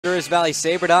Souris Valley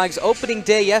Sabre Dogs opening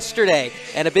day yesterday,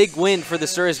 and a big win for the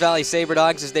Souris Valley Sabre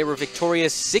Dogs as they were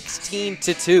victorious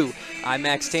 16-2. I'm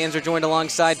Max Tanzer, joined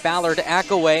alongside Ballard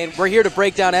Ackaway, and we're here to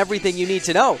break down everything you need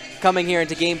to know coming here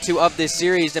into Game 2 of this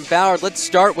series. And Ballard, let's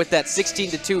start with that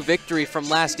 16-2 victory from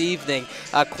last evening.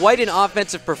 Quite an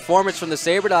offensive performance from the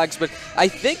Sabre Dogs, but I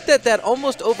think that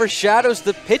almost overshadows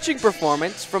the pitching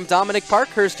performance from Dominic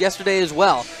Parkhurst yesterday as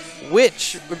well.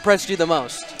 Which impressed you the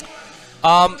most?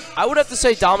 I would have to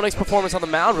say Dominic's performance on the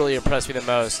mound really impressed me the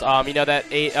most. You know, that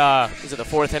was it the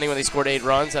fourth inning when they scored 8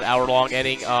 runs, that hour-long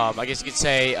inning. I guess you could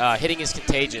say hitting is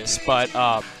contagious, but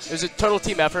it was a total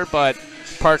team effort. But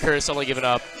Parkhurst only giving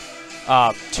up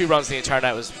 2 runs the entire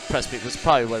night was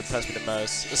probably what impressed me the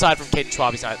most, aside from Caden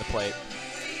Schwabe's night at the plate.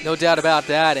 No doubt about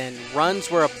that, and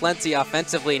runs were aplenty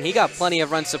offensively, and he got plenty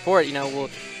of run support. You know, we'll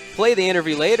play the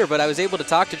interview later, but I was able to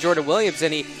talk to Jordan Williams,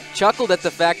 and he chuckled at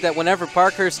the fact that whenever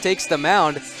Parkhurst takes the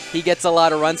mound, he gets a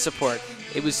lot of run support.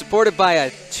 It was supported by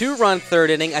a 2-run third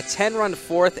inning, a 10-run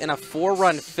fourth, and a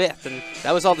 4-run fifth, and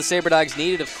that was all the Sabre Dogs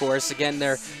needed, of course. Again,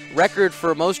 their record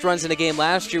for most runs in a game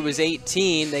last year was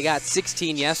 18. They got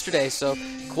 16 yesterday, so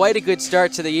quite a good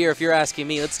start to the year if you're asking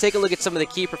me. Let's take a look at some of the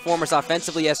key performers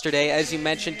offensively yesterday. As you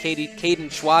mentioned, Caden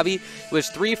Schwabe was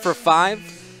 3 for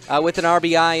 5. With an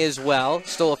RBI as well.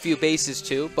 Stole a few bases,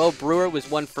 too. Bo Brewer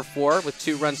was 1 for 4 with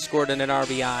 2 runs scored and an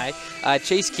RBI.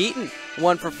 Chase Keaton,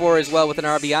 1 for 4 as well with an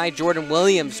RBI. Jordan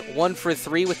Williams, 1 for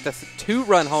 3 with the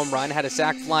 2-run home run. Had a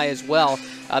sac fly as well.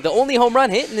 The only home run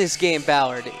hit in this game,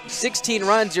 Ballard. 16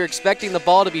 runs. You're expecting the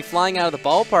ball to be flying out of the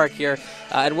ballpark here.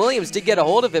 And Williams did get a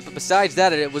hold of it, but besides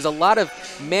that, it was a lot of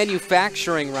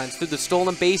manufacturing runs through the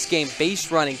stolen base game,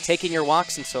 base running, taking your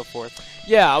walks, and so forth.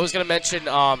 Yeah, I was going to mention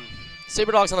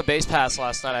Sabre Dogs on the base pass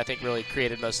last night, I think, really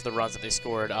created most of the runs that they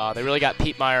scored. They really got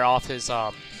Pete Meyer off his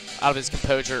out of his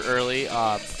composure early,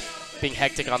 being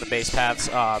hectic on the base paths.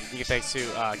 Thanks to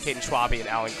Caden Schwabe and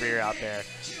Alan Greer out there.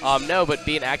 But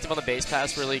being active on the base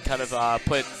pass really kind of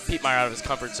put Pete Meyer out of his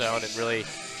comfort zone and really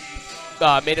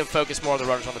made him focus more on the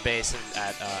runners on the base and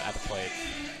at the plate.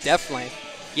 Definitely.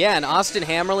 Yeah, and Austin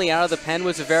Hammerly out of the pen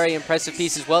was a very impressive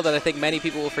piece as well that I think many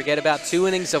people will forget about. 2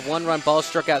 innings of 1-run ball,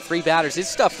 struck out 3 batters. His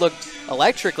stuff looked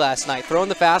electric last night. Throwing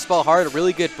the fastball hard, a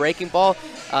really good breaking ball.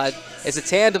 As a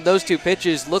tandem, those 2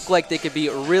 pitches look like they could be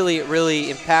really, really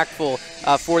impactful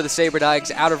for the Sabre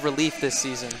Dogs out of relief this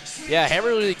season. Yeah,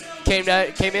 Hammerly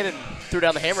came in and threw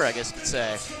down the hammer, I guess you could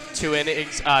say. 2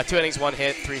 innings, 1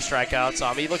 hit, 3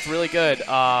 strikeouts. He looked really good.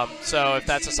 So if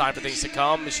that's a sign for things to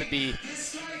come, it should be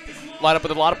line up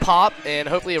with a lot of pop and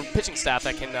hopefully a pitching staff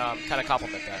that can kind of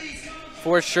complement that.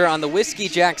 For sure. On the Whiskey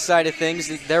Jack side of things,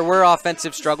 there were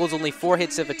offensive struggles, only 4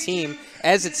 hits as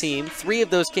a team. 3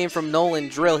 of those came from Nolan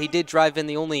Drill. He did drive in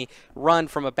the only run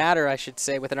from a batter, I should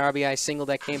say, with an RBI single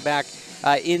that came back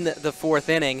in the 4th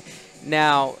inning.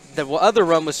 Now, the other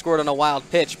run was scored on a wild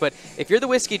pitch, but if you're the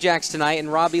Whiskey Jacks tonight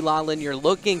and Robbie Lawlin, you're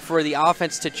looking for the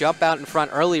offense to jump out in front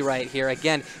early right here.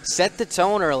 Again, set the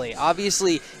tone early.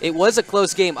 Obviously, it was a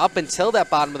close game up until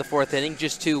that bottom of the 4th inning,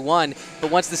 just 2-1,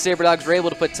 but once the Sabre Dogs were able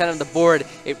to put 10 on the board,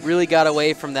 it really got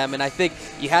away from them, and I think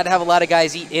you had to have a lot of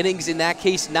guys eat innings in that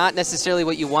case, not necessarily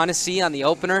what you want to see on the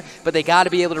opener, but they got to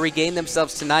be able to regain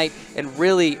themselves tonight and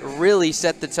really, really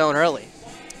set the tone early.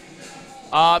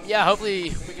 Yeah, hopefully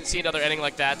we can see another inning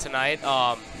like that tonight.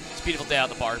 It's a beautiful day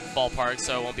out at the ballpark,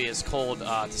 so it won't be as cold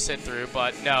to sit through.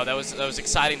 But no, that was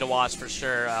exciting to watch for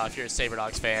sure if you're a Sabre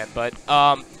Dogs fan. But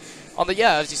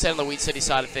as you said, on the Wheat City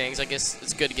side of things, I guess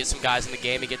it's good to get some guys in the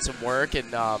game and get some work,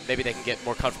 and maybe they can get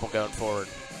more comfortable going forward.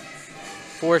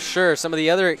 For sure. Some of the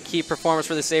other key performers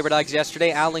for the Sabre Dogs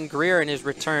yesterday, Alan Greer in his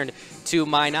return to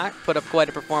Minot put up quite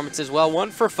a performance as well.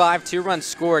 1 for 5, 2 runs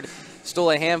scored.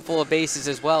 Stole a handful of bases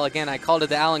as well. Again, I called it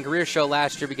the Alan Greer show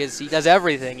last year because he does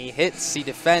everything. He hits, he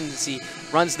defends, he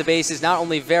runs the bases not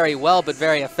only very well but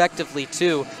very effectively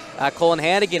too. Colin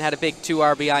Hannigan had a big 2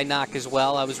 RBI knock as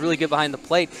well. I was really good behind the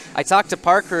plate. I talked to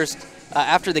Parkhurst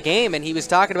after the game, and he was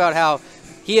talking about how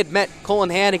he had met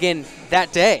Colin Hannigan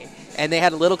that day. And they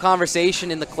had a little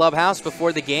conversation in the clubhouse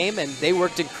before the game, and they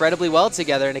worked incredibly well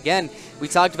together. And again, we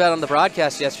talked about it on the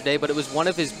broadcast yesterday, but it was one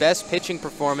of his best pitching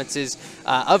performances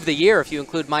of the year, if you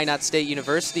include Minot State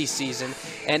University's season.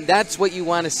 And that's what you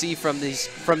want to see from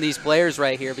these players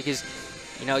right here, because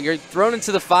you know, you're thrown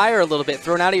into the fire a little bit,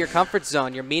 thrown out of your comfort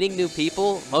zone. You're meeting new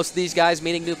people. Most of these guys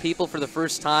meeting new people for the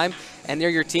first time, and they're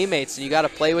your teammates, and you got to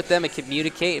play with them and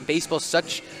communicate. And baseball's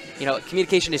such,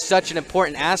 communication is such an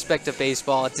important aspect of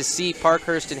baseball. And to see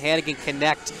Parkhurst and Hannigan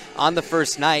connect on the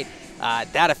first night,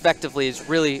 that effectively is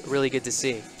really, really good to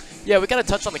see. Yeah, we kind of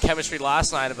touched on the chemistry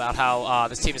last night about how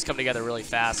this team has come together really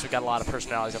fast. We've got a lot of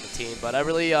personalities on the team, but I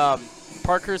really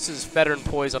Parkhurst's veteran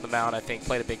poise on the mound, I think,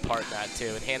 played a big part in that, too.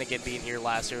 And Hannigan being here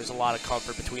last year, was a lot of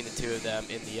comfort between the two of them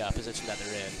in the position that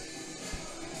they're in.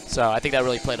 So I think that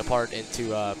really played a part into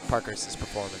Parkhurst's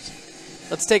performance.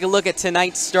 Let's take a look at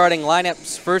tonight's starting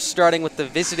lineups. First, starting with the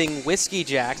visiting Whiskey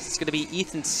Jacks. It's going to be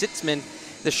Ethan Sitzman,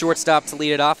 the shortstop, to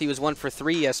lead it off. He was 1 for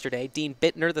 3 yesterday. Dean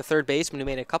Bittner, the third baseman, who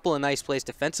made a couple of nice plays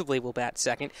defensively, will bat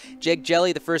second. Jake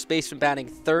Jelly, the first baseman, batting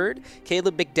third.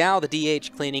 Caleb McDowell, the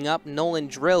DH, cleaning up. Nolan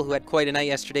Drill, who had quite a night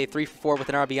yesterday, 3 for 4 with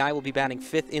an RBI, will be batting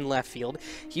fifth in left field.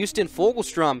 Houston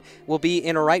Fogelstrom will be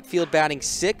in right field, batting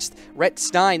sixth. Rhett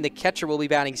Stein, the catcher, will be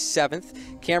batting seventh.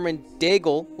 Cameron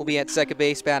Daigle will be at second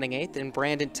base, batting eighth. And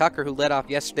Brandon Tucker, who led off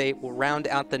yesterday, will round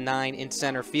out the 9 in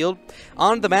center field.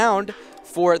 On the mound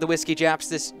for the Whiskey Jacks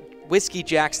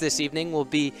this evening will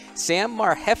be Sam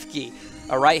Marhefke,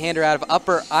 a right-hander out of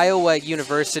Upper Iowa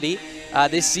University.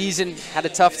 This season had a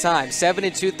tough time. 7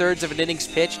 2/3 of an innings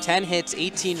pitched, 10 hits,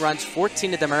 18 runs,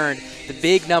 14 of them earned. The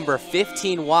big number,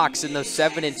 15 walks in those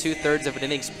 7 2/3 of an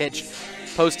innings pitched.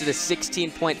 Posted a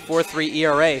 16.43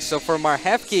 ERA. So for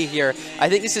Marhefke here, I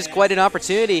think this is quite an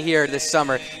opportunity here this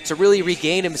summer to really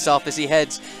regain himself as he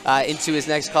heads into his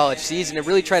next college season and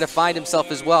really try to find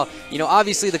himself as well. You know,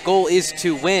 obviously the goal is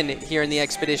to win here in the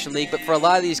Expedition League, but for a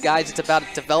lot of these guys, it's about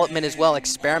development as well,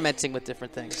 experimenting with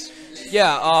different things.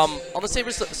 Yeah, on the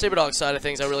Sabre Dog side of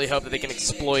things, I really hope that they can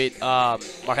exploit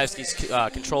Marhefke's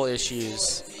control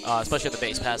issues, especially on the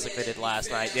base pass like they did last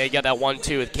night. Yeah, you got that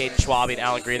 1-2 with Caden Schwabe and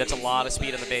Alan Greer. That's a lot of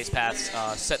speed on the base pass,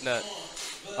 setting the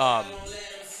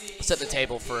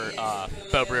table for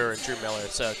Bo Brewer and Drew Miller.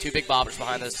 So 2 big boppers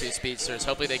behind those 2 speedsters.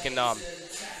 Hopefully they can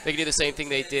do the same thing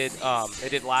they did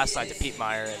last night to Pete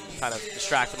Meyer and kind of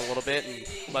distract them a little bit and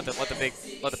let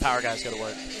the power guys go to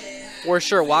work. For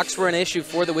sure, walks were an issue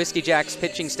for the Whiskey Jacks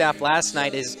pitching staff last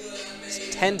night as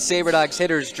 10 Sabre Dogs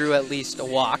hitters drew at least a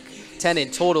walk. 10 in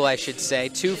total, I should say.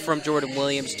 2 from Jordan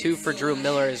Williams, 2 for Drew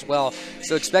Miller as well.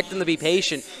 So expect them to be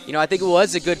patient. You know, I think it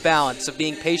was a good balance of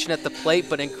being patient at the plate,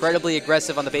 but incredibly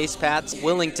aggressive on the base paths,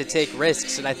 willing to take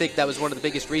risks. And I think that was one of the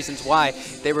biggest reasons why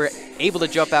they were able to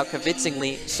jump out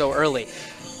convincingly so early.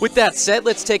 With that said,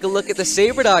 let's take a look at the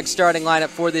Sabre Dogs starting lineup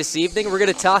for this evening. We're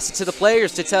going to toss it to the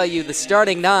players to tell you the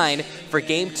starting 9 for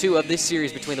Game 2 of this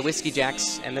series between the Whiskey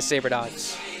Jacks and the Sabre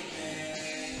Dogs.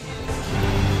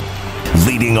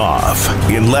 Leading off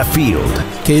in left field,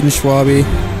 Caden Schwabe,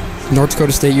 North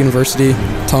Dakota State University,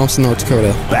 Thompson, North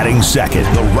Dakota. Batting second,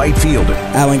 the right fielder,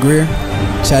 Alan Greer,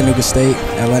 Chattanooga State,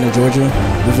 Atlanta, Georgia,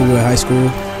 Riverwood High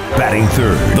School. Batting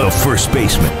third, the first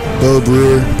baseman, Bo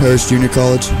Brewer, Paris Junior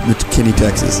College, McKinney,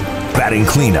 Texas. Batting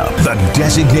cleanup, the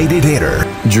designated hitter,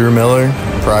 Drew Miller,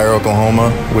 Pryor,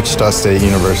 Oklahoma, Wichita State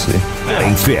University.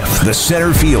 Batting fifth, the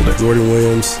center fielder, Jordan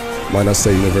Williams, Minot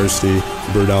State University,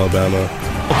 Bird, Alabama.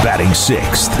 Batting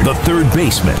sixth, the third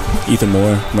baseman, Ethan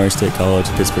Moore, Murray State College,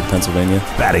 Pittsburgh, Pennsylvania.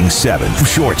 Batting seventh,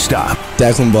 shortstop,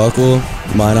 Declan Buckle,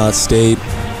 Minot State,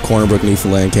 Corner Brook,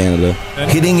 Newfoundland, Canada.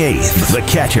 Hitting eighth, the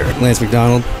catcher, Lance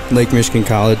McDonald, Lake Michigan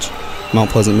College, Mount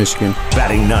Pleasant, Michigan.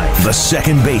 Batting ninth, the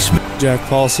second baseman, Jack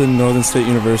Paulson, Northern State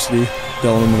University,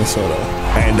 Delano, Minnesota.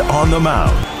 and on the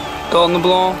mound, Dalton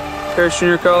LeBlanc, Paris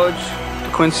Junior College,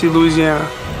 DeQuincy, Louisiana.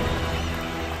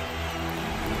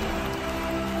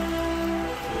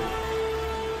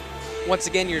 Once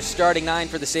again, your starting 9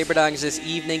 for the Sabre Dogs this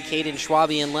evening. Caden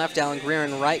Schwabe in left, Alan Greer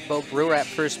in right, Bo Brewer at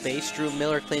first base, Drew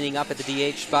Miller cleaning up at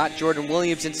the DH spot, Jordan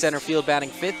Williams in center field batting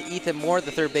 5th, Ethan Moore, the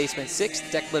third baseman,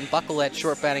 6th, Declan Buckle at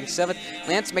short batting 7th,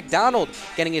 Lance McDonald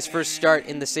getting his first start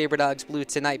in the Sabre Dogs blue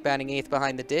tonight batting 8th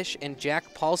behind the dish, and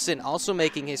Jack Paulson also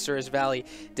making his Souris Valley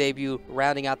debut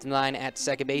rounding out the 9 at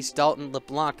second base. Dalton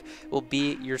LeBlanc will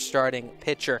be your starting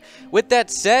pitcher. With that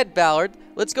said, Ballard,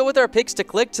 let's go with our picks to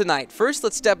click tonight. First,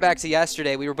 let's step back to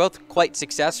yesterday. We were both quite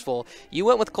successful. You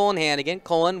went with Colin Hannigan.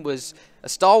 Colin was a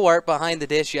stalwart behind the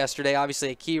dish yesterday, obviously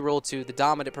a key role to the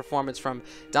dominant performance from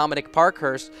Dominic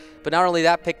Parkhurst. But not only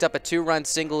that, picked up a 2-run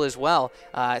single as well.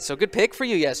 So good pick for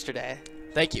you yesterday.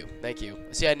 Thank you.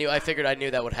 See, I figured I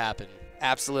knew that would happen.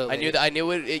 Absolutely. I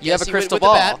knew it. You yes, have a crystal with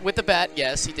ball. With the bat,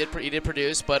 yes, he did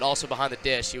produce, but also behind the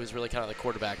dish, he was really kind of the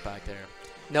quarterback back there.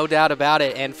 No doubt about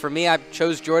it. And for me, I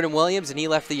chose Jordan Williams, and he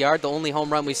left the yard. The only home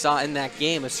run we saw in that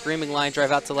game, a screaming line drive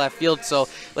out to left field. So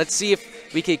let's see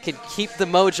if we could keep the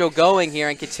mojo going here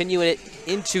and continue it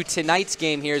into tonight's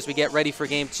game here as we get ready for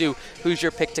Game 2. Who's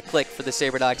your pick to click for the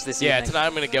Sabre Dogs this evening? Yeah, tonight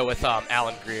I'm going to go with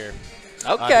Alan Greer.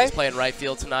 Okay. He's playing right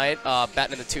field tonight,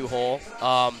 batting in the 2-hole.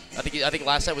 I think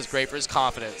last night was great for his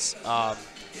confidence.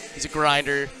 He's a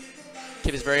grinder.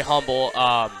 Kid is very humble.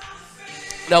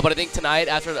 No, but I think tonight,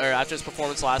 after his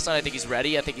performance last night, I think he's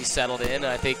ready. I think he's settled in. And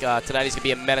I think tonight he's going to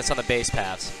be a menace on the base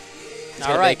paths.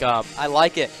 All right. I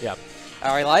like it. Yeah.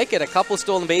 I like it. A couple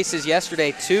stolen bases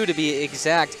yesterday, 2 to be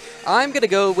exact. I'm going to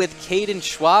go with Caden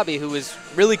Schwabe, who was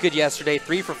really good yesterday,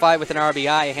 3 for 5 with an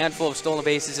RBI, a handful of stolen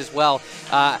bases as well.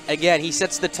 Again, he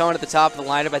sets the tone at the top of the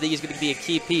lineup. I think he's going to be a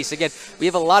key piece. Again, we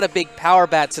have a lot of big power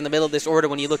bats in the middle of this order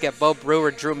when you look at Bo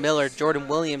Brewer, Drew Miller, Jordan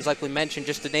Williams, like we mentioned,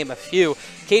 just to name a few.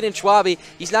 Caden Schwabe,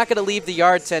 he's not going to leave the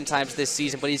yard 10 times this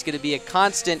season, but he's going to be a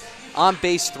constant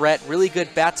on-base threat, really good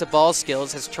bat-to-ball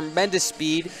skills, has tremendous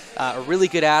speed, a really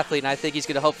good athlete, and I think he's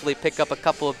going to hopefully pick up a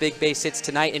couple of big base hits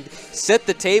tonight and set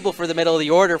the table for the middle of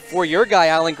the order for your guy,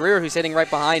 Alan Greer, who's hitting right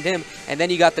behind him. And then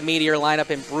you got the Meteor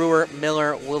lineup in Brewer,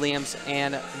 Miller, Williams,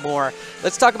 and more.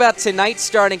 Let's talk about tonight's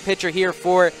starting pitcher here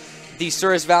for the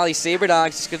Souris Valley Sabre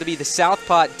Dogs. It's going to be the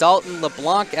Southpaw Dalton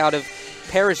LeBlanc out of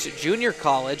Paris Junior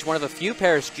College, one of a few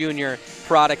Paris Junior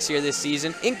products here this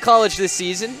season. In college this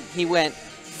season, he went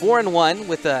 4-1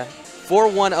 with a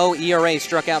 4.10 ERA,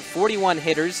 struck out 41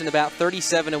 hitters in about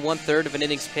 37 1/3 of an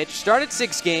innings pitched. Started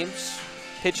 6 games,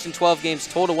 pitched in 12 games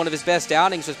total. One of his best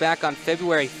outings was back on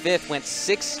February 5th, went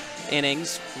 6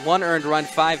 innings, 1 earned run,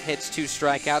 5 hits, 2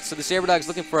 strikeouts. So the Sabre Dogs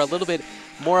looking for a little bit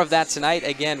more of that tonight.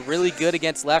 Again, really good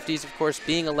against lefties, of course,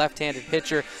 being a left-handed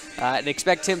pitcher. And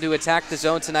expect him to attack the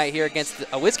zone tonight here against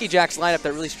a Whiskey Jacks lineup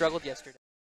that really struggled yesterday.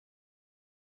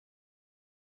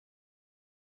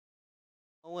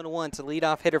 0-1 to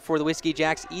leadoff hitter for the Whiskey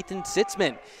Jacks, Ethan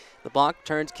Sitzman. LeBlanc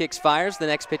turns, kicks, fires. The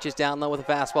next pitch is down low with a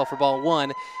fastball for ball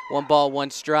 1. 1 ball, 1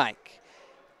 strike.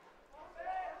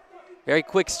 Very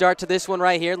quick start to this one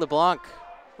right here. LeBlanc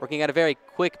working at a very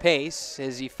quick pace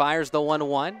as he fires the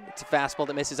 1-1. It's a fastball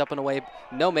that misses up and away.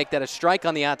 No, make that a strike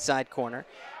on the outside corner.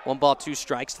 1 ball, 2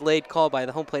 strikes. Delayed call by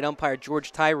the home plate umpire,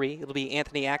 George Tyree. It'll be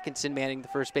Anthony Atkinson manning the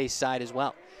first base side as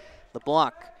well.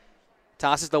 LeBlanc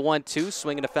tosses the 1-2,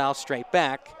 swinging a foul straight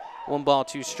back. 1 ball,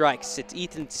 2 strikes. It's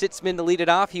Ethan Sitzman to lead it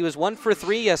off. He was 1 for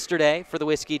 3 yesterday for the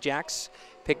Whiskey Jacks.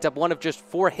 Picked up 1 of just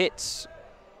 4 hits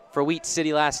for Wheat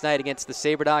City last night against the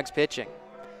Sabre Dogs pitching.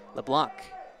 LeBlanc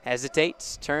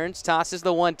hesitates, turns, tosses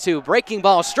the 1-2. Breaking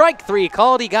ball, strike 3,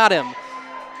 called, he got him.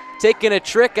 Taking a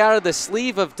trick out of the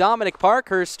sleeve of Dominic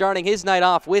Parkhurst, starting his night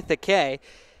off with a K.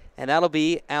 And that'll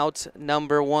be out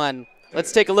number 1.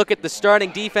 Let's take a look at the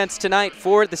starting defense tonight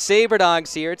for the Sabre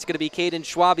Dogs here. It's going to be Caden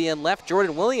Schwabe in left,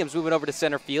 Jordan Williams moving over to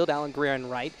center field, Alan Greer in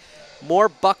right. Moore,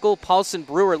 Buckle, Paulson,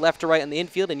 Brewer left to right in the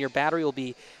infield, and your battery will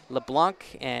be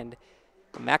LeBlanc and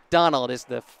MacDonald. Is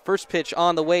the first pitch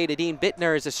on the way to Dean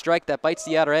Bittner is a strike that bites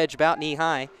the outer edge about knee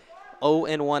high.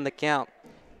 0-1 the count.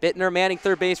 Bittner manning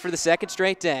third base for the second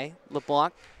straight day.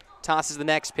 LeBlanc tosses the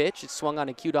next pitch. It's swung on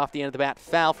and cued off the end of the bat.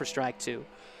 Foul for strike 2.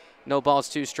 No balls,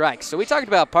 2 strikes. So we talked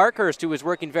about Parkhurst, who was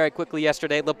working very quickly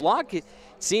yesterday. LeBlanc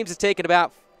seems to take it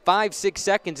about 5-6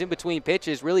 seconds in between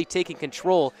pitches, really taking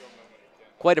control.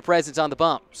 Quite a presence on the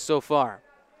bump so far.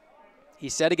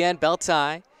 He's set again, belt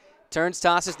high. Turns,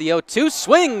 tosses the 0-2,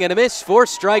 swing and a miss for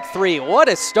strike 3. What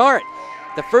a start.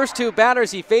 The first 2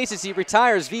 batters he faces, he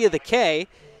retires via the K.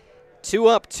 2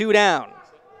 up, 2 down.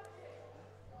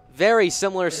 Very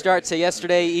similar start to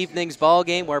yesterday evening's ball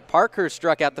game where Parkhurst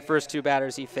struck out the first 2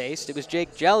 batters he faced. It was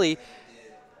Jake Jelly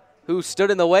who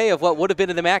stood in the way of what would have been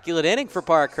an immaculate inning for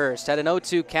Parkhurst. Had an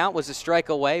 0-2 count, was a strike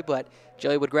away, but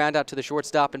Jelly would ground out to the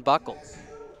shortstop and Buckle.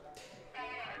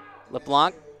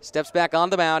 LeBlanc steps back on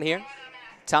the mound here.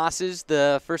 Tosses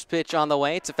the first pitch on the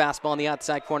way. It's a fastball on the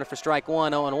outside corner for strike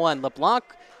 1, 0-1. LeBlanc,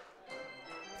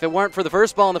 if it weren't for the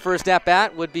first ball in the first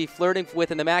at-bat, would be flirting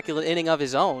with an immaculate inning of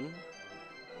his own.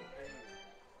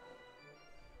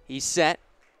 He's set.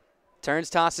 Turns,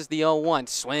 tosses the 0-1.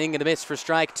 Swing and a miss for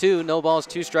strike 2. No balls,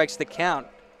 2 strikes the count.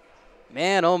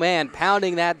 Man, oh man,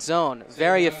 pounding that zone.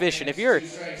 Very efficient. If you're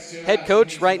head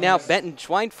coach right now, Benton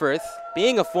Schweinfurth,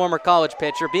 being a former college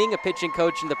pitcher, being a pitching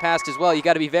coach in the past as well, you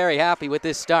got to be very happy with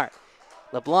this start.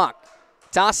 LeBlanc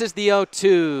tosses the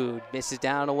 0-2. Misses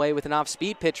down away with an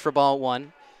off-speed pitch for ball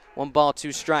 1. 1 ball,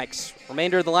 2 strikes.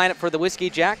 Remainder of the lineup for the Whiskey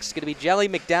Jacks. Going to be Jelly,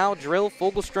 McDowell, Drill,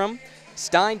 Fogelstrom,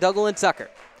 Stein, Dougal, and Tucker.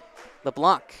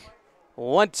 LeBlanc,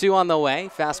 1-2 on the way.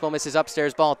 Fastball misses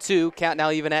upstairs, ball 2. Count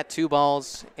now even at 2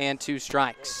 balls and 2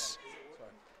 strikes.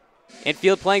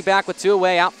 Infield playing back with 2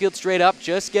 away. Outfield straight up,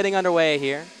 just getting underway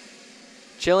here.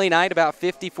 Chilly night, about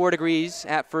 54 degrees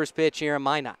at first pitch here in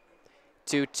Minot.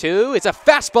 2-2. It's a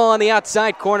fastball on the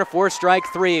outside corner for strike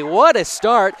 3. What a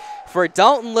start for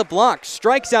Dalton LeBlanc.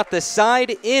 Strikes out the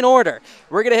side in order.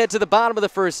 We're going to head to the bottom of the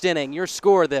first inning. Your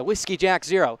score, the Whiskey Jack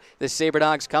 0. The Sabre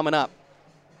Dogs coming up.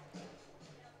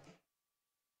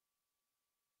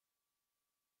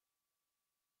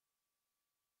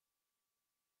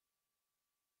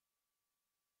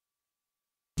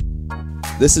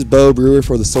 This is Bo Brewer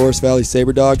for the Souris Valley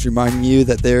Sabre Dogs, reminding you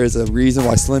that there is a reason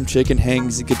why Slim Chicken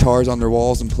hangs guitars on their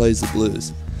walls and plays the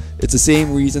blues. It's the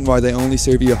same reason why they only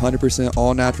serve you 100%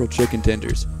 all-natural chicken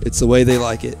tenders. It's the way they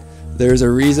like it. There is a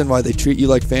reason why they treat you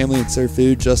like family and serve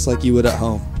food just like you would at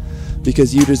home.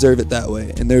 Because you deserve it that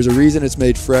way. And there's a reason it's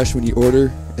made fresh when you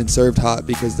order and served hot,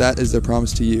 because that is their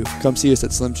promise to you. Come see us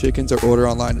at Slim Chickens or order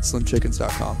online at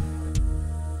slimchickens.com.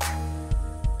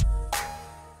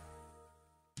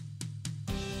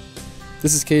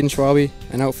 This is Caden Schwabe,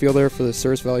 an outfielder for the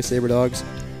Souris Valley Sabre Dogs,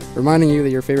 reminding you that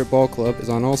your favorite ball club is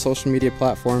on all social media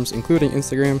platforms, including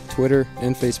Instagram, Twitter,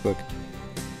 and Facebook.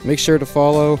 Make sure to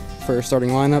follow for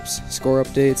starting lineups, score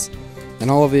updates,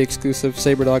 and all of the exclusive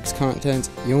Sabre Dogs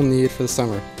content you'll need for the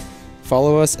summer.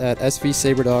 Follow us at SV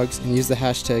Sabre Dogs and use the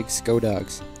hashtag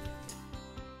SCODogs.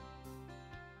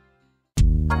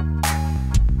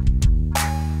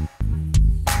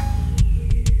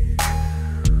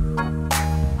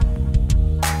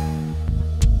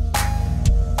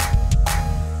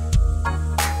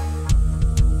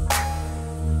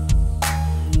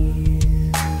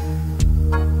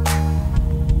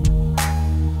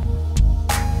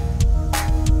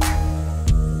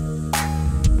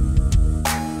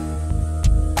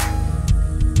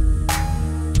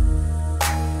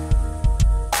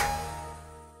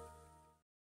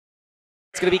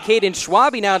 It's going to be Caden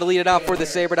Schwabe now to lead it off for the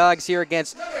Sabre Dogs here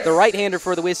against the right-hander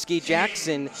for the Whiskey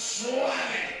Jackson,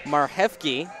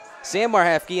 Marhefke. Sam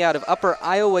Marhefke out of Upper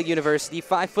Iowa University,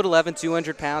 5'11",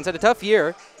 200 pounds. Had a tough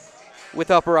year with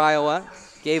Upper Iowa.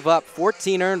 Gave up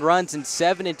 14 earned runs and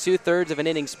 7 2/3 of an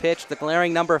innings pitched. The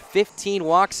glaring number, 15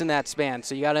 walks in that span.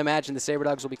 So you got to imagine the Sabre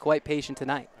Dogs will be quite patient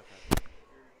tonight.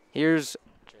 Here's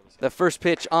the first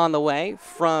pitch on the way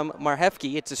from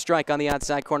Marhefke. It's a strike on the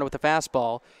outside corner with a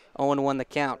fastball. 0-1 the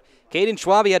count. Caden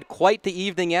Schwabe had quite the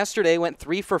evening yesterday. Went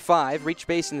 3 for 5. Reached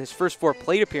base in his first 4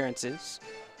 plate appearances.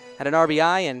 Had an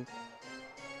RBI and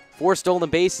 4 stolen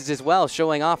bases as well,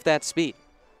 showing off that speed.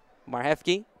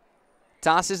 Marhefke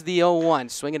tosses the 0-1.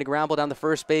 Swinging a ground ball down the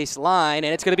first base line.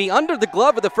 And it's going to be under the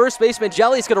glove of the first baseman.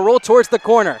 Jelly's going to roll towards the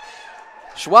corner.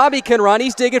 Schwabe can run.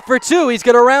 He's digging for 2. He's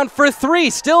going to round for 3.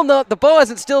 Still no, the ball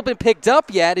hasn't still been picked up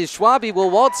yet as Schwabe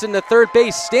will waltz into third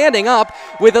base standing up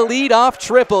with a lead-off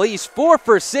triple. He's 4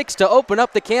 for 6 to open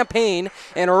up the campaign.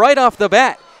 And right off the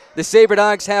bat, the Sabre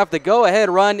Dogs have the go-ahead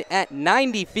run at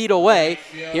 90 feet away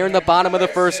here in the bottom of the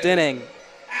first inning.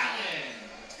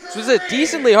 This was a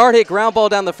decently hard-hit ground ball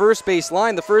down the first base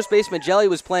line. The first baseman, Jelly,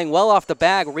 was playing well off the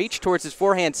bag, reached towards his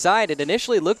forehand side. It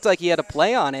initially looked like he had a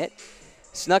play on it.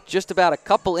 Snuck just about a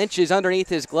couple inches underneath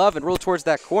his glove and rolled towards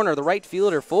that corner. The right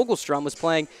fielder, Fogelstrom, was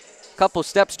playing a couple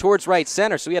steps towards right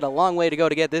center, so he had a long way to go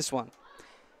to get this one.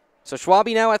 So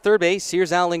Schwabe now at third base.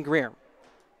 Here's Alan Greer.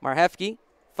 Marhefke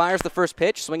fires the first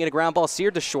pitch, swinging a ground ball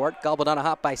seared to short. Gobbled on a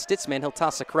hop by Stitzman. He'll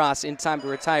toss across in time to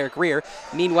retire Greer.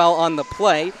 Meanwhile, on the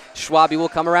play, Schwabe will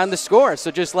come around the score.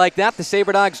 So just like that, the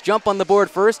Sabre Dogs jump on the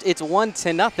board first. It's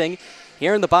 1-0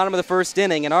 here in the bottom of the first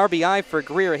inning. An RBI for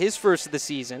Greer, his first of the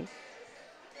season.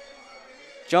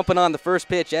 Jumping on the first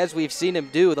pitch, as we've seen him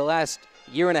do the last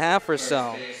year and a half or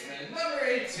so.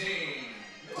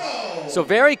 So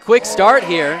very quick start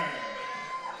here.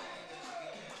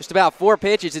 Just about 4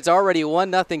 pitches. It's already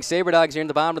 1-0 Sabre Dogs here in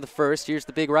the bottom of the first. Here's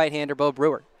the big right-hander, Bo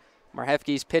Brewer.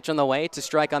 Marhefke's pitch on the way to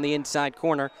strike on the inside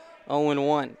corner,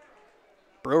 0-1.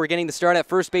 Brewer getting the start at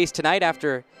first base tonight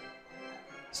after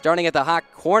starting at the hot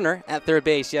corner at third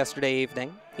base yesterday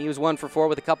evening. He was 1 for 4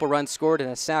 with a couple runs scored and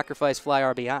a sacrifice fly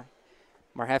RBI.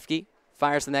 Marhefke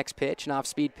fires the next pitch. An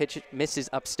off-speed pitch misses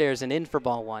upstairs and in for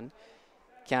ball 1.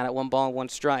 Count at 1 ball, 1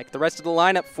 strike. The rest of the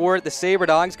lineup for the Sabre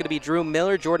Dogs going to be Drew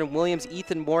Miller, Jordan Williams,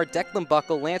 Ethan Moore, Declan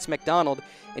Buckle, Lance McDonald,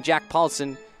 and Jack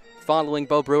Paulson following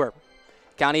Bo Brewer.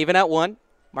 Count even at 1.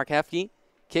 Marhefke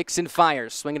kicks and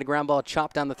fires. Swinging a ground ball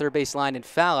chopped down the third base line and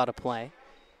foul out of play.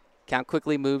 Count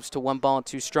quickly moves to 1 ball and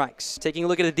 2 strikes. Taking a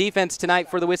look at the defense tonight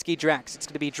for the Whiskey Jacks. It's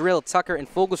going to be Drill, Tucker, and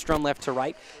Fogelstrom left to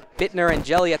right. Bittner and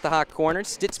Jelly at the hot corner.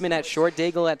 Stitzman at short,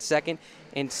 Daigle at second,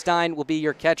 and Stein will be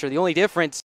your catcher. The only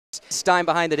difference, Stein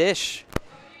behind the dish.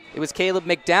 It was Caleb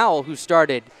McDowell who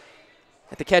started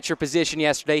at the catcher position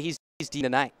yesterday. He's D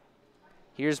tonight.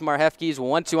 Here's Marhefke's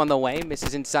 1-2 on the way.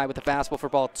 Misses inside with a fastball for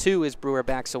ball 2 as Brewer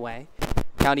backs away.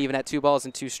 Count even at 2 balls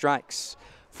and 2 strikes.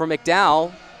 For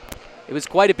McDowell, it was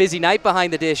quite a busy night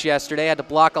behind the dish yesterday. Had to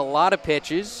block a lot of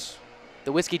pitches.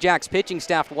 The Whiskey Jacks pitching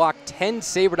staff walked 10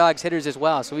 Sabre Dogs hitters as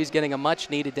well, so he's getting a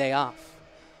much-needed day off.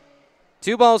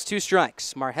 2 balls, 2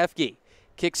 strikes. Marhefke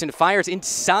kicks and fires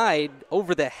inside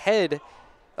over the head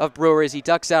of Brewer as he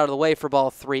ducks out of the way for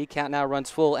ball 3. Count now runs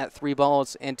full at 3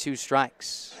 balls and 2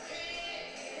 strikes.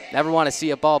 Never want to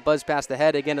see a ball buzz past the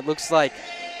head. Again, it looks like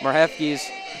Marhefke's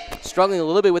struggling a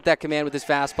little bit with that command with his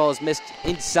fastball. Has missed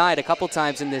inside a couple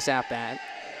times in this at-bat.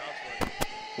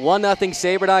 1-0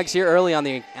 Sabre Dogs here early on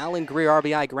the Alan Greer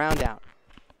RBI ground out.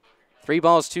 3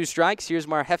 balls, 2 strikes. Here's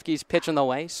Marhefke's pitch on the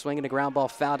way. Swinging a ground ball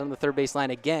fouled on the third base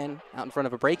line again, out in front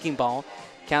of a breaking ball.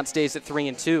 Count stays at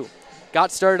 3-2.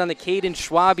 Got started on the Caden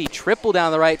Schwabe triple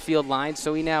down the right field line,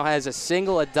 so he now has a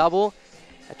single, a double,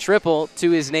 a triple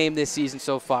to his name this season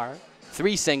so far.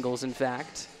 3 singles, in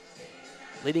fact.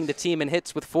 Leading the team in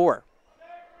hits with 4.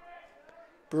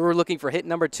 Brewer looking for hit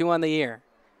number 2 on the year.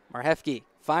 Marhefke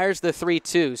fires the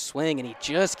 3-2 swing, and he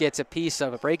just gets a piece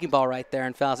of a breaking ball right there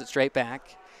and fouls it straight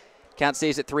back. Count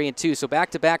stays at 3-2. So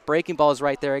back-to-back breaking balls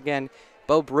right there again.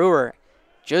 Bo Brewer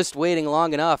just waiting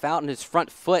long enough out on his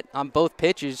front foot on both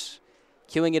pitches,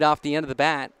 cueing it off the end of the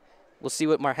bat. We'll see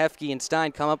what Marhefke and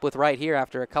Stein come up with right here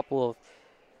after a couple of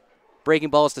breaking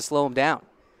balls to slow him down.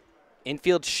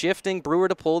 Infield shifting, Brewer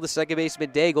to pull, the second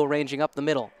baseman Daigle ranging up the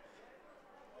middle.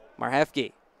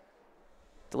 Marhefke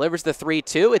delivers the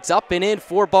 3-2. It's up and in,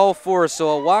 4-4, so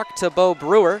a walk to Bo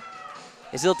Brewer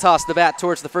as he'll toss the bat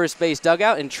towards the first base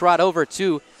dugout and trot over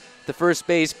to the first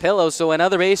base pillow. So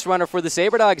another base runner for the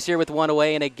Sabre Dogs here with 1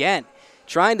 away, and again,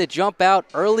 trying to jump out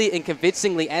early and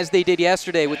convincingly as they did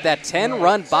yesterday with that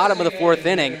 10-run bottom of the 4th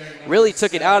inning. Really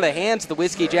took it out of the hands of the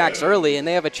Whiskey Jacks early, and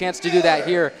they have a chance to do that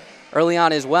here early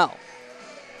on as well.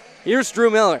 Here's Drew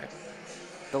Miller,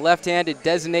 the left-handed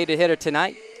designated hitter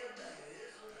tonight.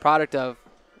 Product of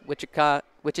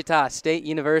Wichita State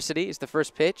University. Is the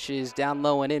first pitch is down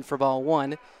low and in for ball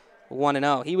 1,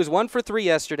 1-0. He was 1 for 3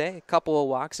 yesterday, a couple of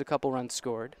walks, a couple runs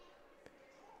scored.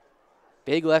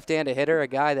 Big left-handed hitter, a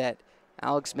guy that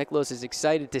Alex Miklos is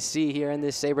excited to see here in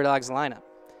this Sabre Dogs lineup.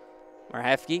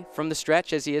 Marhefke from the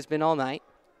stretch, as he has been all night.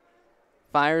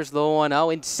 Fires the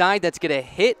 1-0 inside. That's going to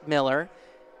hit Miller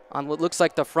on what looks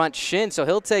like the front shin, so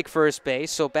he'll take first base.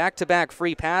 So back-to-back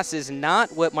free passes, not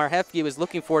what Marhefke was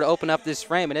looking for to open up this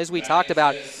frame. And as we talked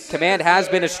about, command has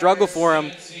been a struggle for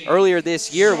him earlier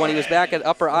this year when he was back at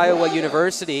Upper Iowa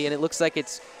University, and it looks like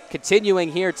it's continuing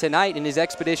here tonight in his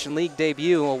Expedition League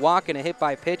debut. A walk and a hit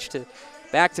by pitch to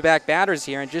back-to-back batters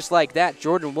here, and just like that,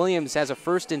 Jordan Williams has a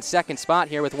first and second spot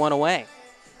here with 1 away.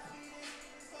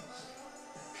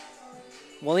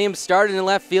 Williams started in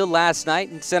left field last night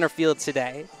and center field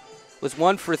today. Was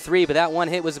 1 for 3, but that one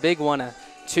hit was a big one. A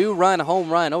 2-run home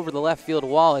run over the left field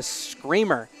wall. A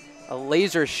screamer, a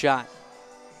laser shot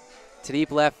to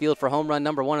deep left field for home run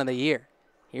number 1 of the year.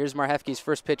 Here's Marhefke's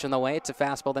first pitch on the way. It's a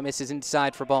fastball that misses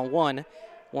inside for ball 1.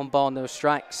 1 ball, no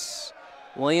strikes.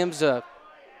 Williams, a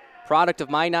product of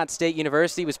Minot State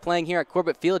University, was playing here at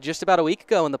Corbett Field just about a week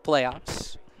ago in the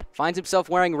playoffs. Finds himself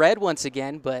wearing red once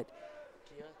again, but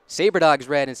Sabre Dogs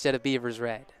red instead of Beavers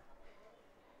red.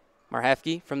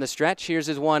 Marhefke from the stretch. Here's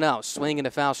his 1-0. Swing and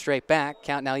a foul straight back.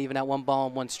 Count now even at 1 ball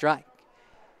and 1 strike.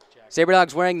 Sabre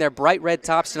Dogs wearing their bright red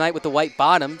tops tonight with the white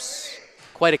bottoms.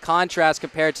 Quite a contrast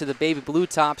compared to the baby blue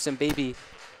tops and baby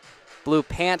blue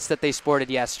pants that they sported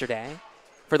yesterday.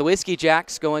 For the Whiskey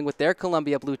Jacks, going with their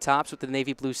Columbia blue tops with the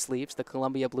navy blue sleeves, the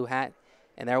Columbia blue hat,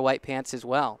 and their white pants as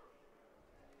well.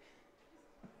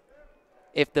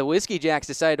 If the Whiskey Jacks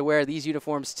decided to wear these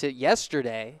uniforms to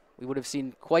yesterday, we would have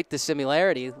seen quite the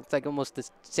similarity. It looks like almost the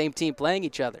same team playing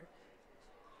each other.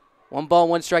 1 ball,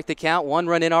 1 strike to count. 1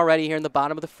 run in already here in the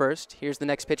bottom of the first. Here's the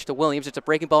next pitch to Williams. It's a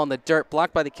breaking ball in the dirt,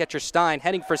 blocked by the catcher Stein.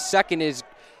 Heading for second is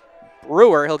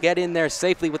Brewer. He'll get in there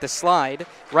safely with a slide.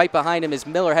 Right behind him is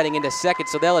Miller heading into second,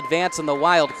 so they'll advance on the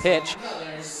wild pitch.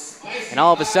 And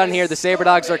all of a sudden here, the Sabre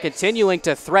Dogs are continuing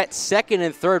to threat second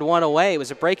and third 1 away. It was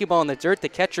a breaking ball in the dirt. The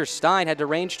catcher Stein had to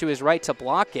range to his right to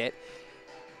block it.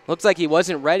 Looks like he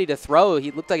wasn't ready to throw. He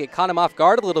looked like it caught him off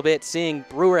guard a little bit, seeing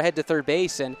Brewer head to third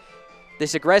base. And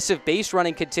this aggressive base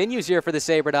running continues here for the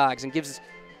Sabre Dogs and gives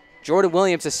Jordan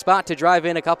Williams a spot to drive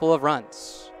in a couple of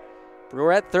runs.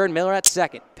 Brewer at third, Miller at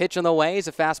second. Pitch on the way is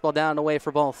a fastball down and away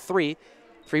for ball 3.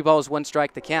 3 balls, 1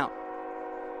 strike to count.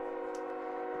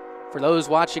 For those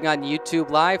watching on YouTube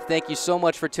Live, thank you so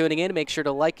much for tuning in. Make sure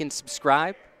to like and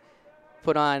subscribe.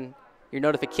 Put on your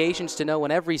notifications to know when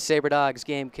every Sabre Dogs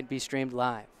game can be streamed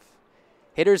live.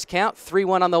 Hitters count,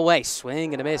 3-1 on the way.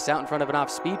 Swing and a miss out in front of an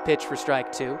off-speed pitch for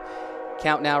strike 2.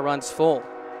 Count now runs full.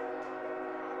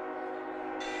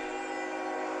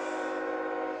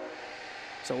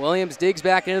 So Williams digs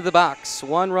back into the box.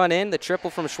 1 run in, the triple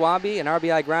from Schwabe, an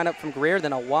RBI ground up from Greer,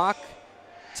 then a walk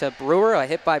to Brewer, a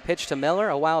hit by pitch to Miller.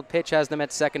 A wild pitch has them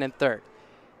at second and third.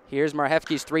 Here's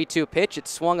Marhefke's 3-2 pitch. It's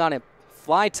swung on a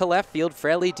fly to left field,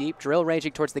 fairly deep. Drill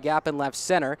ranging towards the gap in left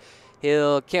center.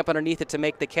 He'll camp underneath it to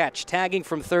make the catch. Tagging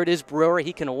from third is Brewer.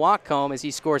 He can walk home as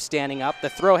he scores standing up. The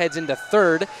throw heads into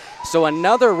third, so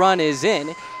another run is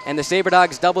in, and the Sabre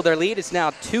Dogs double their lead. It's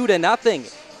now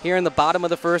 2-0 here in the bottom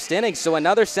of the first inning. So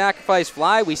another sacrifice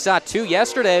fly. We saw 2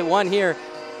 yesterday, 1 here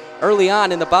early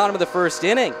on in the bottom of the first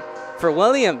inning for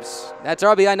Williams. That's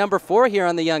RBI number 4 here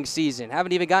on the young season.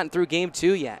 Haven't even gotten through game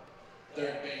 2 yet.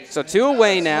 So 2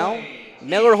 away now.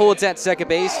 Miller holds at second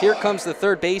base. Here comes the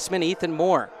third baseman, Ethan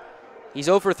Moore. He's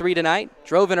 0 for 3 tonight.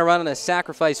 Drove in a run on a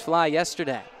sacrifice fly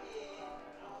yesterday.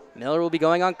 Miller will be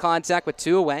going on contact with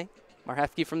 2 away.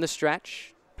 Marhefke from the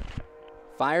stretch.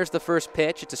 Fires the first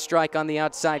pitch. It's a strike on the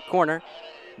outside corner.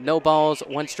 No balls,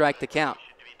 1 strike to count.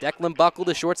 Declan Buckle,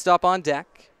 the shortstop, on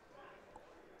deck.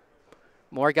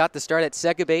 Moore got the start at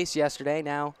second base yesterday.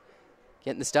 Now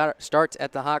getting the start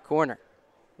at the hot corner.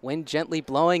 Wind gently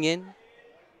blowing in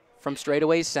from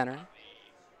straightaway center.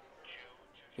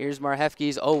 Here's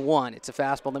Marhefke's 0-1. It's a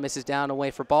fastball that misses down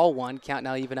away for ball 1. Count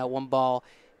now even at 1 ball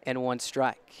and 1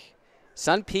 strike.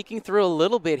 Sun peeking through a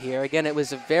little bit here. Again, it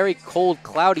was a very cold,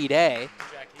 cloudy day.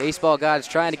 Baseball gods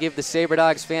trying to give the Sabre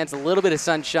Dogs fans a little bit of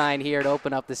sunshine here to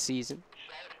open up the season.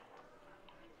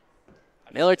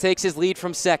 Miller takes his lead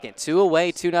from second. 2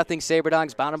 away, 2-0 Sabre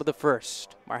Dogs, bottom of the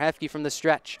first. Marhefke from the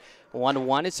stretch.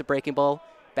 1-1. It's a breaking ball.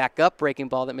 Back up breaking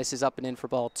ball that misses up and in for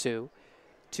ball 2.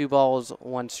 2 balls,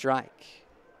 1 strike.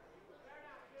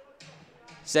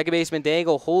 Second baseman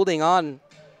Daigle holding on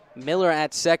Miller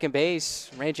at second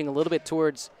base, ranging a little bit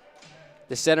towards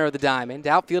the center of the diamond.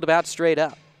 Outfield about straight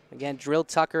up. Again, Drill,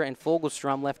 Tucker, and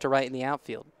Fogelstrom left to right in the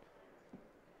outfield.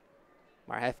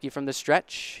 Marhefke from the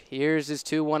stretch. Here's his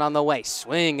 2-1 on the way.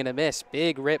 Swing and a miss.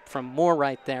 Big rip from Moore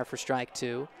right there for strike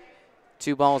 2.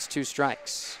 2 balls, 2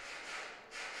 strikes.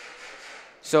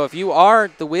 So if you are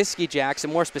the Whiskey Jacks,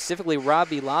 and more specifically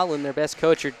Robbie Lawlin, their best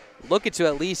coach, you're looking to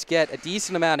at least get a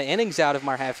decent amount of innings out of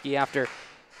Marhefke after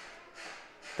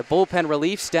the bullpen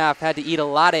relief staff had to eat a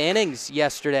lot of innings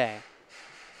yesterday.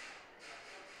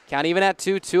 Count even at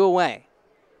 2 away.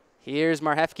 Here's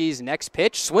Marhefke's next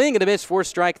pitch. Swing and a miss for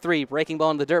strike 3. Breaking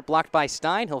ball in the dirt blocked by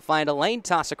Stein. He'll find a lane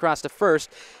toss across to first,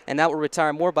 and that will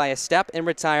retire Moore by a step and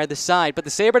retire the side. But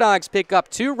the Sabre Dogs pick up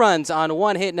 2 runs on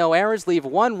 1 hit, no errors, leave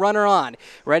 1 runner on.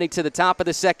 Ready to the top of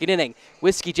the second inning.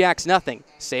 Whiskey Jacks nothing.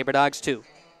 Sabre Dogs 2.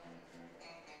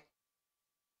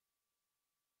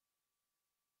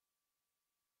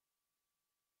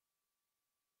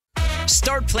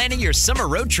 Start planning your summer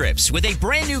road trips with a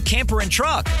brand new camper and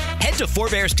truck. Head to Four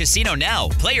Bears Casino now,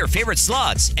 play your favorite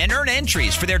slots, and earn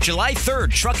entries for their July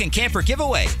 3rd truck and camper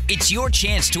giveaway. It's your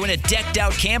chance to win a decked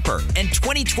out camper and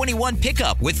 2021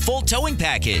 pickup with full towing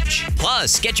package.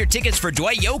 Plus, get your tickets for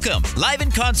Dwight Yoakam live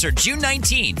in concert June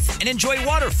 19th and enjoy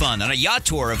water fun on a yacht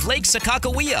tour of Lake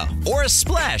Sakakawea or a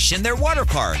splash in their water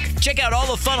park. Check out all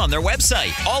the fun on their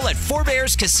website, all at Four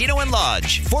Bears Casino and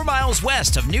Lodge, 4 miles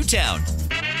west of Newtown.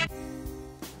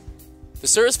 The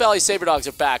Souris Valley Sabre Dogs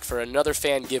are back for another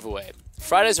fan giveaway.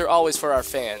 Fridays are always for our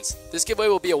fans. This giveaway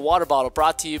will be a water bottle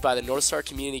brought to you by the North Star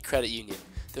Community Credit Union.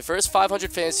 The first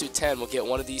 500 fans to attend will get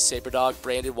one of these Sabre Dog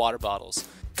branded water bottles.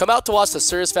 Come out to watch the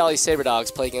Souris Valley Sabre Dogs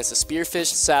play against the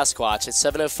Spearfish Sasquatch at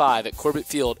 7:05 at Corbett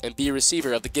Field and be a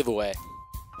receiver of the giveaway.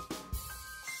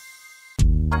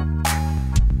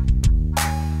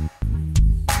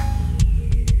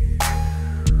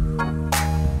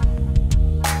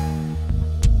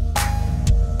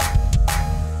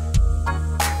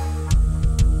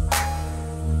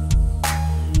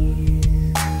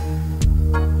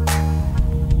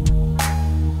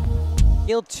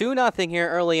 Field 2-0 here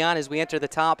early on as we enter the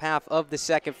top half of the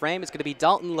second frame. It's going to be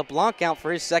Dalton LeBlanc out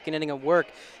for his second inning of work.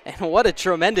 And what a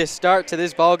tremendous start to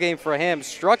this ball game for him.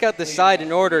 Struck out the side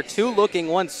in order, 2 looking,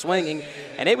 1 swinging,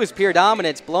 and it was pure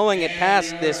dominance, blowing it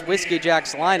past this Whiskey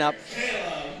Jacks lineup.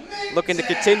 Looking to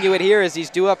continue it here as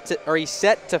he's he's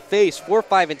set to face 4,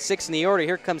 5, and 6 in the order.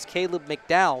 Here comes Caleb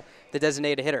McDowell, the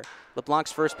designated hitter.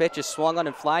 LeBlanc's first pitch is swung on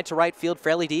and fly to right field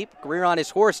fairly deep. Greer on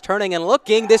his horse, turning and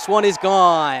looking. This one is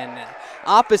gone.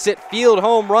 Opposite field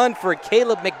home run for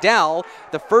Caleb McDowell,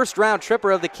 the first round tripper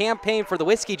of the campaign for the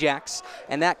Whiskey Jacks,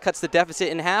 and that cuts the deficit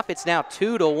in half. It's now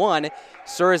 2-1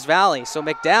 Souris Valley. So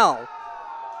McDowell,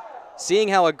 seeing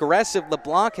how aggressive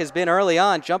LeBlanc has been early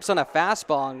on, jumps on a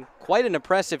fastball, and quite an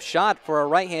impressive shot for a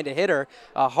right-handed hitter.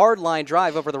 A hard line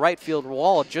drive over the right field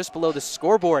wall just below the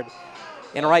scoreboard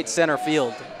in right center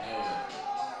field.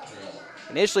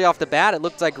 Initially off the bat, it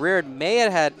looked like Greer may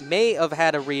have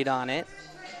had a read on it.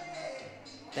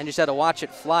 Then just had to watch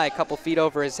it fly a couple feet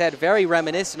over his head. Very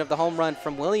reminiscent of the home run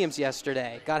from Williams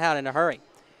yesterday. Got out in a hurry.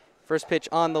 First pitch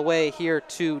on the way here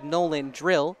to Nolan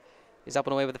Drill. He's up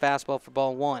and away with the fastball for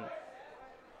ball 1.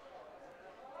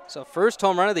 So first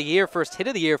home run of the year, first hit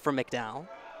of the year for McDowell.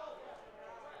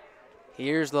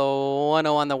 Here's the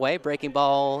 1-0 on the way. Breaking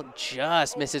ball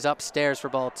just misses upstairs for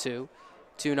ball 2.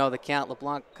 2-0 the count.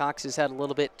 LeBlanc cocks his head a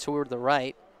little bit toward the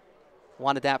right.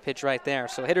 Wanted that pitch right there.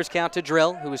 So hitters count to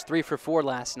Drill, who was 3 for 4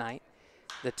 last night.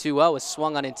 The 2-0 is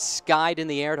swung on and skied in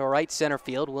the air to right center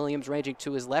field. Williams ranging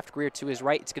to his left, Greer to his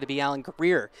right. It's going to be Alan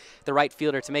Greer, the right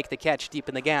fielder, to make the catch deep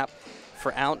in the gap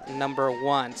for out number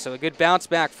 1. So a good bounce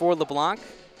back for LeBlanc.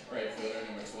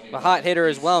 A hot hitter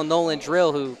as well, Nolan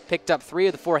Drill, who picked up 3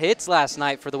 of the 4 hits last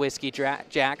night for the Whiskey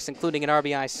Jacks, including an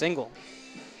RBI single.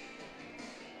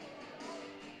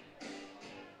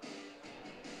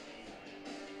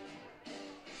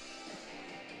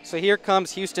 So here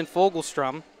comes Houston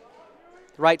Fogelstrom,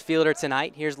 the right fielder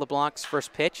tonight. Here's LeBlanc's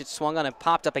first pitch. It's swung on and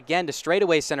popped up again to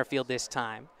straightaway center field this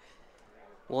time.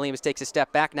 Williams takes a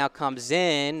step back, now comes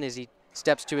in as he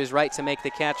steps to his right to make the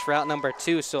catch for out number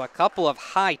 2. So a couple of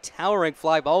high towering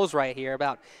fly balls right here.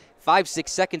 About 5-6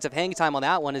 seconds of hang time on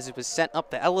that one as it was sent up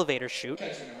the elevator chute.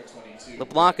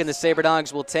 LeBlanc and the Sabre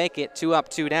Dogs will take it 2 up,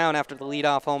 2 down after the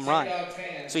leadoff home run.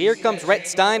 So here comes Rhett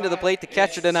Stein to the plate, the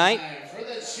catcher tonight.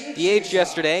 DH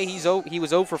yesterday. He was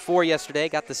 0 for 4 yesterday.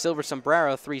 Got the silver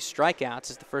sombrero, 3 strikeouts.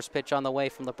 As the first pitch on the way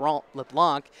from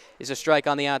LeBlanc is a strike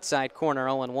on the outside corner,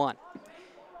 0-1.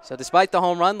 So despite the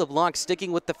home run, LeBlanc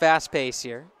sticking with the fast pace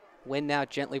here. Wind now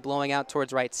gently blowing out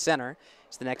towards right center.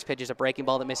 So the next pitch is a breaking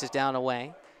ball that misses down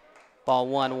away. Ball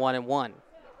 1, 1-1.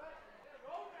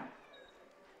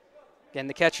 Again,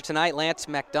 the catcher tonight, Lance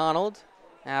McDonald,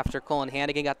 after Colin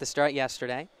Hannigan got the start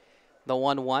yesterday. The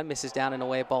 1-1 misses down and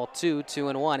away, ball 2,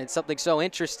 2-1. And something so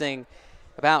interesting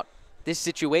about this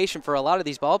situation for a lot of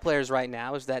these ball players right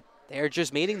now is that they're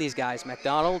just meeting these guys.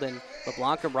 McDonald and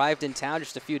LeBlanc arrived in town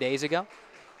just a few days ago.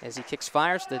 As he kicks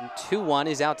fires, the 2-1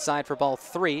 is outside for ball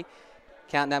 3.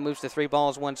 Count now moves to 3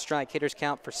 balls, 1 strike. Hitters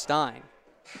count for Stein.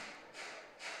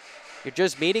 You're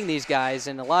just meeting these guys,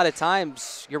 and a lot of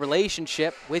times your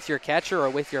relationship with your catcher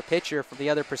or with your pitcher from the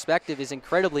other perspective is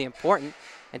incredibly important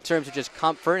in terms of just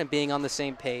comfort and being on the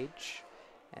same page.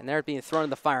 And they're being thrown in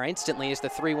the fire instantly as the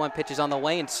 3-1 pitch is on the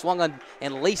way and swung on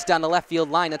and laced down the left field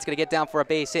line. That's going to get down for a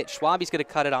base hit. Schwabe's going to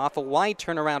cut it off. A wide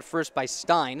turnaround first by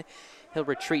Stein. He'll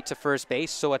retreat to first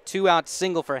base, so a 2-out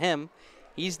single for him.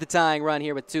 He's the tying run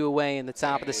here with 2 away in the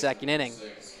top of the second inning.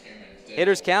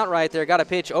 Hitters count right there. Got a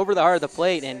pitch over the heart of the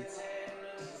plate and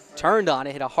turned on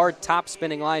it, hit a hard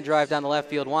top-spinning line drive down the left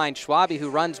field line. Schwabe, who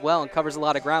runs well and covers a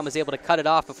lot of ground, was able to cut it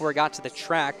off before it got to the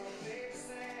track,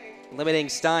 limiting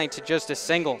Stein to just a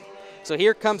single. So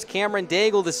here comes Cameron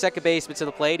Daigle, the second baseman, to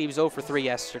the plate. He was 0 for 3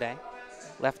 yesterday.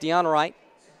 Lefty on right.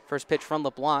 First pitch from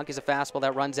LeBlanc is a fastball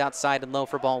that runs outside and low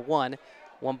for ball 1.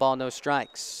 1 ball, no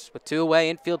strikes. With 2 away,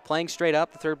 infield playing straight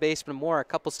up. The third baseman Moore a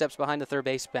couple steps behind the third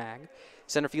base bag.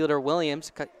 Center fielder Williams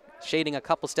shading a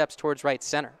couple steps towards right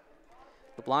center.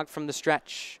 LeBlanc from the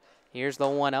stretch. Here's the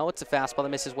 1-0. It's a fastball that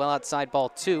misses well outside, ball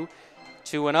 2.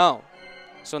 2-0.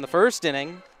 So in the first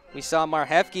inning, we saw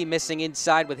Marhefke missing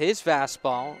inside with his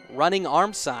fastball, running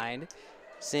arm side,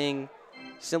 seeing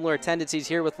similar tendencies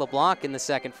here with LeBlanc in the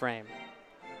second frame.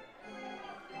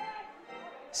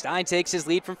 Stein takes his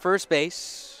lead from first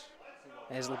base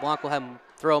as LeBlanc will have him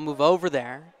throw a move over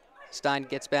there. Stein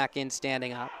gets back in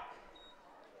standing up.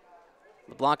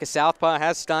 LeBlanc, a southpaw,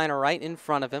 has Stein right in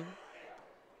front of him.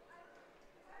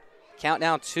 Count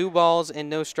now 2 balls and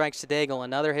no strikes to Daigle.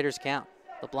 Another hitter's count.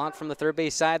 LeBlanc from the third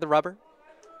base side, the rubber.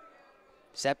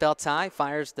 Set belt tie,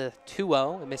 fires the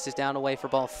 2-0. It misses down away for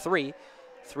ball 3.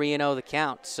 3-0 the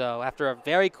count. So after a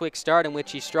very quick start in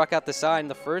which he struck out the side in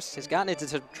the first, has gotten into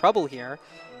some trouble here.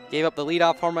 Gave up the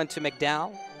leadoff home run to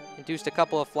McDowell. Induced a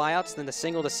couple of flyouts, then the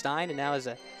single to Stein, and now is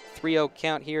a 3-0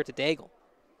 count here to Daigle.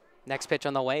 Next pitch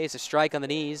on the way is a strike on the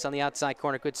knees on the outside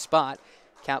corner. Good spot.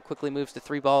 Count quickly moves to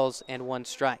 3 balls and 1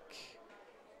 strike.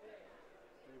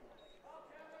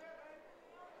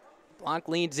 Blanc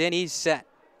leans in, he's set.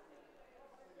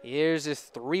 Here's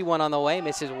his 3-1 on the way,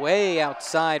 misses way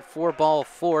outside for ball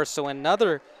 4. So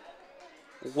another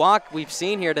walk we've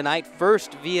seen here tonight,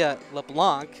 first via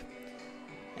LeBlanc.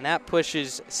 And that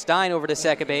pushes Stein over to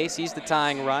second base. He's the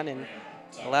tying run and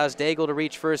allows Daigle to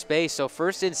reach first base. So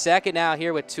first and second now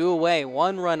here with 2 away.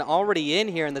 1 run already in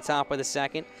here in the top of the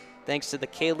second, thanks to the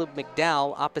Caleb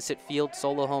McDowell opposite field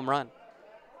solo home run.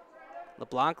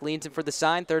 LeBlanc leans in for the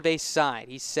sign, third base side.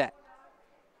 He's set.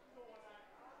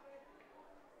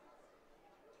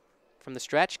 From the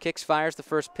stretch, kicks, fires the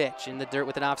first pitch. In the dirt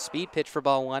with an off-speed pitch for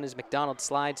ball 1 as McDonald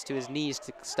slides to his knees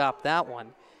to stop that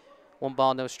one. 1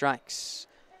 ball, no strikes.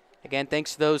 Again,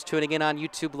 thanks to those tuning in on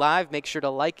YouTube Live. Make sure to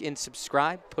like and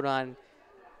subscribe. Put on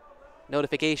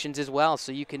notifications as well,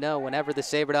 so you can know whenever the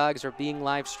Sabre Dogs are being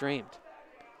live streamed.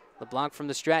 LeBlanc from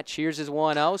the stretch. Here's his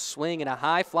 1-0. Swing and a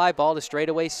high fly ball to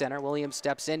straightaway center. Williams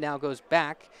steps in, now goes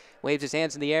back. Waves his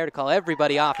hands in the air to call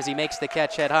everybody off as he makes the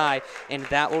catch head high, and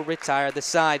that will retire the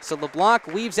side. So LeBlanc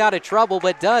weaves out of trouble,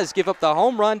 but does give up the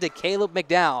home run to Caleb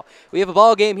McDowell. We have a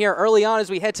ball game here early on as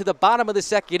we head to the bottom of the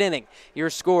second inning. Your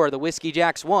score, the Whiskey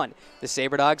Jacks 1, the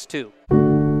Sabre Dogs 2.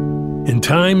 In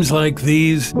times like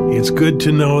these, it's good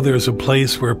to know there's a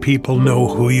place where people know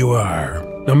who you are,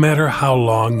 no matter how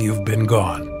long you've been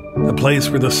gone. A place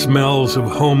where the smells of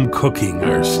home cooking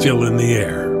are still in the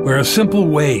air, where a simple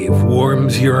wave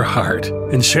warms your heart,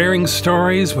 and sharing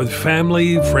stories with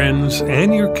family, friends,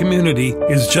 and your community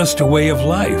is just a way of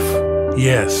life.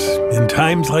 Yes, in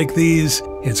times like these,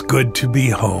 it's good to be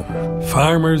home.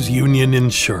 Farmers Union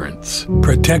Insurance,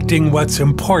 protecting what's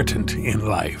important in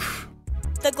life.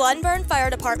 The Glenburn Fire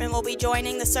Department will be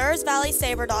joining the Souris Valley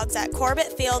Sabre Dogs at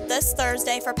Corbett Field this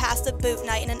Thursday for Pass the Boot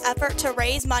Night in an effort to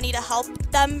raise money to help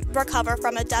them recover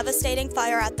from a devastating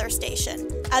fire at their station.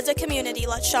 As a community,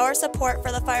 let's show our support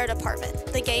for the fire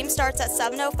department. The game starts at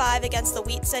 7:05 against the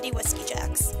Wheat City Whiskey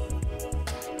Jacks.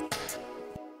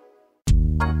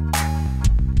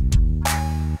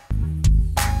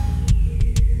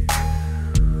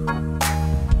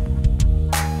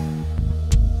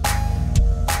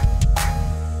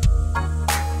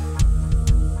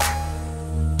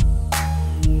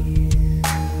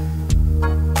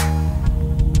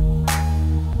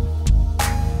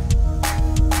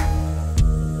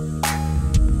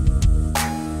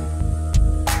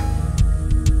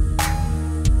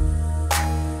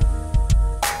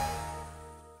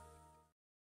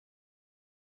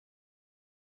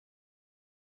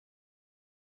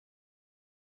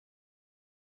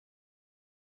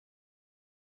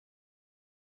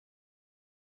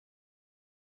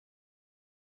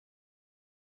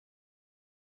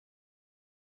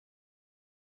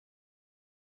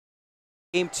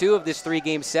 Game 2 of this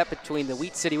 3-game set between the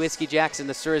Wheat City Whiskey Jacks and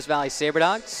the Souris Valley Sabre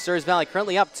Dogs. Souris Valley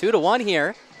currently up 2-1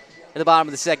 here at the bottom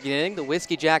of the second inning. The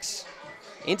Whiskey Jacks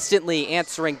instantly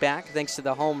answering back thanks to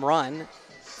the home run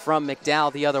from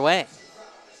McDowell the other way.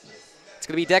 It's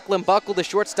going to be Declan Buckle, the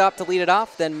shortstop, to lead it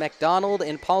off, then McDonald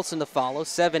and Paulson to follow.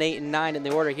 7, 8, and 9 in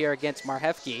the order here against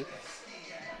Marhefke,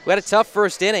 who had a tough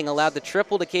first inning, allowed the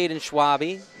triple to Caden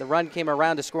Schwabe. The run came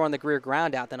around to score on the Greer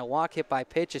groundout, then a walk hit by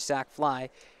pitch, a sac fly.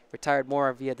 Retired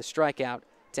Moore via the strikeout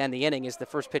to end the inning as the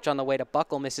first pitch on the way to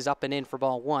Buckle misses up and in for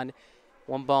ball 1.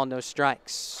 1 ball, no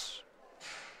strikes.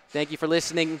 Thank you for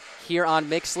listening here on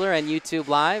Mixlr and YouTube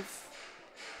Live.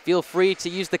 Feel free to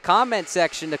use the comment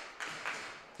section to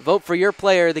vote for your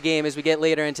player of the game as we get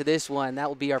later into this one. That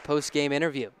will be our post-game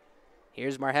interview.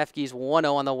 Here's Marhefke's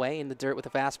 1-0 on the way in the dirt with a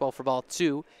fastball for ball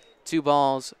 2. 2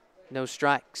 balls, no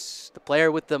strikes. The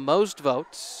player with the most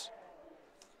votes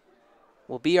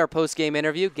will be our post-game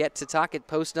interview. Get to talk it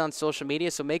posted on social media,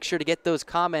 so make sure to get those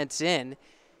comments in,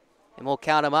 and we'll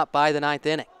count them up by the 9th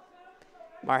inning.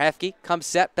 Marhefke comes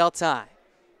set, belt high.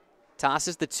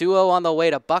 Tosses the 2-0 on the way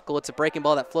to Buckle. It's a breaking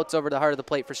ball that floats over the heart of the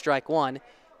plate for strike 1.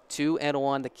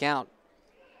 2-1 the count.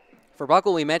 For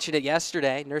Buckle, we mentioned it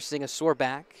yesterday, nursing a sore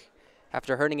back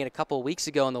after hurting it a couple of weeks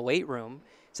ago in the weight room.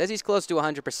 Says he's close to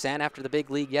 100% after the big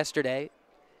league yesterday.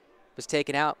 Was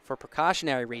taken out for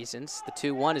precautionary reasons. The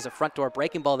 2-1 is a front door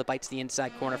breaking ball that bites the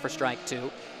inside corner for strike 2.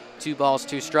 2 balls,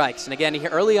 2 strikes. And again,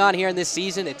 early on here in this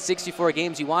season, at 64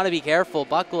 games, you want to be careful.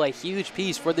 Buckle, a huge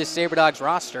piece for this Sabre Dogs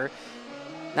roster,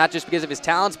 not just because of his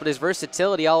talents, but his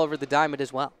versatility all over the diamond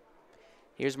as well.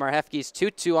 Here's Marhefke's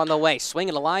 2-2 on the way.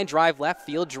 Swinging a line drive left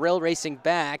field. Drill racing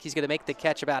back. He's going to make the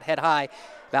catch about head high,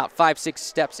 about 5-6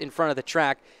 steps in front of the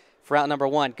track for out number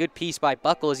 1. Good piece by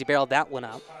Buckle as he barreled that one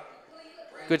up.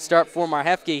 Good start for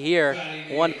Marhefke here.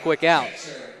 1 quick out.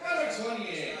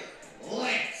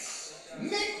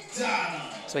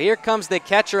 So here comes the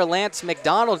catcher, Lance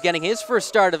McDonald, getting his first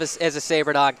start as a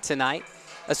Sabre Dog tonight.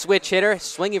 A switch hitter,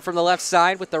 swinging from the left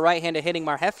side with the right-handed hitting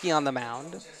Marhefke on the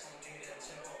mound.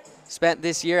 Spent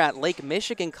this year at Lake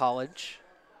Michigan College.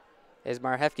 As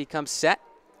Marhefke comes set,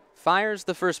 fires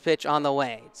the first pitch on the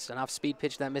way. It's an off-speed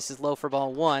pitch that misses low for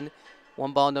ball 1.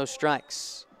 1 ball, no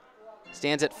strikes.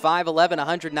 Stands at 5'11",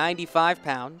 195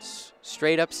 pounds.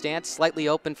 Straight up stance, slightly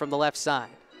open from the left side.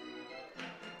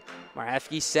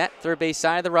 Marhefke set, third base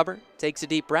side of the rubber, takes a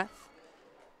deep breath.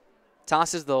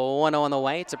 Tosses the 1-0 on the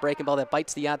way. It's a breaking ball that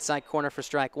bites the outside corner for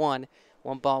strike 1.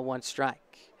 1 ball, 1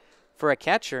 strike. For a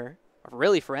catcher, or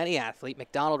really for any athlete,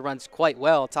 McDonald runs quite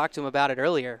well. Talked to him about it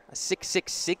earlier. A 6'6",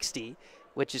 60,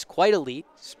 which is quite elite,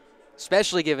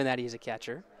 especially given that he's a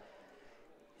catcher.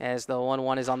 As the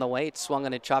 1-1 is on the way, it's swung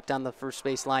on and chopped down the first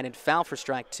base line and foul for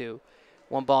strike 2.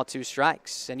 1 ball, 2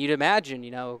 strikes. And you'd imagine,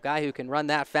 you know, a guy who can run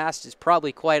that fast is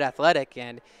probably quite athletic.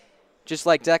 And just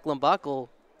like Declan Buckle,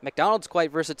 McDonald's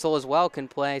quite versatile as well, can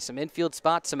play some infield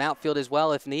spots, some outfield as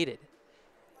well if needed.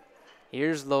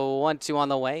 Here's the 1-2 on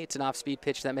the way. It's an off-speed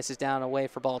pitch that misses down away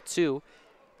for ball 2.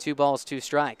 2 balls, 2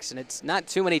 strikes. And it's not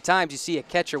too many times you see a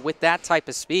catcher with that type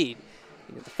of speed.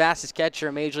 You know, the fastest catcher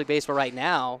in Major League Baseball right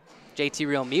now, JT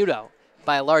Realmuto,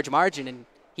 by a large margin, and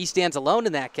he stands alone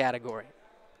in that category.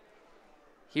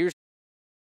 Here's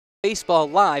Baseball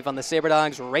Live on the Sabre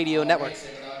Dogs Radio Network.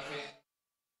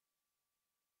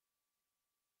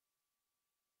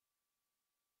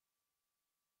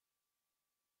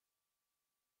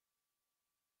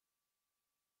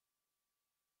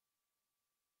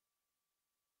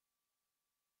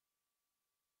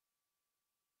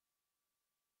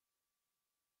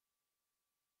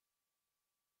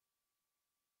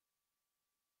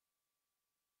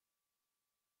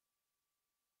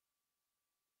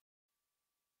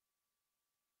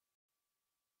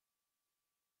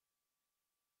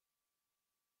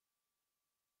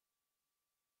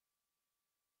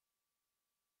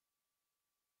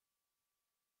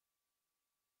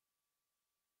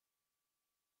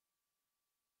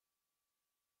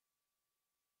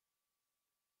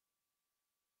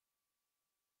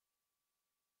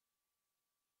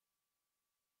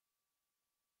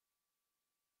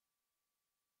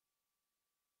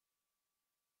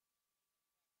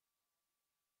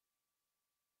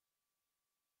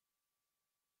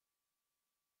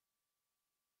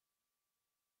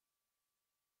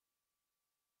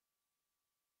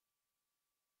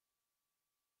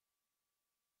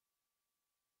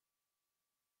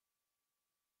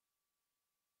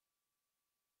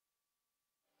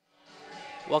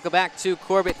 Welcome back to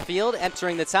Corbett Field,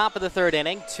 entering the top of the 3rd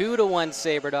inning. 2-1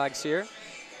 Sabre Dogs here.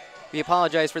 We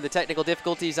apologize for the technical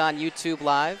difficulties on YouTube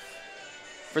Live.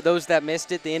 For those that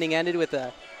missed it, the inning ended with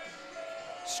a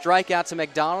strikeout to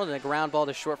McDonald and a ground ball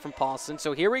to short from Paulson.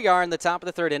 So here we are in the top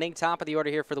of the 3rd inning, top of the order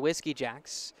here for the Whiskey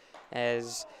Jacks,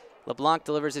 as LeBlanc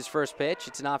delivers his first pitch.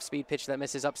 It's an off-speed pitch that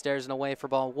misses upstairs and away for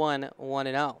ball 1,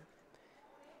 1-0.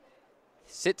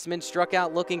 Sitzman struck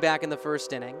out looking back in the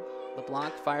 1st inning.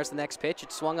 LeBlanc fires the next pitch.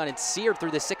 It's swung on and seared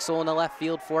through the 6-hole in the left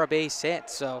field for a base hit.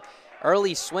 So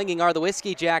early swinging are the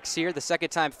Whiskey Jacks here. The second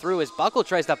time through as Buckle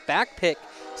tries to backpick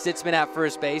Sitzman at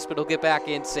first base, but he'll get back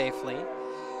in safely.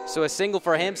 So a single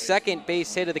for him, second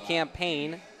base hit of the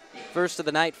campaign. First of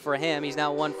the night for him. He's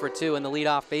now 1 for 2 and the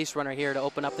leadoff base runner here to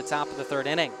open up the top of the 3rd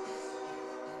inning.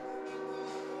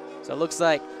 So it looks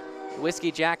like the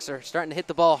Whiskey Jacks are starting to hit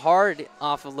the ball hard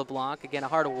off of LeBlanc. Again, a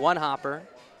hard one-hopper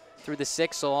through the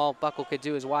 6, so all Buckle could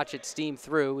do is watch it steam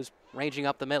through. It was ranging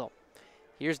up the middle.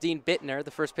 Here's Dean Bittner,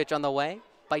 the first pitch on the way.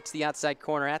 Bites the outside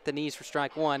corner at the knees for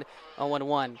strike 1,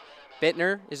 0-1.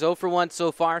 Bittner is 0 for 1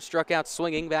 so far, struck out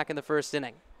swinging back in the 1st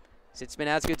inning. Sitzman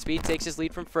has good speed, takes his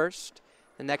lead from first.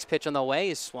 The next pitch on the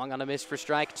way is swung on a miss for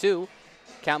strike 2.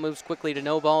 Count moves quickly to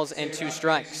no balls and 2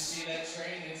 strikes.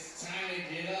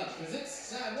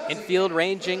 Infield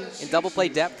ranging in double play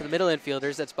depth to the middle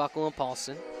infielders, that's Buckle and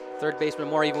Paulson. Third baseman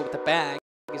more even with the bag.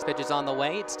 His pitch is on the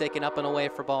way. It's taken up and away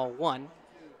for ball 1.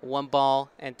 1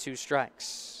 ball and 2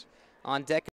 strikes. On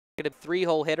deck, a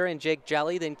 3-hole hitter and Jake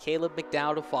Jelly, then Caleb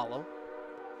McDowell to follow.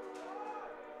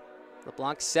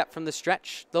 LeBlanc set from the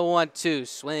stretch. The 1-2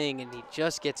 swing, and he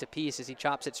just gets a piece as he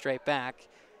chops it straight back.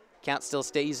 Count still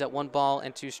stays at 1 ball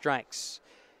and 2 strikes.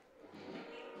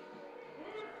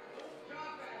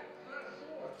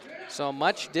 So a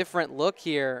much different look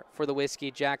here for the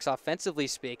Whiskey Jacks offensively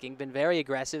speaking. Been very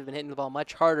aggressive, been hitting the ball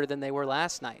much harder than they were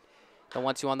last night. The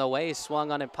 1-2 on the way is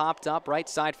swung on and popped up. Right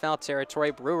side foul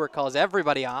territory. Brewer calls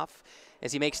everybody off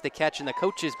as he makes the catch in the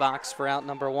coach's box for out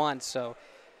number 1. So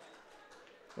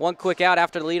one quick out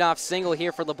after the leadoff single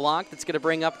here for LeBlanc. That's going to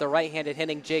bring up the right-handed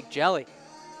hitting Jake Jelly.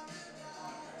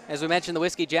 As we mentioned, the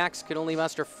Whiskey Jacks could only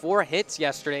muster 4 hits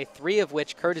yesterday, 3 of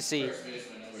which courtesy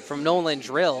from Nolan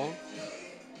Drill.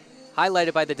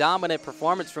 Highlighted by the dominant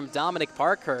performance from Dominic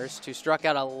Parkhurst, who struck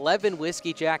out 11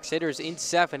 Whiskey Jacks hitters in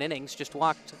 7 innings, just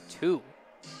walked 2.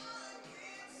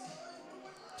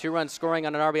 2-run scoring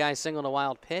on an RBI single and a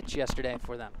wild pitch yesterday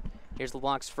for them. Here's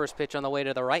LeBlanc's first pitch on the way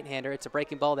to the right-hander. It's a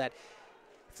breaking ball that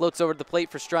floats over to the plate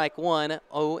for strike 1,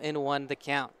 0-1 the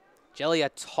count. Jelly, a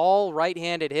tall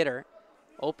right-handed hitter.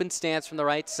 Open stance from the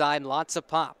right side, lots of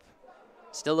pop.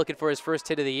 Still looking for his first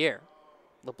hit of the year.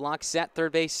 LeBlanc set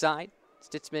third base side.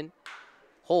 Sitzman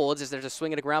holds as there's a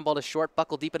swing and a ground ball to short.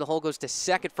 Buckle deep in the hole, goes to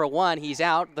second for 1. He's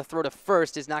out. The throw to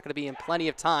first is not going to be in plenty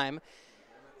of time,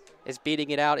 as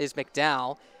beating it out is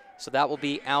McDowell. So that will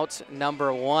be out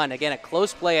number 1. Again, a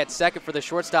close play at second for the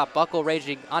shortstop. Buckle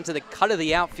raging onto the cut of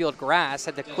the outfield grass.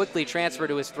 Had to quickly transfer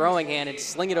to his throwing hand and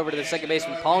sling it over to the second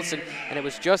baseman, Paulson, and it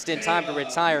was just in time to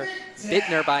retire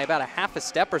Bittner by about a half a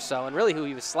step or so, and really who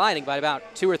he was sliding by about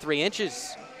 2 or 3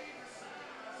 inches.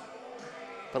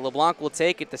 But LeBlanc will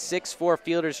take it, the 6'4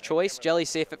 fielder's choice. Jelly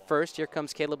safe at first. Here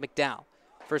comes Caleb McDowell.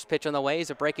 First pitch on the way is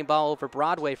a breaking ball over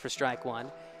Broadway for strike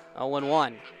 1.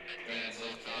 0-1.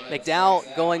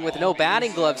 McDowell going with no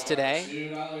batting gloves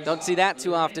today. Don't see that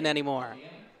too often anymore.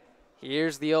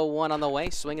 Here's the 0-1 on the way,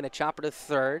 swinging a chopper to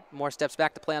third. Moore steps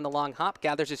back to play on the long hop,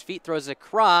 gathers his feet, throws it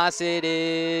across. It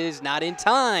is not in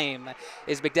time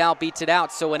as McDowell beats it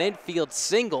out, so an infield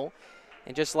single.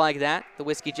 And just like that, the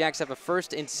Whiskey Jacks have a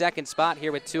first and second spot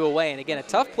here with 2 away. And again, a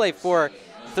tough play for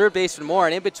third baseman Moore,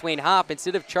 and in between hop,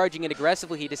 instead of charging it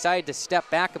aggressively, he decided to step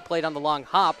back and played on the long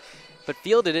hop, but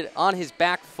fielded it on his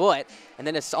back foot, and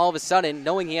then all of a sudden,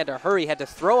 knowing he had to hurry, had to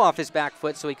throw off his back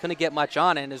foot so he couldn't get much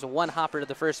on it, and there's a one-hopper to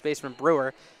the first baseman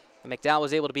Brewer, and McDowell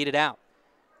was able to beat it out.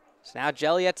 So now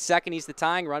Jelly at second, he's the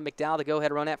tying run. McDowell the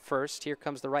go-ahead run at first. Here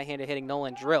comes the right-hander hitting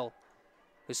Nolan Drill,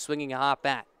 who's swinging a hot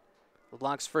bat.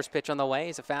 LeBlanc's first pitch on the way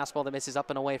is a fastball that misses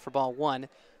up and away for ball 1.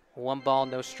 1 ball,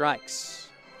 no strikes.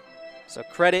 So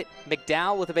credit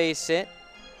McDowell with a base hit.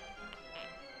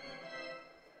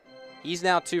 He's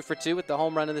now 2 for 2 with the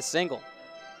home run and the single.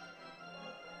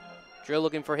 Drill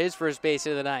looking for his first base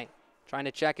hit of the night. Trying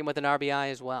to check him with an RBI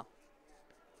as well.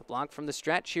 LeBlanc from the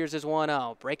stretch. Here's his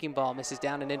 1-0. Breaking ball misses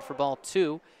down and in for ball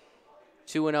 2.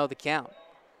 2-0 the count.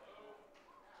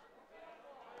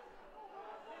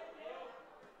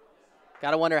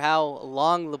 Got to wonder how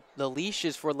long the leash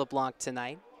is for LeBlanc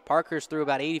tonight. Parkhurst threw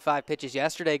about 85 pitches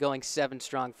yesterday, going 7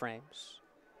 strong frames.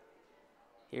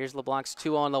 Here's LeBlanc's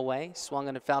 2 on the way. Swung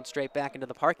and fouled straight back into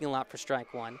the parking lot for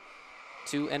strike 1.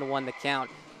 2-1 the count.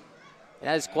 And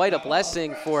that is quite a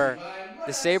blessing for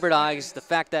the Sabre Dogs, the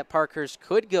fact that Parkhurst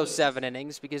could go 7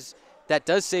 innings, because that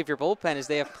does save your bullpen, as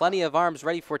they have plenty of arms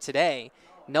ready for today,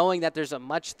 knowing that there's a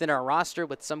much thinner roster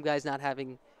with some guys not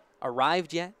having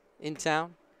arrived yet in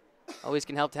town. Always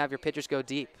can help to have your pitchers go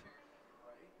deep.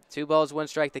 2 balls, 1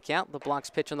 strike the count. LeBlanc's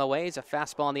pitch on the way is a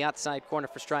fastball on the outside corner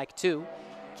for strike 2.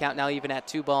 Count now even at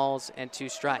 2 balls and 2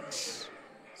 strikes.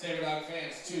 Sabre Dog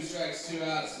fans, 2 strikes, 2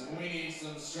 outs. We need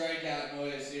some strikeout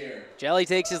noise here. Jelly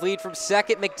takes his lead from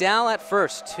second. McDowell at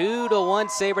first. 2-1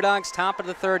 Sabre Dogs, top of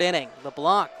the 3rd inning.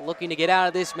 LeBlanc looking to get out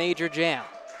of this major jam.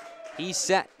 He's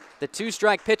set. The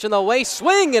 2-strike pitch on the way.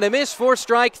 Swing and a miss for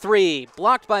strike 3.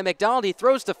 Blocked by McDonald. He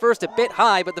throws to first a bit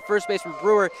high, but the first baseman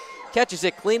Brewer catches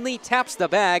it cleanly, taps the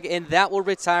bag, and that will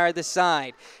retire the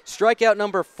side. Strikeout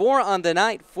number 4 on the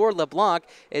night for LeBlanc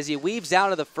as he weaves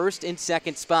out of the 1st and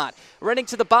 2nd spot. Running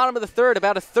to the bottom of the 3rd,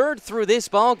 about a third through this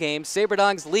ball game, Sabre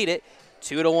Dogs lead it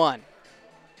 2-1.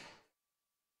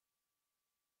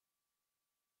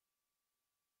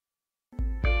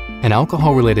 An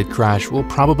alcohol-related crash will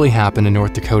probably happen in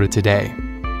North Dakota today,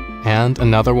 and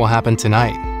another will happen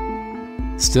tonight.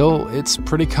 Still, it's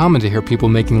pretty common to hear people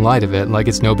making light of it like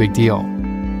it's no big deal.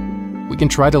 We can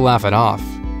try to laugh it off,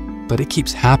 but it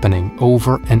keeps happening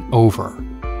over and over.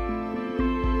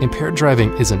 Impaired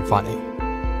driving isn't funny.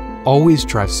 Always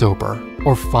drive sober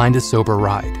or find a sober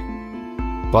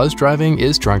ride. Buzz driving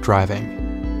is drunk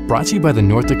driving. Brought to you by the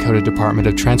North Dakota Department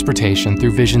of Transportation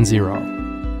through Vision Zero.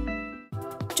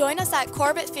 Join us at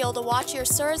Corbett Field to watch your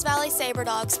Souris Valley Sabre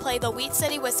Dogs play the Wheat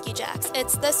City Whiskey Jacks.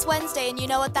 It's this Wednesday, and you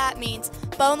know what that means.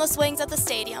 Boneless wings at the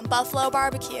stadium, Buffalo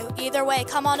barbecue. Either way,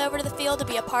 come on over to the field to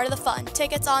be a part of the fun.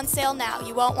 Tickets on sale now.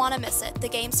 You won't want to miss it. The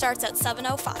game starts at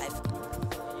 7:05.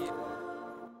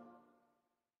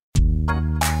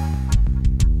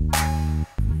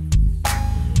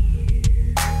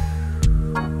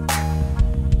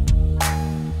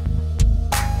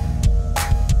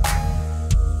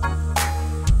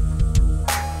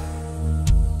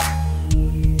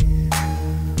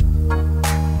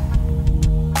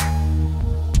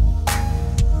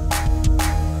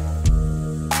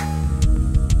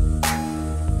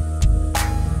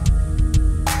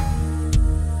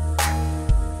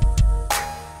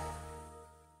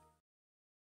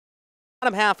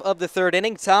 Bottom half of the 3rd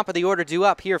inning, top of the order due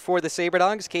up here for the Sabre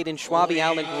Dogs. Caden Schwabe,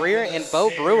 Alan Greer, and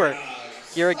Bo Brewer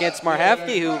here against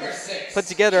Marhefke, who put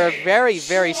together a very,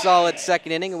 very solid 2nd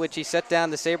inning in which he set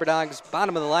down the Sabre Dogs'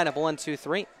 bottom of the lineup,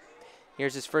 1-2-3.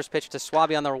 Here's his first pitch to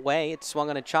Schwabe on the way. It's swung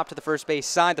on and chopped to the first base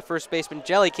side. The first baseman,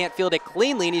 Jelly, can't field it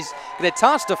cleanly, and he's going to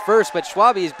toss to first, but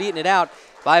Schwabe is beating it out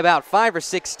by about 5 or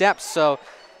 6 steps, so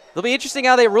it'll be interesting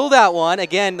how they rule that one.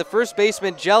 Again, the first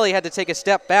baseman, Jelly, had to take a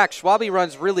step back. Schwabe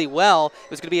runs really well.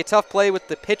 It was going to be a tough play with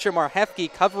the pitcher,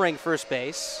 Marhefke, covering first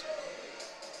base.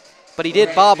 but he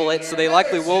did bobble it, so they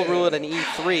likely will rule it an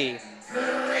E3.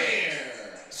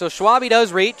 So Schwabe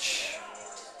does reach,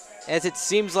 as it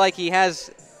seems like he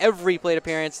has every plate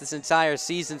appearance this entire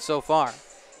season so far.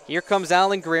 Here comes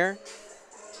Alan Greer.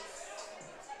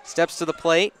 Steps to the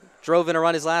plate. Drove in a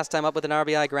run his last time up with an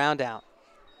RBI ground out.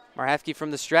 Marhefke from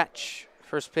the stretch.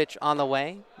 First pitch on the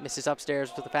way. Misses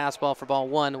upstairs with the fastball for ball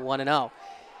 1, 1-0.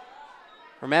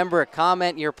 Remember,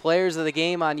 comment your players of the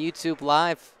game on YouTube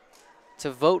Live to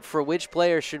vote for which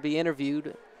player should be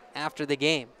interviewed after the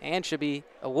game and should be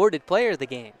awarded player of the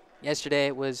game. Yesterday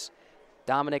it was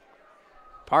Dominic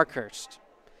Parkhurst.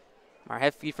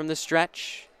 Marhefke from the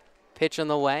stretch. Pitch on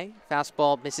the way.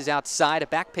 Fastball misses outside. A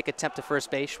back pick attempt to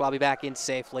first base. Schwabe back in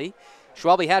safely.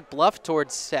 Schwabe had bluffed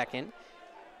towards second.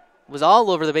 Was all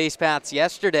over the base paths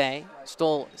yesterday.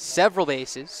 Stole several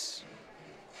bases.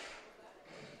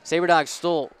 SaberDogs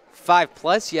stole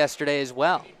 5+ yesterday as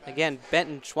well. Again,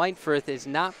 Benton Schweintfurth has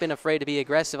not been afraid to be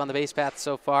aggressive on the base path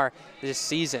so far this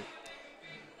season.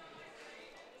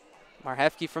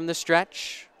 Marhefke from the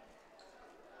stretch.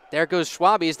 There goes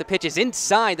Schwabe as the pitch is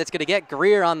inside. That's going to get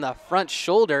Greer on the front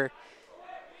shoulder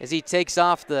as he takes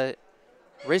off the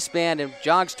wristband and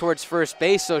jogs towards first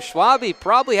base. So Schwabe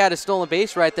probably had a stolen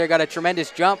base right there. Got a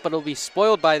tremendous jump, but it'll be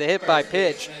spoiled by the hit by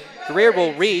pitch. Greer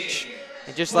will reach.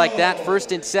 And just like that,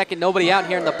 first and second, nobody out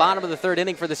here in the bottom of the third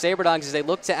inning for the SaberDogs as they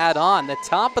look to add on. The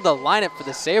top of the lineup for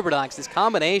the SaberDogs, this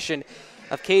combination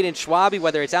of Caden Schwabe,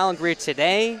 whether it's Alan Greer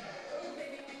today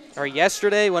or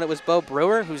yesterday when it was Bo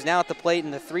Brewer, who's now at the plate in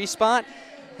the 3 spot,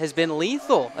 has been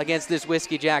lethal against this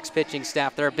Whiskey Jacks pitching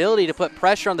staff. Their ability to put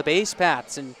pressure on the base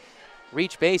paths and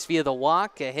reach base via the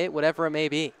walk, a hit, whatever it may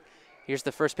be. Here's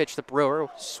the first pitch to Brewer.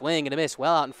 Swing and a miss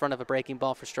well out in front of a breaking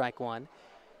ball for strike 1.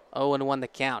 0-1 the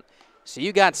count. So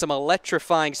you got some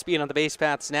electrifying speed on the base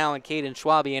paths now in Caden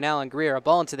Schwabe and Alan Greer. A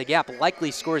ball into the gap likely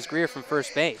scores Greer from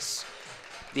first base.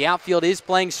 The outfield is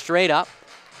playing straight up.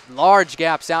 Large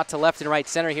gaps out to left and right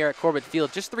center here at Corbett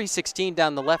Field. Just 316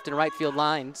 down the left and right field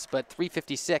lines, but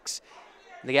 356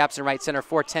 the gaps in right center,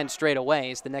 410 straight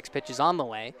away as the next pitch is on the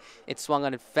way. It's swung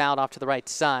on and fouled off to the right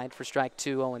side for strike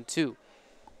 2, 0-2.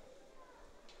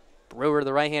 Brewer,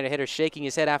 the right-handed hitter, shaking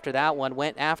his head after that one.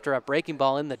 Went after a breaking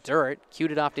ball in the dirt.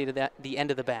 Cued it off to the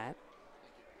end of the bat.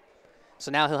 So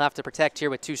now he'll have to protect here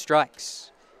with 2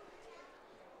 strikes.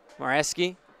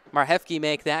 Marhefke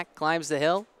make that. Climbs the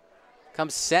hill.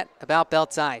 Comes set about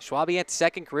belt high. Schwabe at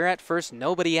second, Greer at first,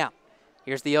 nobody out.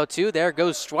 Here's the 0-2. There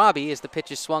goes Schwabe as the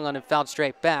pitch is swung on and fouled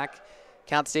straight back.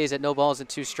 Count stays at no balls and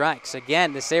 2 strikes.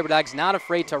 Again, the SaberDogs not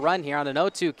afraid to run here on an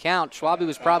 0-2 count. Schwabe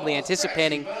was probably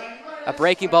anticipating a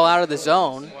breaking ball out of the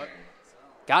zone.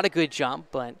 Got a good jump,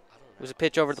 but it was a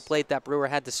pitch over the plate that Brewer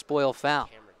had to spoil foul.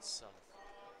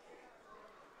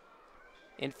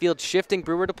 Infield shifting,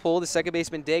 Brewer to pull. The second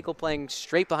baseman Daigle playing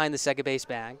straight behind the second base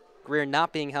bag. Greer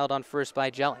not being held on first by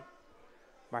Jelly.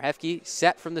 Marhefke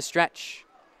set from the stretch.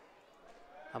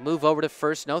 A move over to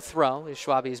first, no throw as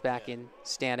Schwabe is back in,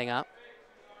 standing up.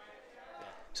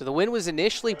 So the wind was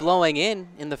initially blowing in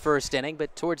the first inning,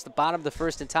 but towards the bottom of the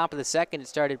first and top of the second, it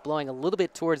started blowing a little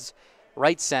bit towards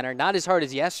right center. Not as hard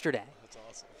as yesterday. That's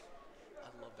awesome.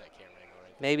 I love that camera angle right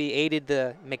there. Maybe aided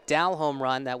the McDowell home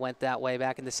run that went that way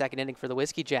back in the second inning for the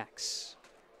Whiskey Jacks.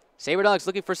 SaberDogs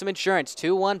looking for some insurance.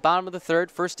 2-1, bottom of the third,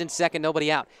 first and second,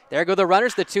 nobody out. There go the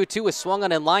runners. The 2-2 is swung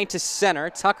on in line to center.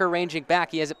 Tucker ranging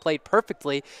back. He has it played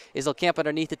perfectly. He'll camp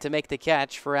underneath it to make the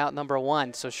catch for out number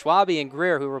 1. So Schwabe and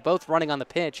Greer, who were both running on the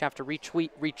pitch, have to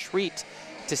retreat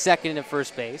to second and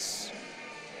first base.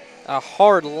 A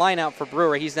hard line out for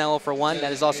Brewer. He's now 0-for-1.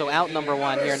 That is also out number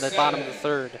 1 here in the bottom of the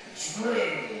third.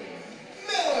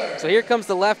 So here comes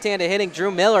the left-handed hitting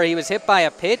Drew Miller. He was hit by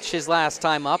a pitch his last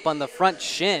time up on the front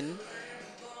shin.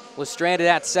 Was stranded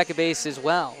at second base as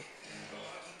well.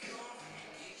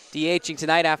 DHing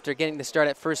tonight after getting the start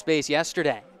at first base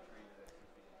yesterday.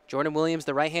 Jordan Williams,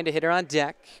 the right-handed hitter, on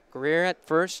deck. Greer at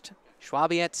first,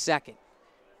 Schwabe at second.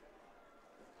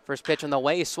 First pitch on the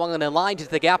way, swung on in line to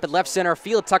the gap in left center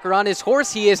field. Tucker on his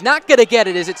horse. He is not going to get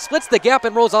it as it splits the gap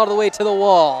and rolls all the way to the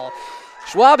wall.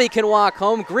 Schwabe can walk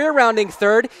home. Greer rounding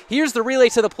third. Here's the relay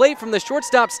to the plate from the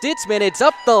shortstop Stitzman. It's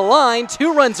up the line.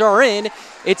 2 runs are in.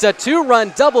 It's a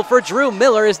 2-run double for Drew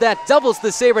Miller as that doubles the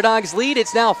SaberDogs lead.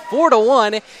 It's now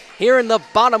 4-1 here in the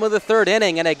bottom of the third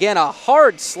inning. And again, a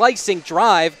hard slicing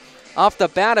drive off the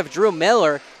bat of Drew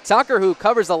Miller. Tucker, who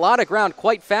covers a lot of ground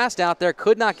quite fast out there,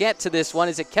 could not get to this one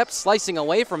as it kept slicing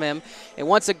away from him. And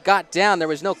once it got down, there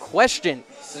was no question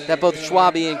that both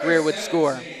Schwabe and Greer would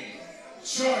score.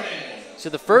 So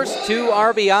the first 2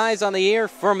 RBIs on the year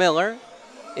for Miller.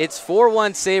 It's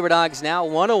 4-1 SaberDogs now,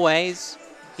 1 away.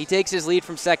 He takes his lead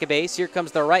from second base. Here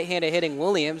comes the right-handed hitting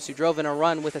Williams, who drove in a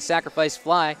run with a sacrifice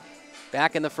fly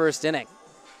back in the first inning.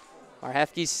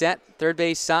 Marhefke's set, third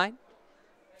base side.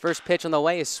 First pitch on the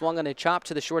way is swung on a chop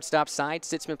to the shortstop side.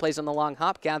 Sitzman plays on the long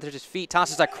hop, gathers his feet,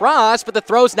 tosses across, but the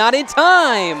throw's not in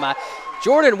time.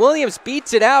 Jordan Williams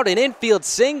beats it out, an infield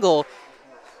single,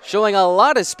 showing a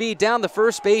lot of speed down the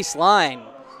first base line.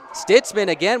 Stitzman,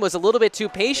 again, was a little bit too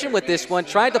patient with this one,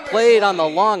 tried to play it on the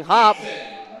long hop,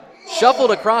 shuffled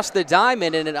across the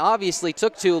diamond, and it obviously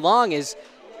took too long as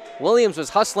Williams was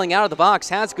hustling out of the box,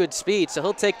 has good speed, so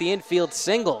he'll take the infield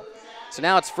single. So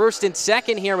now it's first and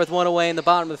second here with one away in the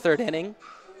bottom of the third inning.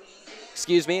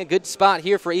 Excuse me, a good spot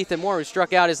here for Ethan Moore, who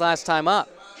struck out his last time up.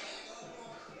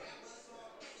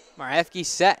 Marhefke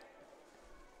set.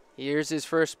 Here's his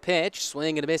first pitch,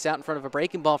 swing and a miss out in front of a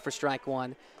breaking ball for strike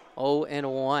one.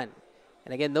 0-1.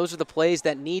 And again, those are the plays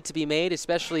that need to be made,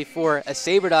 especially for a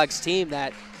Sabre Dogs team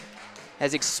that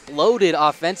has exploded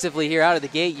offensively here out of the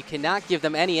gate. You cannot give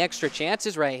them any extra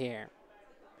chances right here.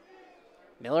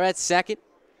 Miller at second.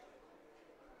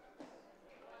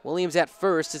 Williams at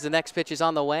first as the next pitch is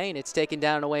on the way, and it's taken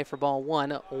down and away for ball one.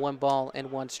 1 ball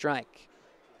and 1 strike.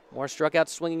 Moore struck out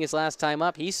swinging his last time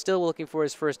up. He's still looking for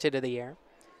his first hit of the year.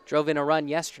 Drove in a run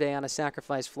yesterday on a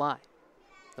sacrifice fly.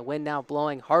 The wind now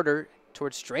blowing harder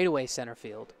towards straightaway center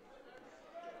field.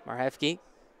 Marhefke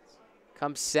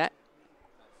comes set.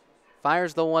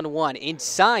 Fires the 1-1.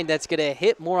 Inside, that's going to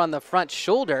hit Moore on the front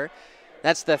shoulder.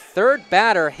 That's the third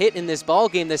batter hit in this ball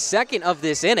game, the second of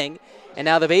this inning. And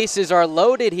now the bases are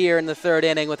loaded here in the third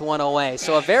inning with one away.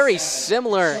 So a very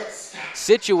similar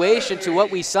situation to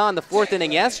what we saw in the fourth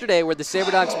inning yesterday, where the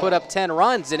Sabre Dogs put up 10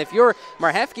 runs. And if you're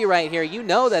Marhefke right here, you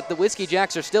know that the Whiskey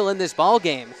Jacks are still in this ball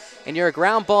game, and you're a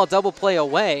ground ball double play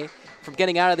away from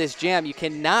getting out of this jam. You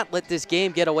cannot let this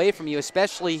game get away from you,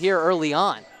 especially here early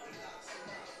on.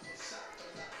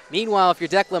 Meanwhile, if you're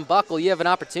Declan Buckle, you have an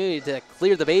opportunity to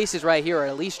clear the bases right here, or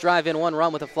at least drive in 1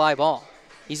 run with a fly ball.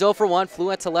 He's 0 for 1,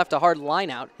 flew out to left, a hard line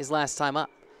out his last time up.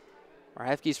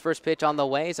 Marhefke's first pitch on the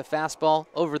way is a fastball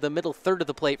over the middle third of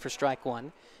the plate for strike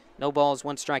one. No balls,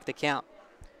 1 strike to count.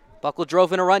 Buckle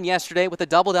drove in a run yesterday with a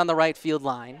double down the right field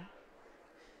line.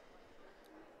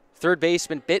 Third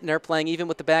baseman Bittner playing even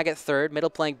with the bag at third. Middle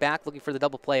playing back, looking for the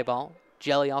double play ball.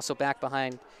 Jelly also back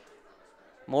behind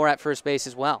Moore at first base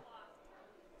as well.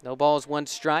 No balls, 1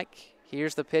 strike.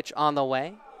 Here's the pitch on the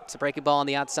way. It's a breaking ball on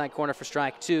the outside corner for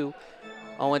strike 2.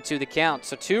 0-2 the count.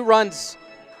 So 2 runs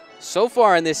so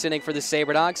far in this inning for the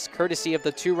Sabre Dogs, courtesy of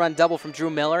the 2-run double from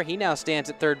Drew Miller. He now stands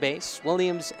at third base.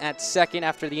 Williams at second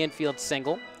after the infield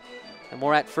single. And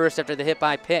Moore at first after the hit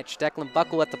by pitch. Declan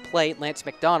Buckle at the plate. Lance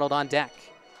McDonald on deck.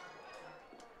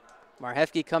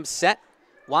 Marhefke comes set.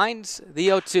 Winds the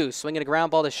 0-2. Swinging a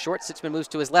ground ball to short. Sitzman moves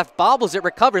to his left. Bobbles it.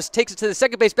 Recovers. Takes it to the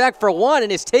second base bag for 1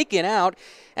 and is taken out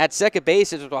at second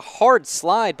base. It was a hard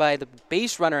slide by the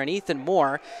base runner and Ethan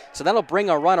Moore. So that'll bring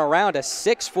a run around, a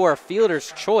 6-4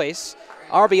 fielder's choice.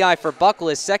 RBI for Buckle,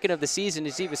 his second of the season,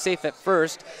 as he was safe at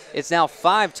first. It's now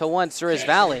 5-1 Souris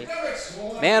Valley.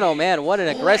 Man, oh man, what an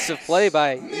aggressive play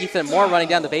by Ethan Moore running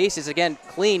down the bases. Again,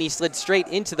 clean. He slid straight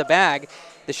into the bag.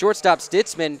 The shortstop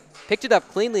Stitzman picked it up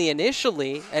cleanly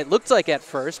initially, it looked like at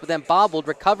first, but then bobbled,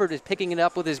 recovered, is picking it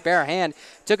up with his bare hand,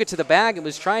 took it to the bag and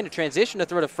was trying to transition to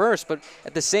throw to first, but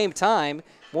at the same time,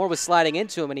 Moore was sliding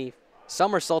into him and he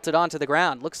somersaulted onto the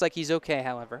ground. Looks like he's okay,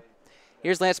 however.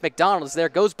 Here's Lance McDonald. As there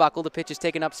goes Buckle. The pitch is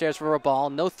taken upstairs for a ball.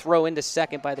 No throw into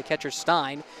second by the catcher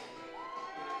Stein.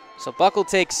 So Buckle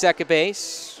takes second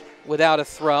base without a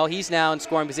throw. He's now in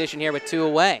scoring position here with 2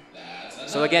 away.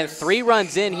 So again, 3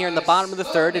 runs in here in the bottom of the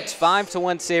third. It's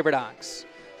 5-1 Sabre Dogs.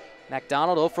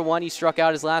 McDonald 0 for 1. He struck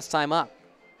out his last time up.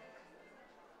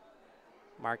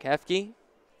 Marhefke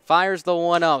fires the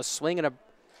 1-0. Swinging a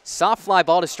soft fly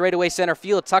ball to straightaway center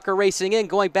field. Tucker racing in.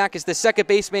 Going back is the second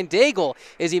baseman Daigle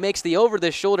as he makes the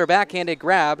over-the-shoulder backhanded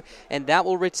grab, and that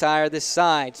will retire the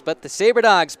sides. But the Sabre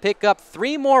Dogs pick up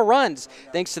 3 more runs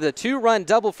thanks to the 2-run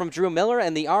double from Drew Miller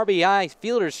and the RBI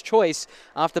fielder's choice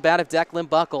off the bat of Declan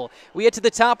Buckle. We get to the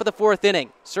top of the 4th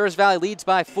inning. Souris Valley leads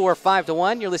by 4,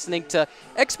 5-1. You're listening to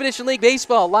Expedition League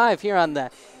Baseball live here on the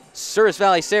Souris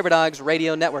Valley Sabre Dogs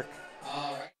Radio Network.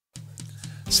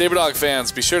 Sabre Dog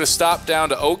fans, be sure to stop down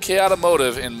to OK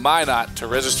Automotive in Minot to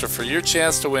register for your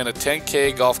chance to win a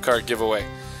 10K golf cart giveaway.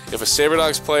 If a Sabre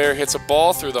Dogs player hits a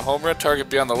ball through the home run target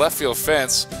beyond the left field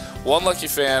fence, one lucky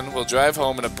fan will drive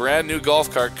home in a brand new golf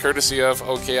cart courtesy of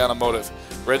OK Automotive.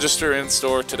 Register in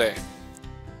store today.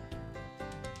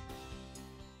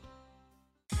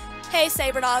 Hey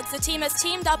Sabre Dogs, the team has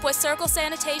teamed up with Circle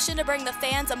Sanitation to bring the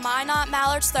fans a Minot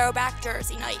Mallards Throwback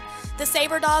Jersey Night. The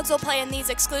Sabre Dogs will play in these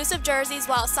exclusive jerseys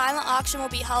while a silent auction will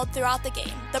be held throughout the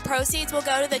game. The proceeds will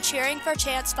go to the Cheering for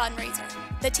Chance fundraiser.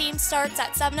 The team starts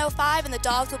at 7:05 and the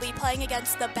Dogs will be playing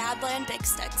against the Badland Big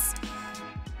Sticks.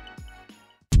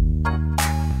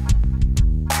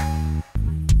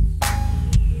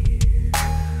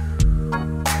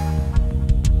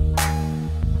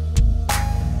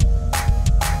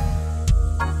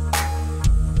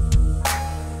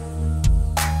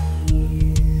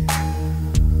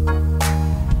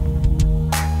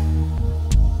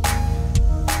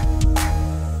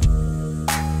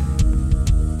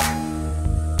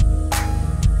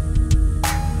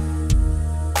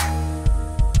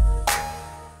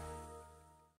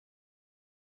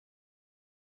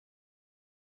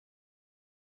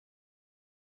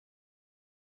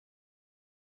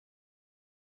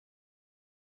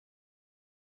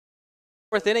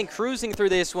 Fourth inning, cruising through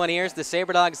this one here as the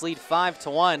Sabre Dogs lead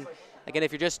 5-1. Again,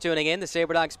 if you're just tuning in, the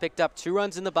Sabre Dogs picked up 2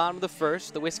 runs in the bottom of the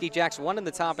first. The Whiskey Jacks 1 in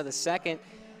the top of the second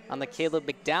on the Caleb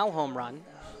McDowell home run.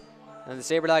 And the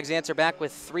Sabre Dogs answer back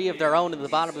with 3 of their own in the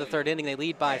bottom of the third inning. They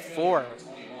lead by 4.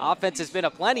 Offense has been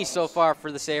aplenty so far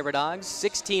for the Sabre Dogs.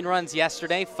 16 runs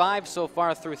yesterday, 5 so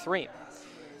far through 3.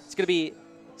 It's going to be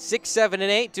 6, 7,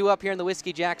 and 8 due up here in the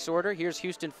Whiskey Jacks order. Here's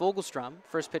Houston Fogelstrom.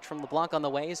 First pitch from LeBlanc on the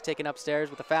way is taken upstairs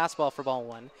with a fastball for ball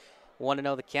 1.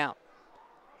 1-0 the count.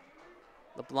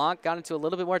 LeBlanc got into a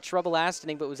little bit more trouble last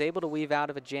inning, but was able to weave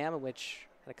out of a jam in which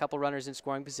had a couple runners in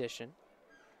scoring position.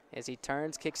 As he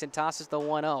turns, kicks and tosses the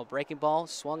 1-0. Breaking ball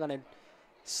swung on a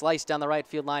slice down the right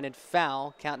field line and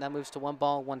foul. Count now moves to 1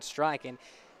 ball, 1 strike. And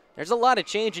there's a lot of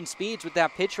change in speeds with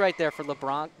that pitch right there for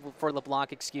LeBlanc.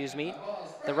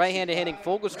 The right-handed hitting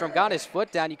Fogelstrom got his foot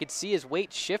down. You could see his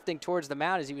weight shifting towards the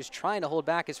mound as he was trying to hold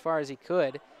back as far as he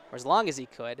could, or as long as he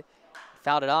could.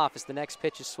 Fouled it off as the next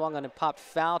pitch is swung on and popped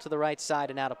foul to the right side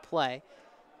and out of play.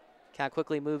 Count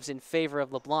quickly moves in favor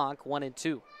of LeBlanc,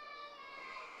 1-2.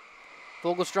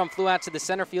 Fogelstrom flew out to the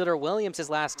center fielder Williams his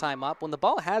last time up. When the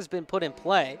ball has been put in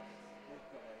play,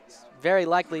 very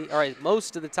likely, or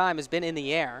most of the time, has been in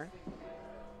the air.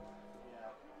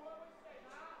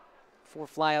 4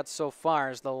 flyouts so far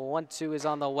as the 1-2 is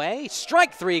on the way.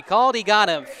 Strike 3 called. He got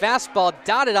him. Fastball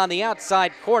dotted on the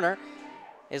outside corner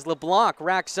as LeBlanc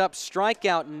racks up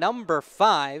strikeout number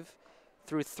 5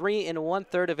 through 3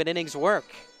 1/3 of an inning's work.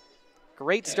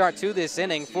 Great start to this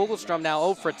inning. Fogelstrom now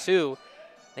 0 for 2.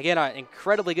 Again, an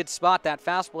incredibly good spot. That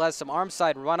fastball has some arm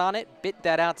side run on it. Bit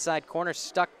that outside corner,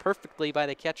 stuck perfectly by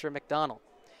the catcher McDonald.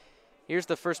 Here's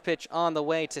the first pitch on the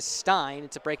way to Stein.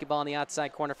 It's a breaking ball in the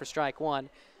outside corner for strike 1.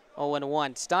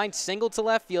 0-1. Stein singled to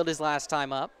left field his last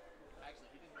time up.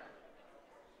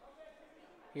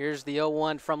 Here's the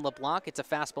 0-1 from LeBlanc. It's a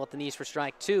fastball at the knees for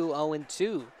strike 2.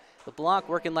 0-2. LeBlanc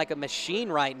working like a machine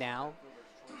right now.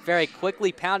 Very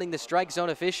quickly pounding the strike zone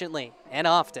efficiently and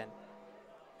often.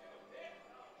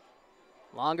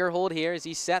 Longer hold here as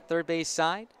he's set third base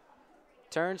side.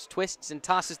 Turns, twists, and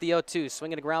tosses the 0-2.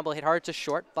 Swinging a ground ball hit hard to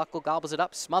short. Buckle gobbles it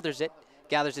up, smothers it,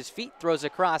 gathers his feet, throws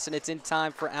across, and it's in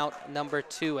time for out number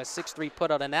 2. A 6-3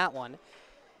 put out on that one.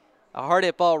 A hard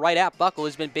hit ball right at Buckle,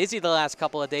 who's been busy the last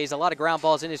couple of days. A lot of ground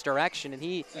balls in his direction, and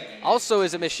he also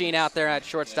is a machine out there at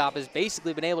shortstop. Has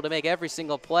basically been able to make every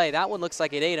single play. That one looks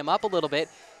like it ate him up a little bit.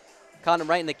 Caught him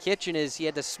right in the kitchen as he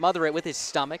had to smother it with his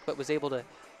stomach, but was able to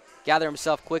gather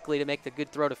himself quickly to make the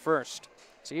good throw to first.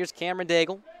 So here's Cameron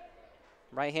Daigle,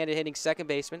 right-handed hitting second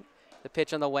baseman. The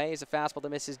pitch on the way is a fastball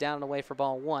that misses down and away for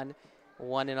ball 1.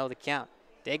 1-0 the count.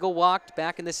 Daigle walked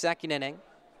back in the second inning.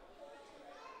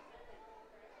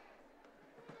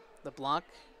 LeBlanc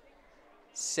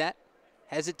set,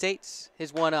 hesitates,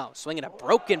 his 1-0. Swinging a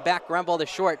broken back ground ball to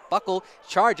short. Buckle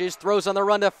charges, throws on the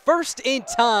run to first in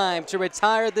time to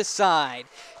retire the side.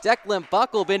 Declan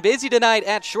Buckle been busy tonight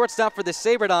at shortstop for the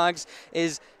Sabre Dogs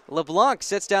as LeBlanc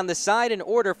sets down the side in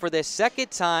order for the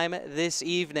second time this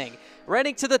evening.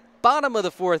 Running to the bottom of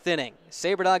the 4th inning.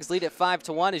 Sabre Dogs lead at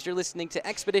 5-1 as you're listening to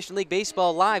Expedition League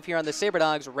Baseball live here on the Sabre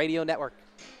Dogs Radio Network.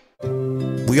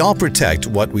 We all protect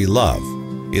what we love.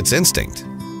 It's instinct.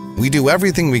 We do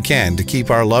everything we can to keep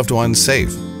our loved ones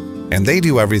safe, and they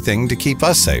do everything to keep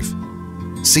us safe.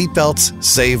 Seatbelts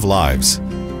save lives.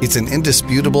 It's an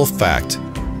indisputable fact,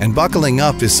 and buckling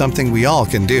up is something we all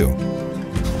can do.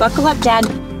 Buckle up, Dad.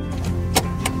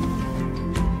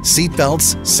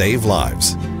 Seatbelts save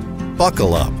lives.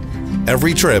 Buckle up.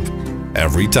 Every trip,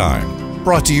 every time.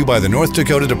 Brought to you by the North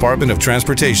Dakota Department of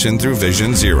Transportation through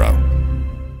Vision Zero.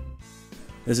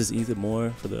 This is Ethan Moore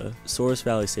for the Souris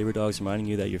Valley Sabre Dogs, reminding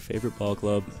you that your favorite ball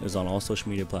club is on all social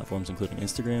media platforms, including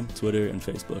Instagram, Twitter, and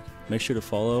Facebook. Make sure to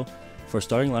follow for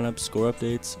starting lineups, score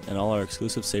updates, and all our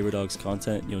exclusive Sabre Dogs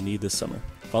content you'll need this summer.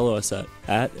 Follow us at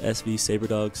SV Sabre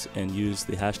Dogs and use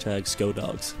the hashtag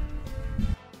SCODogs.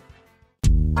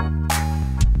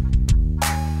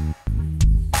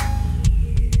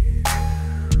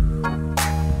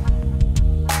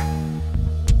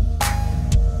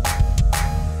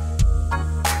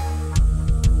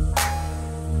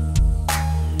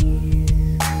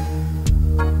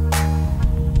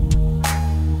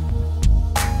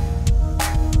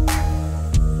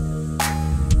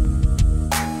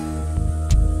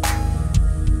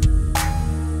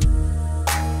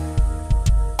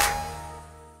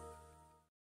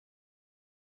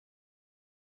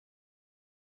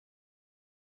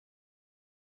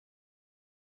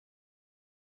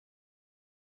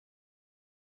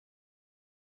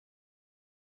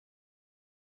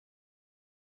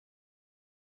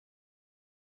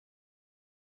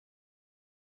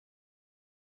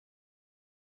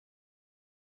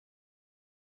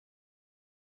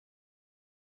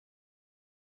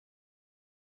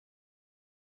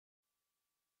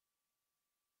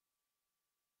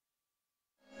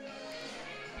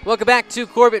 Welcome back to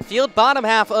Corbett Field, bottom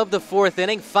half of the fourth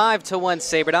inning, 5-1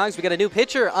 Sabre Dogs. We got a new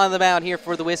pitcher on the mound here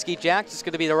for the Whiskey Jacks. It's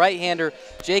going to be the right-hander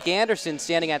Jake Anderson,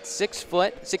 standing at 6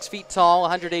 feet tall,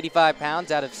 185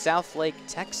 pounds, out of Southlake,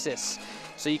 Texas.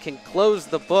 So you can close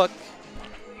the book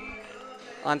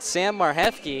on Sam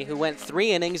Marhefke, who went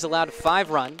 3 innings, allowed 5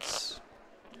 runs.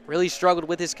 Really struggled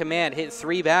with his command, hit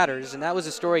 3 batters, and that was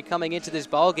a story coming into this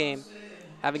ball game,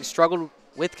 having struggled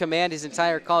with command his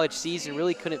entire college season,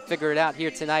 really couldn't figure it out here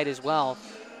tonight as well.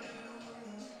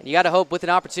 And you got to hope with an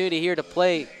opportunity here to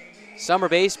play summer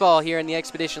baseball here in the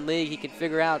Expedition League, he can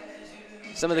figure out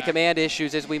some of the command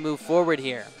issues as we move forward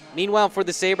here. Meanwhile, for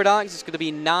the Sabre Dogs, it's going to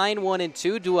be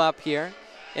 9-1-2 due up here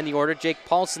in the order. Jake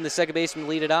Paulson, the second baseman,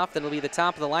 lead it off. Then it'll be the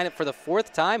top of the lineup for the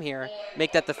 4th time here.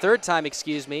 Make that the 3rd time,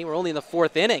 excuse me. We're only in the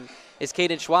 4th inning. As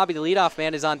Caden Schwabe, the leadoff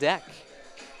man, is on deck.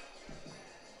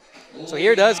 So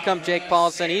here does come Jake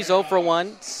Paulson. He's 0 for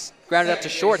 1. Grounded up to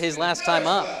short his last time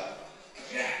up.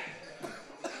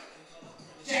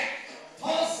 Jack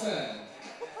Paulson.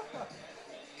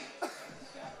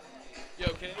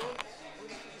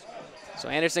 So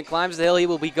Anderson climbs the hill. He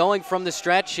will be going from the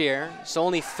stretch here. So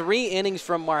only 3 innings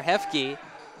from Marhefke.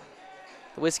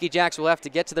 The Whiskey Jacks will have to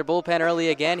get to their bullpen early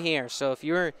again here. So if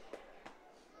you're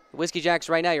the Whiskey Jacks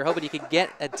right now, you're hoping you could get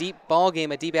a deep ball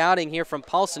game, a deep outing here from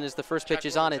Paulson as the first pitch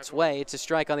is on its way. It's a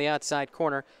strike on the outside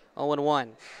corner, 0-1.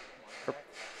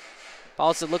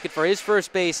 Paulson looking for his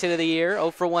first base hit of the year,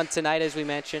 0 for 1 tonight as we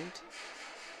mentioned.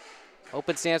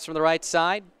 Open stance from the right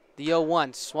side. The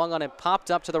 0-1 swung on and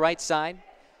popped up to the right side.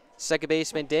 Second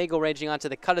baseman Daigle ranging onto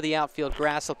the cut of the outfield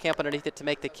grass. He'll camp underneath it to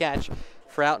make the catch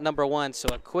for out number 1. So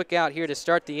a quick out here to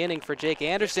start the inning for Jake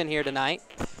Anderson here tonight.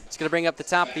 It's going to bring up the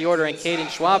top of the order and Caden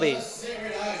Schwabe.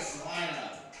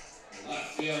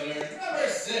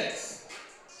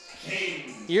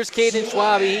 Here's Caden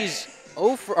Schwabe. He's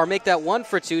 0 for, or make that 1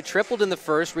 for 2. Tripled in the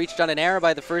first. Reached on an error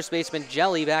by the first baseman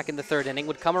Jelly back in the 3rd inning.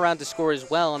 Would come around to score as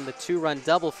well on the 2-run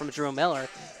double from Drew Miller.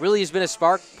 Really has been a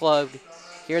spark plug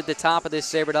here at the top of this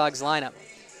Sabre Dogs lineup.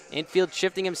 Infield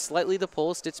shifting him slightly to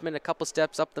pull. Stitzman a couple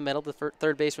steps up the middle. The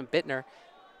 3rd baseman Bittner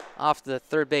off the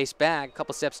 3rd base bag. A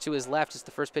couple steps to his left as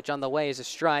the first pitch on the way is a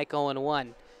strike,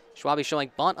 0-1. Schwabe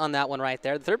showing bunt on that one right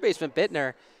there. The 3rd baseman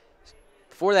Bittner,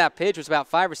 before that pitch, was about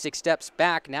 5 or 6 steps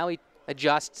back. Now he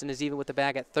adjusts and is even with the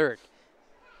bag at 3rd.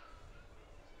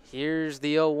 Here's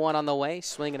the 0-1 on the way.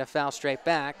 Swinging a foul straight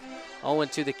back.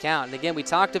 0-2 the count. And again, we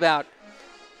talked about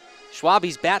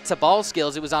Schwabe's bat-to-ball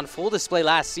skills. It was on full display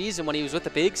last season when he was with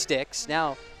the Big Sticks.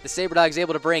 Now the Sabre Dogs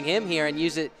able to bring him here and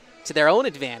use it to their own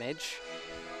advantage.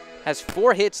 Has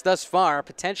 4 hits thus far,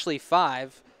 potentially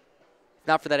 5, if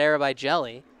not for that error by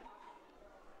Jelly.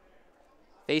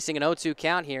 Facing an 0-2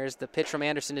 count here as the pitch from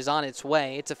Anderson is on its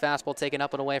way. It's a fastball taken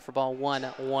up and away for ball 1,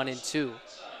 1-2.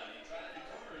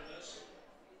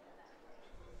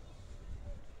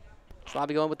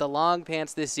 Schwabe going with the long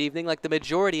pants this evening, like the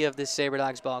majority of this Sabre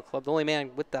Dogs ball club. The only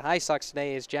man with the high socks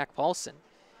today is Jack Paulson.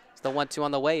 The 1-2 on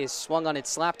the way is swung on its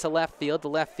slap to left field. The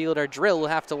left fielder Drill will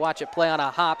have to watch it play on a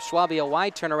hop. Schwabe a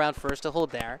wide turnaround first to hold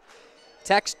there.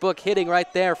 Textbook hitting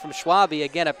right there from Schwabe.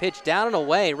 Again, a pitch down and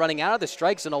away, running out of the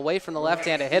strike zone away from the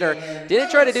left-handed hitter.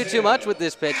 Didn't try to do too much with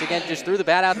this pitch. Again, just threw the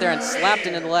bat out there and slapped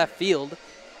it in the left field.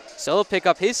 So he'll pick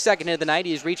up his second hit of the night.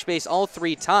 He has reached base all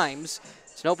 3 times.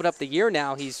 To open up the year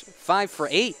now, he's 5 for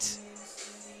 8.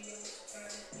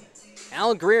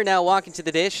 Alan Greer now walking to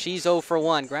the dish. She's 0 for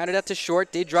 1. Grounded out to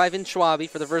short. Did drive in Schwabe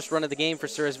for the first run of the game for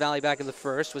Souris Valley back in the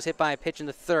first. Was hit by a pitch in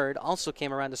the third. Also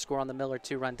came around to score on the Miller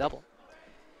 2-run double.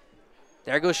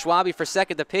 There goes Schwabe for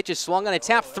second. The pitch is swung on a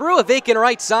tap through a vacant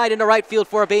right side into right field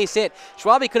for a base hit.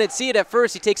 Schwabe couldn't see it at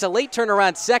first. He takes a late turn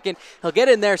around second. He'll get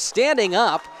in there standing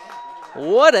up.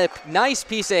 What a nice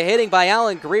piece of hitting by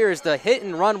Alan Greer as the hit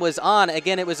and run was on.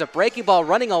 Again, it was a breaking ball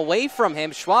running away from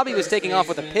him. Schwabe was taking off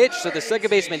with a pitch, so the second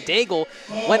baseman Daigle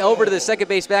went over to the second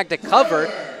base bag to cover.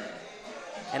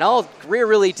 And all Greer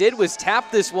really did was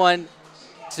tap this one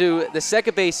to the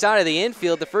second base side of the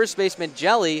infield. The first baseman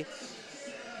Jelly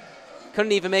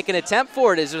couldn't even make an attempt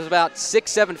for it as it was about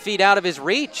 6-7 feet out of his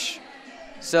reach.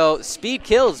 So speed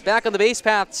kills. Back on the base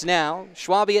paths now.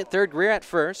 Schwabe at third, Greer at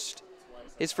first.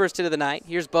 His first hit of the night.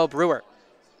 Here's Bo Brewer.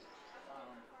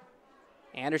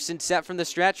 Anderson set from the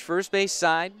stretch, first base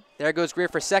side. There goes Greer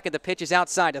for second. The pitch is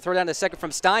outside. To throw down to second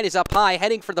from Stein is up high.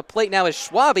 Heading for the plate now is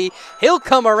Schwabe. He'll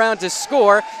come around to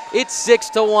score. It's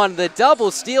 6-1. The double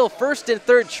steal, first and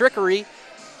third trickery.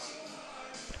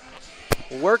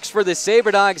 Works for the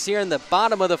Sabre Dogs here in the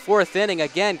bottom of the fourth inning.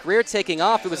 Again, Greer taking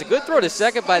off. It was a good throw to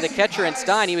second by the catcher and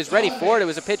Stein. He was ready for it. It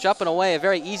was a pitch up and away, a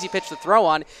very easy pitch to throw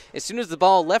on. As soon as the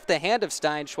ball left the hand of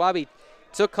Stein, Schwabe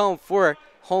took home for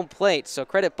home plate. So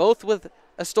credit both with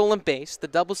a stolen base. The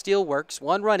double steal works.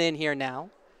 1 run in here now.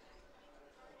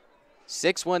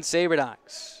 6-1 Sabre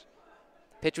Dogs.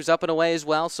 Pitch was up and away as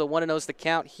well, so 1-0's the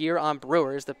count here on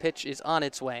Brewers. The pitch is on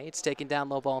its way. It's taken down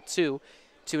low ball 2,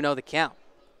 2-0 the count.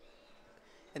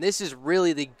 And this is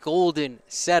really the golden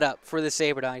setup for the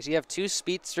Sabre Dogs. You have two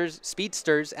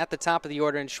speedsters at the top of the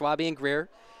order in Schwabe and Greer,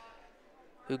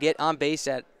 who get on base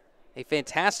at a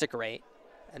fantastic rate,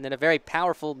 and then a very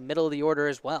powerful middle of the order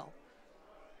as well.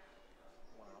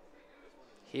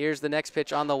 Here's the next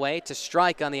pitch on the way to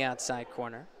strike on the outside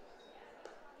corner.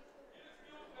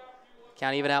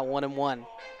 Count even out 1-1.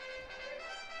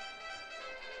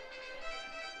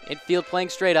 Infield playing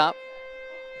straight up.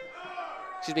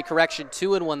 Excuse me, correction,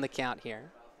 2-1 the count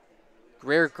here.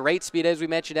 Greer, great speed as we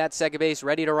mentioned at second base,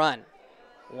 ready to run.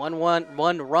 1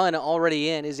 run already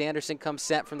in as Anderson comes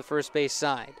set from the first base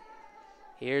side.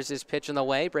 Here's his pitch on the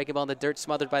way. Breaking ball in the dirt,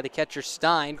 smothered by the catcher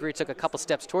Stein. Greer took a couple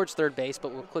steps towards third base,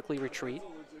 but will quickly retreat.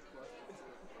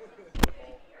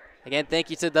 Again,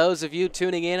 thank you to those of you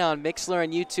tuning in on Mixlr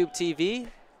and YouTube TV.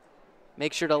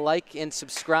 Make sure to like and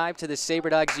subscribe to the Sabre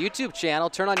Dogs YouTube channel.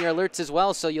 Turn on your alerts as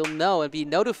well so you'll know and be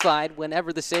notified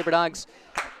whenever the Sabre Dogs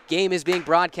game is being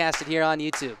broadcasted here on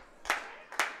YouTube.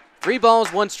 3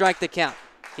 balls, 1 strike the count.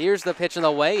 Here's the pitch on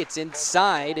the way. It's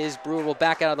inside as Brewer will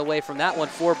back out of the way from that one.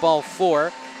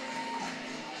 4-4.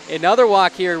 Another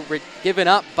walk here given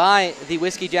up by the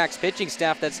Whiskey Jacks pitching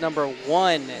staff. That's number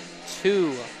 1,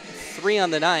 2, 3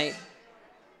 on the night.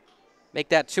 Make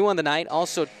that 2 on the night.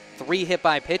 Also 3 hit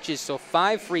by pitches, so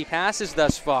 5 free passes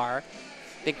thus far.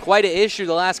 Been quite an issue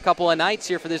the last couple of nights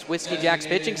here for this Whiskey Jacks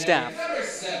pitching staff.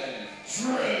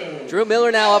 Drew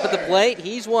Miller now up at the plate.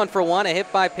 He's 1 for 1, a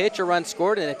hit by pitch, a run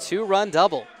scored, and a 2-run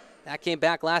double. That came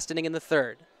back last inning in the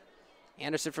third.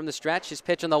 Anderson from the stretch. His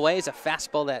pitch on the way is a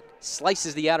fastball that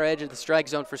slices the outer edge of the strike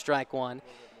zone for strike 1.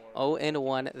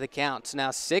 0-1 the count. So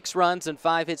now 6 runs and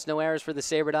 5 hits, no errors for the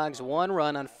Sabre Dogs. 1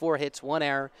 run on 4 hits, 1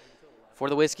 error for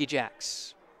the Whiskey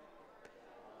Jacks.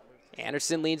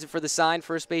 Anderson leans it for the side,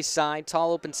 first base side.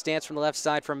 Tall open stance from the left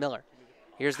side for Miller.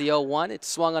 Here's the 0-1. It's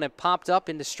swung on and popped up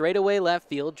into straightaway left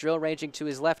field. Drill ranging to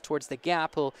his left towards the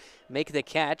gap. He'll make the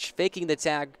catch. Faking the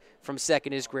tag from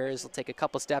second is Greer. He'll take a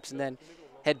couple steps and then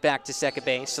head back to second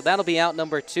base. So that'll be out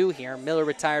number 2 here. Miller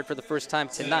retired for the first time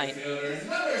tonight.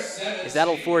 As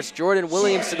that'll force Jordan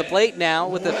Williams to the plate now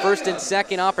with the first and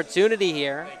second opportunity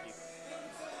here.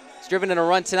 Driven in a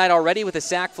run tonight already with a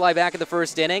sac fly back in the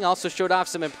first inning. Also showed off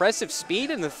some impressive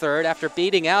speed in the third after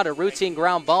beating out a routine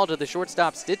ground ball to the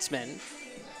shortstop Stitzman.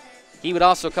 He would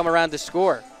also come around to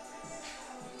score.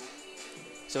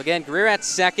 So again, Greer at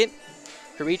second,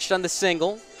 who reached on the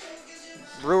single.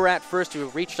 Brewer at first, who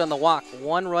reached on the walk.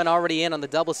 1 run already in on the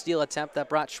double steal attempt that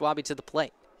brought Schwabe to the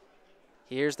plate.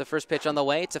 Here's the first pitch on the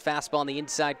way. It's a fastball on the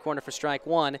inside corner for strike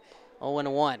 1,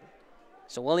 0-1.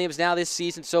 So Williams now this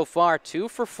season so far, 2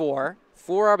 for 4,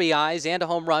 4 RBIs and a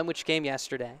home run, which came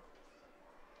yesterday.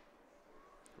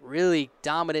 Really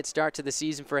dominant start to the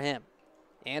season for him.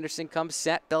 Anderson comes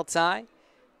set, belt tie.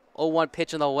 0-1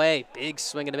 pitch on the way. Big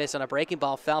swing and a miss on a breaking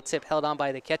ball. Foul tip held on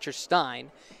by the catcher Stein.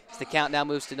 As the count now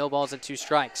moves to no balls and 2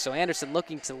 strikes. So Anderson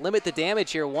looking to limit the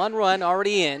damage here. 1 run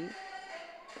already in.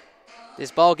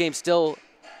 This ball game still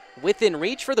within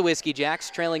reach for the Whiskey Jacks,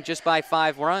 trailing just by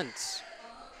 5 runs.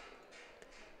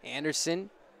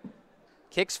 Anderson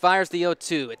Kicks, fires the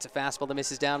 0-2. It's a fastball that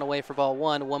misses down away for ball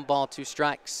one. 1 ball, 2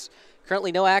 strikes.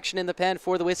 Currently no action in the pen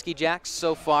for the Whiskey Jacks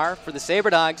so far. For the Sabre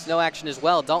Dogs, no action as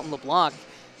well. Dalton LeBlanc,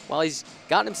 while he's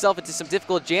gotten himself into some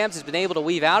difficult jams, has been able to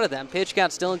weave out of them. Pitch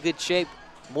count still in good shape,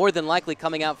 more than likely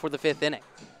coming out for the 5th inning.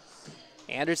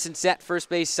 Anderson set first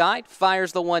base side,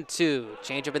 fires the 1-2.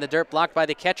 Changeup in the dirt, blocked by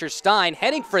the catcher Stein.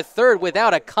 Heading for third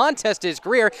without a contest is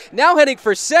Greer. Now heading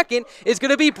for second is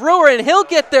going to be Brewer, and he'll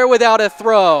get there without a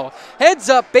throw. Heads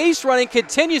up, base running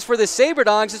continues for the Sabre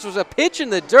Dogs. This was a pitch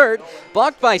in the dirt,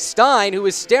 blocked by Stein, who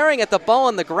was staring at the ball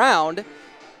on the ground.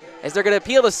 As they're going to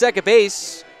appeal to second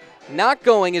base, not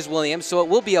going is Williams, so it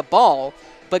will be a ball.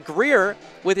 But Greer,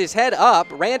 with his head up,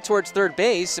 ran towards third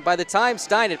base. By the time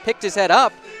Stein had picked his head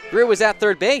up, Greer was at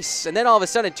third base, and then all of a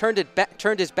sudden turned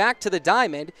his back to the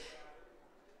diamond,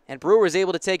 and Brewer was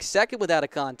able to take second without a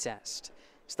contest.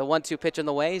 It's the 1-2 pitch on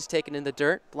the way. He's taken in the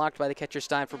dirt, blocked by the catcher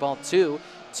Stein for ball 2.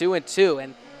 2-2.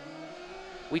 And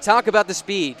we talk about the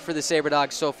speed for the Sabre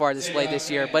Dogs so far displayed this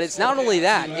year, but it's not only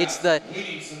that. It's the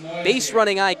base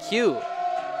running IQ.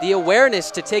 The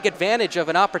awareness to take advantage of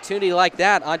an opportunity like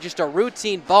that on just a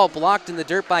routine ball blocked in the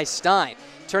dirt by Stein,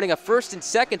 turning a first and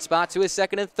second spot to a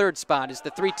second and third spot as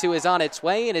the 3-2 is on its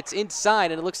way, and it's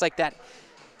inside, and it looks like that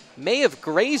may have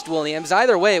grazed Williams.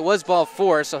 Either way, it was ball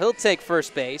 4, so he'll take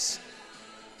first base.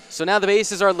 So now the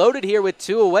bases are loaded here with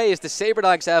 2 away as the Sabre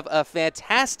Dogs have a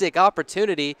fantastic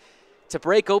opportunity to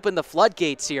break open the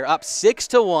floodgates here, up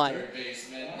 6-1.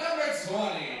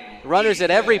 Runners at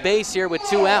every base here with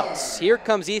 2 outs. Here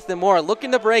comes Ethan Moore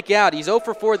looking to break out. He's 0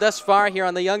 for 4 thus far here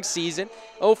on the young season.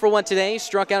 0 for 1 today.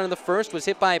 Struck out in the first, was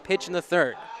hit by a pitch in the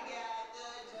third.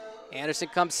 Anderson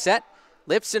comes set,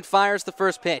 lifts and fires the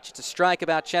first pitch. It's a strike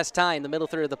about chest high in the middle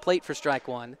third of the plate for strike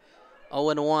 1.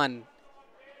 0-1.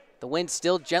 The wind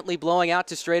still gently blowing out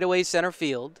to straightaway center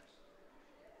field.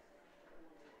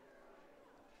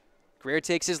 Greer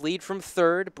takes his lead from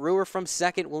third. Brewer from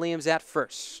second. Williams at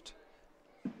first.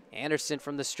 Anderson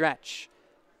from the stretch.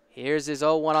 Here's his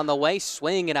 0-1 on the way,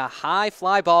 swinging a high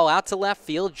fly ball out to left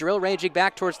field, drill ranging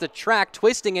back towards the track,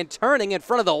 twisting and turning in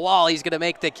front of the wall. He's going to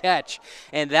make the catch,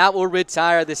 and that will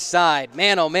retire the side.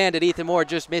 Man, oh man, did Ethan Moore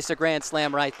just miss a grand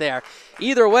slam right there.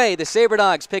 Either way, the Sabre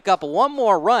Dogs pick up 1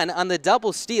 more run on the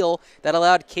double steal that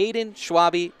allowed Caden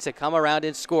Schwabe to come around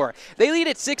and score. They lead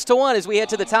at 6-1 as we head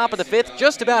to the top of the 5th,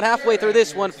 just about halfway through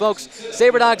this one, folks.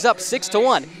 Sabre Dogs up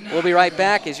 6-1. We'll be right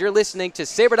back as you're listening to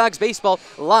Sabre Dogs Baseball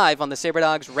live on the Sabre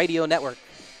Dogs Radio Network.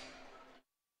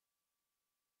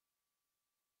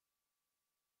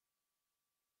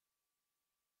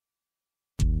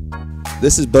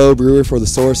 This is Bo Brewer for the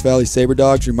Souris Valley Sabre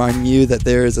Dogs, reminding you that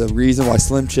there is a reason why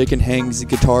Slim Chicken hangs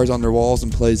guitars on their walls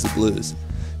and plays the blues.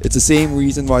 It's the same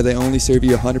reason why they only serve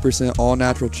you 100%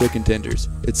 all-natural chicken tenders.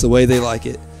 It's the way they like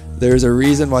it. There is a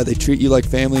reason why they treat you like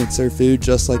family and serve food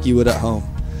just like you would at home.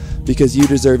 Because you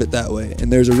deserve it that way.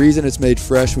 And there's a reason it's made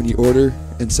fresh when you order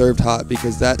and served hot,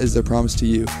 because that is their promise to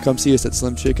you. Come see us at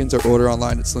Slim Chickens or order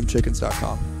online at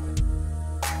slimchickens.com.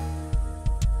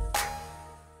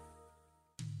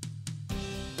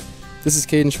 This is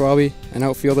Caden Schwabe, an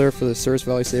outfielder for the Souris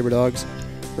Valley Sabre Dogs,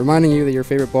 reminding you that your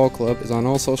favorite ball club is on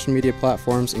all social media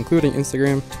platforms, including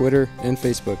Instagram, Twitter, and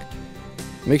Facebook.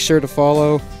 Make sure to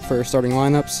follow for starting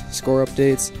lineups, score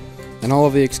updates, and all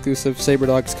of the exclusive Sabre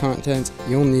Dogs content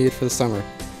you'll need for the summer.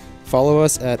 Follow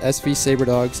us at SV Sabre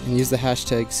Dogs and use the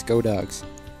hashtag SCODogs.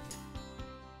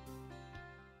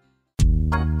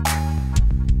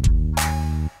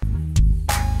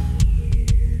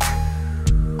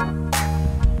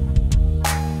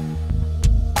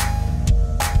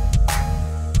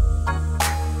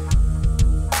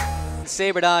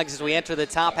 Sabre Dogs as we enter the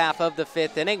top half of the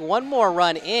 5th inning. 1 more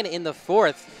run in the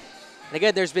 4th. And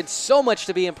again, there's been so much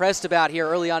to be impressed about here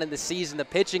early on in the season. The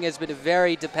pitching has been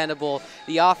very dependable.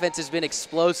 The offense has been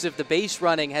explosive. The base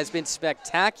running has been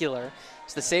spectacular.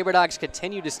 So the Sabre Dogs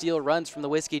continue to steal runs from the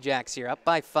Whiskey Jacks here, up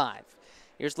by 5.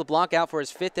 Here's LeBlanc out for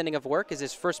his 5th inning of work as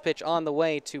his first pitch on the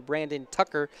way to Brandon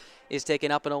Tucker is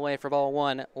taken up and away for ball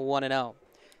 1, 1-0.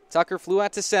 Tucker flew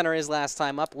out to center his last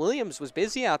time up. Williams was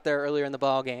busy out there earlier in the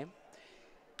ball game.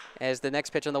 As the next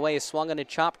pitch on the way is swung on and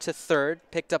chopped to third,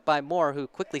 picked up by Moore, who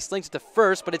quickly slings it to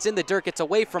first, but it's in the dirt, gets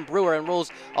away from Brewer and rolls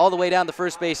all the way down the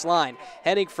first base line.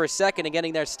 Heading for second and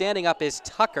getting there, standing up is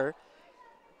Tucker.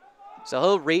 So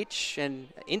he'll reach and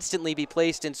instantly be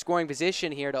placed in scoring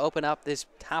position here to open up this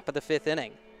top of the 5th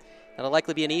inning. That'll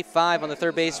likely be an E5 on the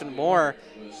third baseman, Moore,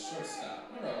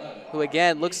 who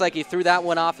again looks like he threw that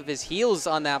one off of his heels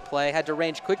on that play, had to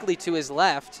range quickly to his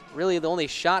left. Really the only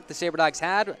shot the Sabre Dogs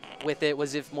had with it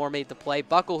was if Moore made the play.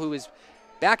 Buckle, who was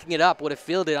backing it up, would have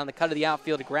fielded on the cut of the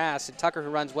outfield grass, and Tucker, who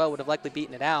runs well, would have likely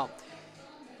beaten it out.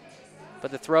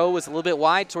 But the throw was a little bit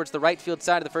wide towards the right field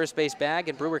side of the first base bag,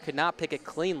 and Brewer could not pick it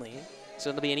cleanly. So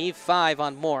it'll be an eve 5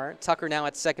 on Moore. Tucker now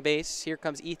at second base. Here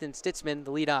comes Ethan Stitzman,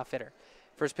 the leadoff hitter.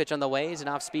 First pitch on the way is an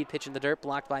off-speed pitch in the dirt,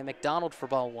 blocked by McDonald for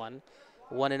ball 1.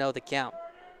 1-0 the count.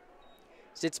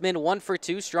 Stitzman 1 for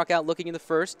 2, struck out looking in the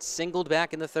first, singled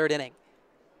back in the third inning.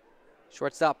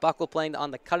 Shortstop Buckle playing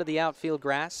on the cut of the outfield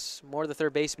grass. Moore, the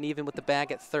third baseman, even with the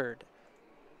bag at third.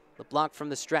 LeBlanc from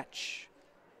the stretch.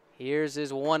 Here's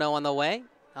his 1-0 on the way.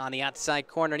 On the outside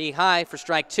corner, knee high for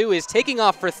strike 2 is taking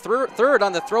off for third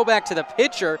on the throwback to the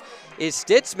pitcher is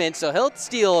Stitzman, so he'll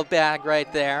steal a bag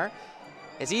right there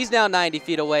as he's now 90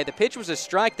 feet away. The pitch was a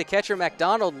strike. The catcher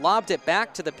McDonald lobbed it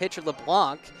back to the pitcher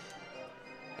LeBlanc,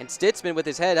 and Stitzman with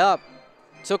his head up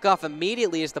took off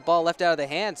immediately as the ball left out of the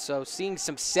hand, so seeing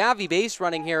some savvy base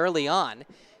running here early on.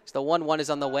 So the 1-1 is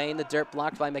on the way in the dirt,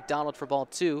 blocked by McDonald for ball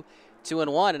 2.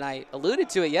 2-1, and I alluded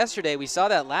to it yesterday. We saw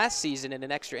that last season in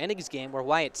an extra innings game where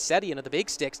Wyatt Setian of the Big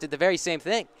Sticks did the very same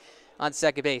thing on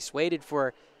second base. Waited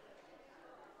for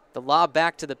the lob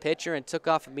back to the pitcher and took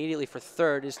off immediately for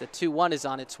third as the 2-1 is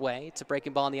on its way. It's a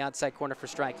breaking ball in the outside corner for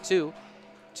strike 2.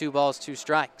 2 balls, 2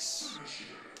 strikes.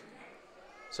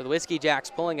 So the Whiskey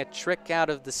Jacks pulling a trick out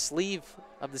of the sleeve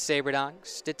of the Sabre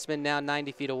Dogs. Stitzman now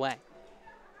 90 feet away.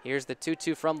 Here's the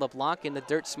 2-2 from LeBlanc in the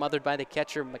dirt, smothered by the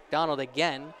catcher McDonald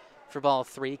again. For ball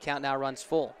 3, count now runs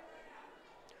full.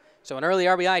 So an early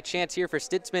RBI chance here for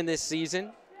Stitzman this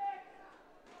season.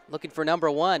 Looking for number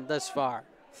 1 thus far.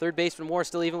 Third baseman Moore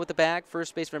still even with the bag.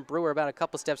 First baseman Brewer about a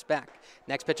couple steps back.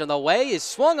 Next pitch on the way is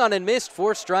swung on and missed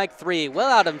for strike 3. Well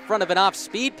out in front of an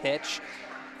off-speed pitch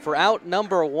for out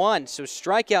number 1. So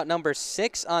strikeout number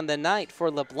 6 on the night for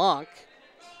LeBlanc.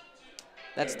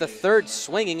 That's the third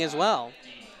swinging as well.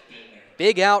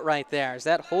 Big out right there as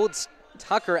that holds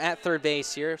Tucker at third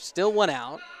base here, still 1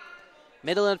 out.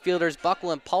 Middle infielders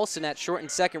Buckle and Paulson at short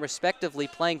and second respectively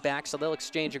playing back, so they'll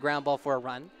exchange a ground ball for a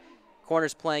run.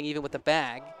 Corners playing even with the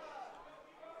bag.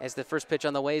 As the first pitch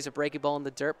on the way is a breaking ball in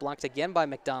the dirt, blocked again by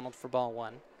McDonald for ball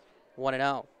 1.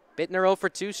 1-0. Bittner 0 for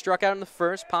 2, struck out in the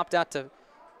first, popped out to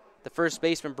the first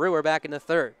baseman Brewer back in the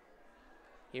third.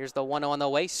 Here's the 1-0 on the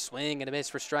way, swing and a miss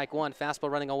for strike 1.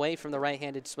 Fastball running away from the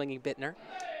right-handed swinging Bittner.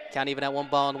 Count even at 1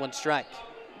 ball and 1 strike.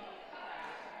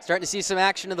 Starting to see some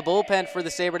action in the bullpen for the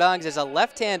Sabre Dogs as a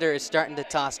left-hander is starting to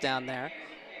toss down there.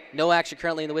 No action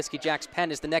currently in the Whiskey Jacks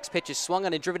pen as the next pitch is swung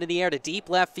on and driven in the air to deep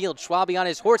left field. Schwabe on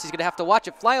his horse. He's going to have to watch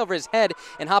it fly over his head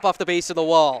and hop off the base of the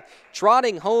wall.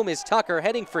 Trotting home is Tucker.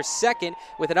 Heading for second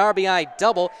with an RBI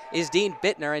double is Dean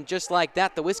Bittner. And just like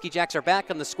that, the Whiskey Jacks are back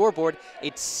on the scoreboard.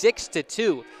 It's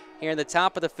 6-2 here in the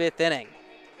top of the 5th inning.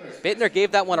 Bittner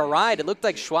gave that one a ride. It looked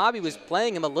like Schwabe was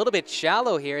playing him a little bit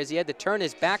shallow here as he had to turn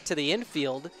his back to the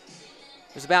infield.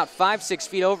 It was about 5-6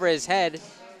 feet over his head.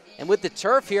 And with the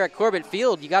turf here at Corbett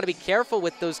Field, you got to be careful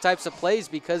with those types of plays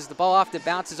because the ball often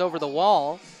bounces over the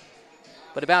wall.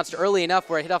 But it bounced early enough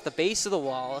where it hit off the base of the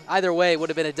wall. Either way, it would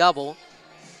have been a double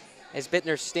as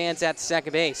Bittner stands at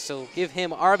second base. So give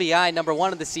him RBI number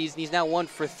 1 of the season. He's now 1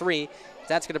 for 3.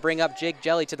 That's going to bring up Jake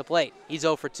Jelly to the plate. He's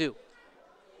 0 for 2.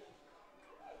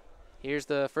 Here's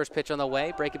the first pitch on the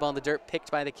way. Breaking ball in the dirt,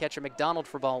 picked by the catcher McDonald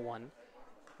for ball 1.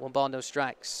 1 ball, no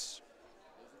strikes.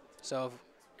 So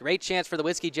great chance for the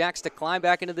Whiskey Jacks to climb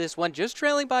back into this one, just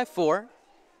trailing by 4.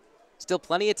 Still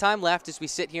plenty of time left as we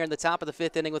sit here in the top of the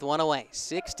 5th inning with 1 away.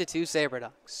 6-2 Sabre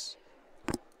Dogs.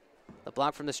 The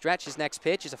block from the stretch. His next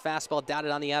pitch is a fastball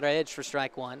dotted on the outer edge for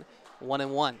strike 1.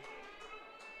 1-1.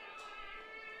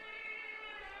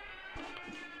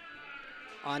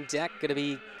 On deck, going to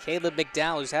be Caleb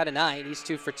McDowell, who's had a night. He's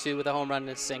 2 for 2 with a home run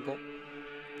and a single.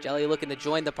 Jelly looking to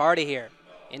join the party here.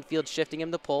 Infield shifting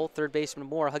him to pull. Third baseman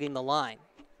Moore hugging the line.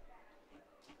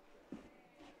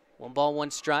 1 ball, 1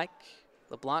 strike.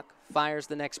 LeBlanc fires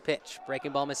the next pitch.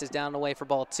 Breaking ball misses down and away for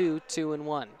ball 2.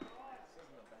 2-1.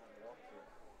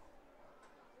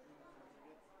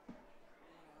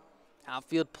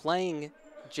 Outfield playing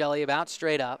Jelly about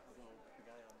straight up.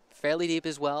 Fairly deep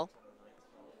as well.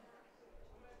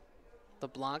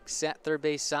 LeBlanc set third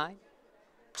base side.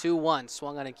 2-1.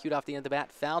 Swung on and cued off the end of the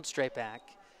bat. Fouled straight back.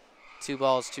 2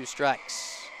 balls, 2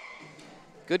 strikes.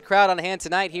 Good crowd on hand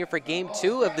tonight here for game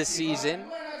 2 of the season.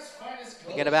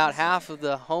 We got about half of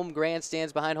the home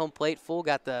grandstands behind home plate full.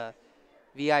 Got the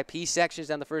VIP sections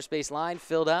down the first base line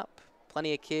filled up.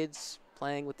 Plenty of kids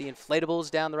playing with the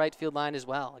inflatables down the right field line as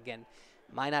well. Again,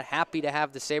 Minot happy to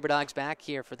have the Sabre Dogs back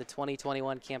here for the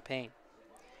 2021 campaign.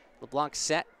 LeBlanc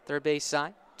set third base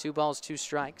side. 2 balls, 2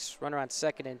 strikes. Runner on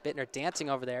second, and Bittner dancing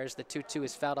over there as the 2-2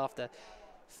 is fouled off the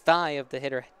thigh of the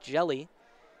hitter Jelly.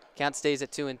 Count stays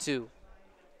at 2-2.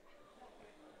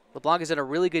 LeBlanc has done a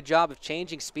really good job of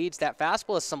changing speeds. That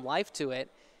fastball has some life to it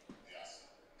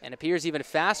and appears even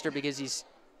faster because he's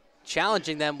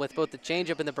challenging them with both the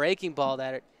changeup and the breaking ball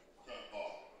that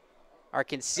are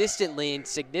consistently and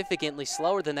significantly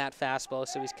slower than that fastball,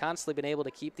 so he's constantly been able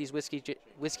to keep these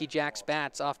Whiskey Jacks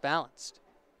bats off balanced.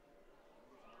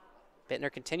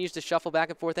 Bittner continues to shuffle back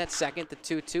and forth at second. The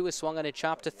 2-2 is swung on a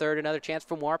chop to third. Another chance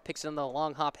for more. Picks it on the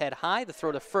long hop head high. The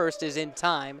throw to first is in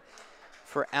time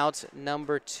for out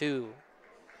number 2.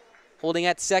 Holding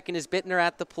at second is Bittner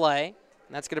at the play.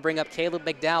 And that's going to bring up Caleb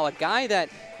McDowell, a guy that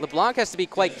LeBlanc has to be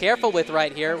quite careful with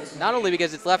right here, not only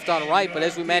because it's left on right, but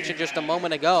as we mentioned just a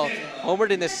moment ago, homered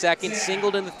in the second,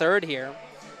 singled in the third here.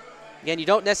 Again, you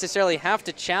don't necessarily have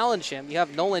to challenge him. You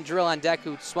have Nolan Drill on deck,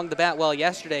 who swung the bat well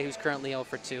yesterday, who's currently 0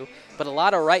 for 2. But a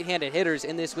lot of right-handed hitters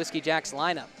in this Whiskey Jacks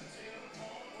lineup.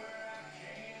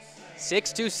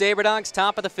 6-2 SaberDogs,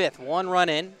 top of the 5th. 1 run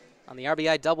in on the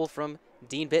RBI double from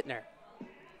Dean Bittner.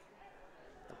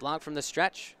 LeBlanc from the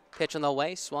stretch. Pitch on the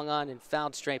way, swung on and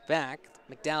fouled straight back.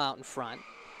 McDowell out in front.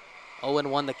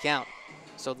 0-1 the count.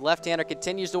 So the left-hander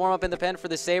continues to warm up in the pen for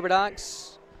the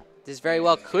SaberDogs. This very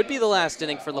well could be the last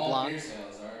inning for LeBlanc.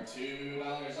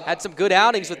 Had some good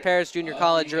outings with Paris Junior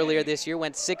College earlier this year.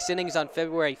 Went 6 innings on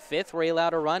February 5th where he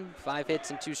allowed a run. 5 hits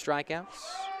and 2 strikeouts.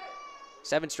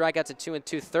 7 strikeouts and 2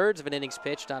 2/3 of an innings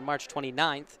pitched on March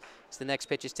 29th. So the next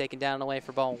pitch is taken down and away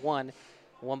for ball 1.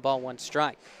 1 ball, 1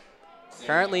 strike.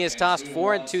 Currently has tossed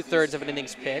 4 2/3 of an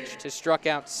innings pitched. Has struck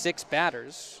out 6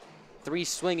 batters. 3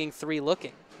 swinging, 3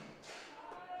 looking.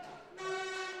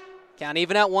 Count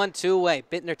even at 1-2 away.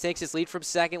 Bittner takes his lead from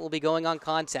second. Will be going on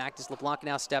contact as LeBlanc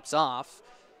now steps off.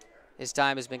 His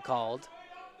time has been called.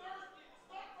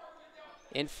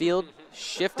 Infield,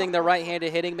 shifting the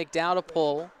right-handed hitting McDowell to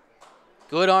pull.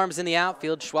 Good arms in the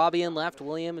outfield. Schwabe in left,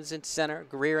 Williams in center,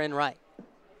 Greer in right.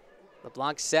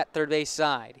 LeBlanc set third base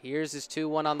side. Here's his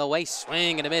 2-1 on the way.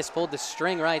 Swing and a miss. Pulled the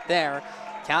string right there.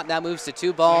 Count now moves to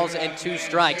 2 balls and 2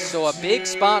 strikes. So a big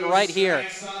spot right here.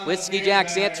 Whiskey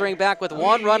Jacks answering back with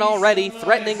 1 run already.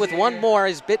 Threatening with 1 more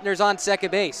as Bittner's on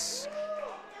second base.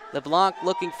 LeBlanc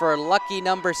looking for lucky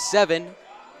number 7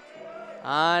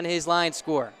 on his line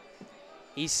score.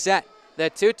 He's set.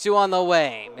 The 2-2 on the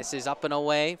way. Misses up and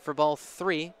away for ball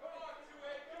 3.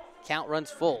 Count runs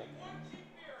full.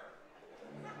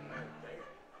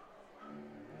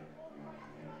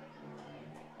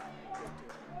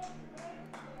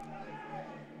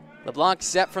 LeBlanc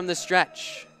set from the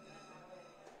stretch.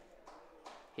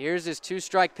 Here's his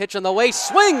 2-strike pitch on the way.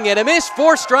 Swing and a miss.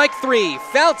 4 strike 3.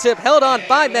 Foul tip held on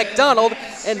by McDonald,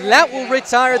 and that will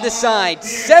retire the side.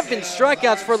 7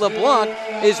 strikeouts for LeBlanc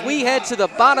as we head to the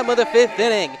bottom of the 5th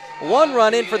inning. 1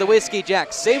 run in for the Whiskey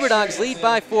Jacks. SaberDogs lead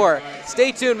by 4.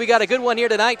 Stay tuned. We got a good one here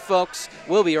tonight, folks.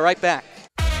 We'll be right back.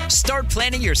 Start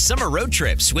planning your summer road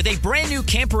trips with a brand new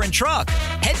camper and truck.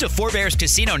 Head to Four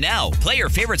Casino now, play your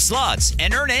favorite slots,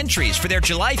 and earn entries for their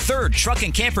July 3rd truck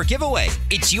and camper giveaway.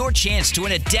 It's your chance to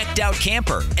win a decked-out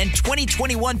camper and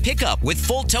 2021 pickup with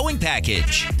full towing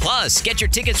package. Plus, get your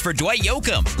tickets for Dwight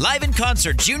Yoakam live in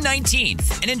concert June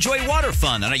 19th and enjoy water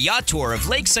fun on a yacht tour of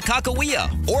Lake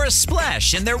Sakakawea or a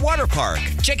splash in their water park.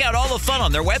 Check out all the fun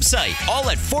on their website, all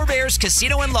at Four Bears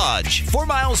Casino and Lodge, 4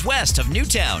 miles west of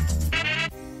Newtown.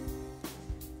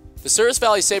 The Souris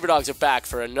Valley SaberDogs are back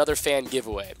for another fan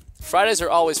giveaway. Fridays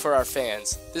are always for our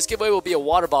fans. This giveaway will be a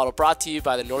water bottle brought to you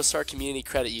by the North Star Community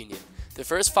Credit Union. The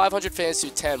first 500 fans to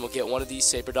attend will get one of these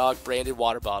SaberDog branded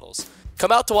water bottles.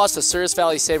 Come out to watch the Souris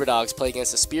Valley SaberDogs play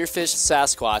against the Spearfish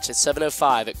Sasquatch at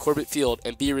 7:05 at Corbett Field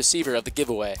and be a receiver of the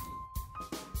giveaway.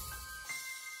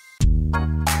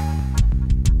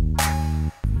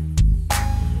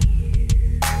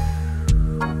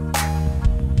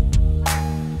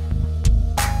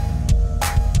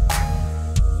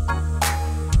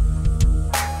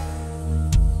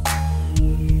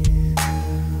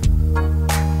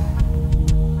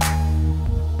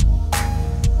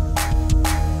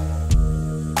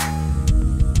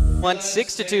 Won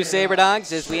 6-2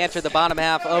 SaberDogs as we enter the bottom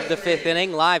half of the 5th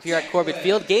inning, live here at Corbett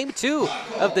Field. Game 2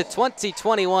 of the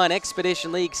 2021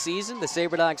 Expedition League season. The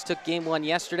SaberDogs took Game 1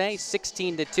 yesterday,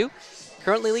 16-2.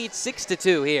 Currently lead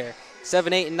 6-2 here.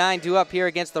 7, 8, and 9 due up here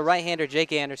against the right-hander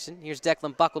Jake Anderson. Here's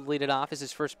Declan Buckle to lead it off as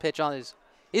his first pitch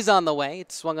is on the way.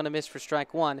 It's swung on a miss for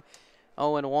strike 1,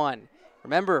 0-1.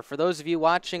 Remember, for those of you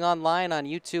watching online on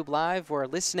YouTube Live or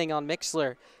listening on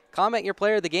Mixlr, comment your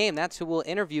player of the game. That's who we'll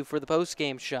interview for the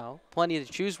post-game show. Plenty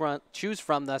to choose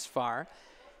from thus far.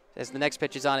 As the next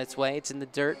pitch is on its way, it's in the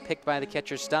dirt, picked by the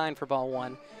catcher Stein for ball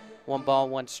 1. 1 ball,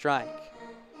 1 strike.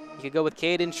 You could go with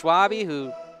Caden Schwabe,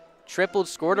 who tripled,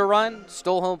 scored a run,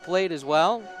 stole home plate as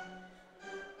well.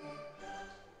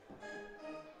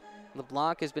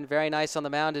 LeBlanc has been very nice on the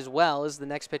mound as well as the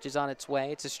next pitch is on its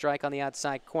way. It's a strike on the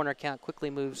outside corner. Count quickly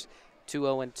moves to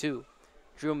 0-2.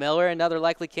 Drew Miller, another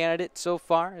likely candidate so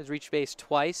far, has reached base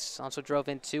twice. Also drove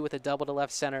in 2 with a double to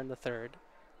left center in the third.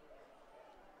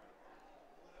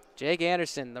 Jake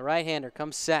Anderson, the right-hander,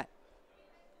 comes set.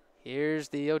 Here's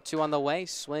the 0-2 on the way.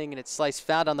 Swing, and it's sliced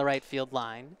foul on the right field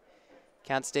line.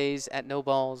 Count stays at no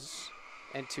balls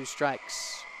and 2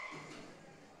 strikes.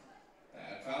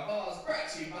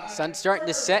 Sun's starting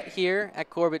to set here at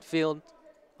Corbett Field.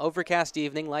 Overcast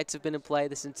evening. Lights have been in play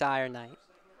this entire night.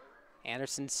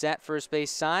 Anderson set first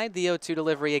base side. The 0-2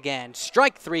 delivery again.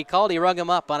 Strike 3 called. He rung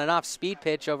him up on an off-speed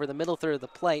pitch over the middle third of the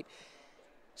plate.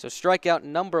 So strikeout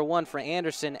number 1 for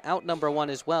Anderson. Out number 1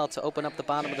 as well to open up the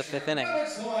bottom of the 5th inning.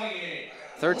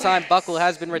 Third time Buckle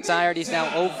has been retired. He's now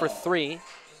 0 for 3.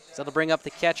 So that'll bring up the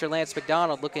catcher, Lance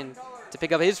McDonald, looking to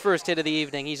pick up his first hit of the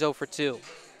evening. He's 0 for 2.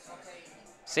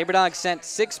 Sabre Dogs sent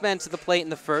 6 men to the plate in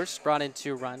the first, brought in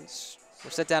 2 runs.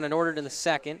 Were set down and ordered in the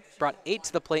second, brought 8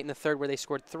 to the plate in the third where they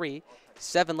scored 3,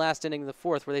 7 last inning in the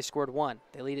fourth where they scored 1.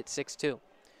 They lead at 6-2.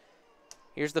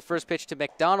 Here's the first pitch to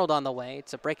McDonald on the way.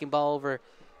 It's a breaking ball over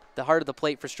the heart of the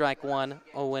plate for strike 1,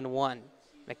 0-1.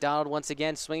 McDonald once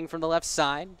again swinging from the left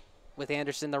side with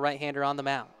Anderson, the right-hander, on the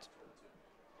mound.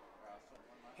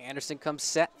 Anderson comes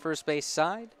set first base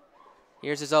side.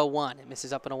 Here's his 0-1. It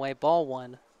misses up and away. Ball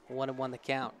 1, 1-1 the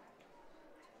count.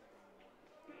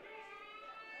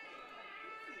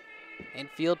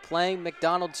 Infield playing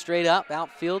McDonald straight up.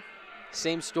 Outfield,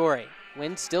 same story.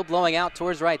 Wind still blowing out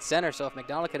towards right center, so if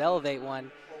McDonald could elevate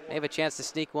one, may have a chance to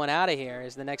sneak one out of here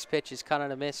as the next pitch is cut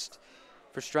on a miss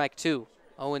for strike 2.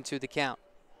 0-2 the count.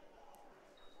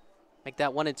 Make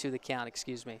that 1-2 the count,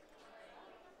 excuse me.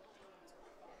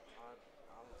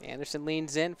 Anderson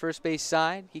leans in, first base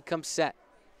side. He comes set.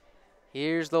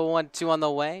 Here's the 1-2 on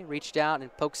the way. Reached out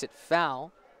and pokes it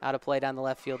foul. Out of play down the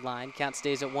left field line. Count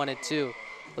stays at 1-2.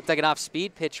 Looked like an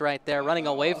off-speed pitch right there, running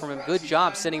away from him. Good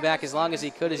job sitting back as long as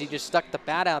he could as he just stuck the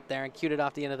bat out there and cued it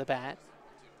off the end of the bat.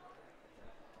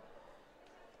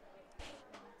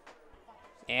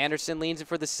 Anderson leans in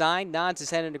for the sign, nods his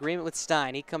head in agreement with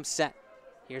Stein. He comes set.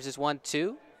 Here's his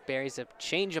 1-2. Buries a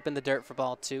changeup in the dirt for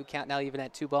ball 2. Count now even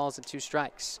at 2 balls and 2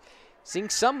 strikes. Seeing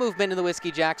some movement in the Whiskey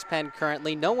Jack's pen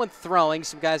currently. No one throwing,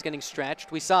 some guys getting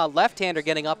stretched. We saw a left-hander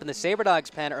getting up in the Sabre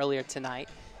Dogs pen earlier tonight.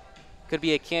 Could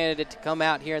be a candidate to come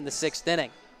out here in the 6th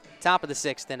inning. Top of the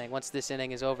 6th inning once this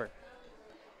inning is over.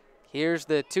 Here's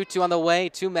the 2-2 on the way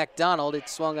to McDonald. It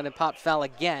swung on and popped foul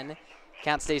again.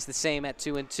 Count stays the same at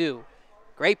 2-2.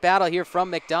 Great battle here from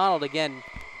McDonald. Again,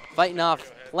 fighting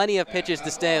off plenty of pitches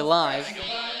to stay alive.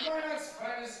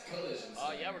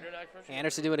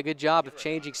 Anderson doing a good job of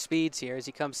changing speeds here as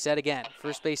he comes set again.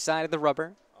 First base side of the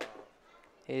rubber.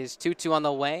 His 2-2 on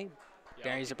the way.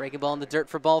 Buries a breaking ball in the dirt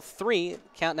for ball 3.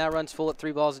 Count now runs full at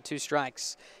 3 balls and 2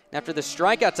 strikes. And after the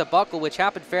strikeout to Buckle, which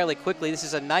happened fairly quickly, this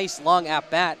is a nice long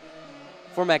at-bat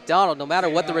for McDonald. No matter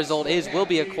what the result is, will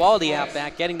be a quality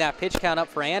at-bat, getting that pitch count up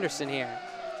for Anderson here.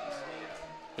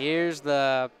 Here's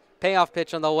the payoff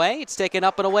pitch on the way. It's taken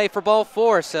up and away for ball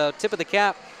 4, so tip of the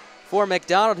cap for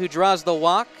McDonald, who draws the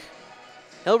walk.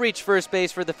 He'll reach first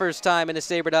base for the first time in a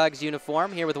Sabre Dogs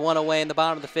uniform here with 1 away in the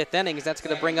bottom of the 5th inning. That's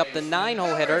going to bring up the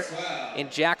 9-hole hitter in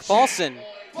Jack Paulson.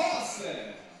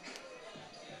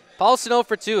 Paulson 0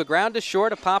 for 2, a ground to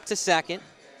short, a pop to second.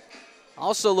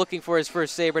 Also looking for his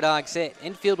first Sabre Dogs hit.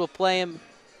 Infield will play him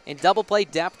in double play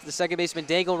depth. The second baseman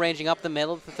Daigle ranging up the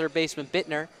middle. The third baseman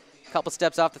Bittner a couple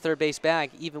steps off the third base bag,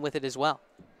 even with it as well.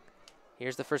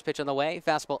 Here's the first pitch on the way.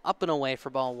 Fastball up and away for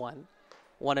ball 1.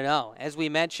 1-0. As we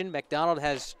mentioned, McDonald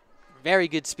has very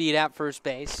good speed at first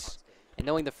base. And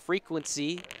knowing the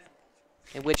frequency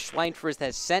in which Schweinfurth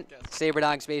has sent Sabre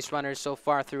Dogs base runners so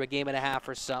far through a game and a half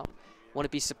or so,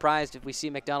 wouldn't be surprised if we see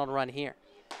McDonald run here.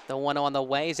 The 1-0 on the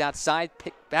way is outside.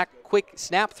 Pick back, quick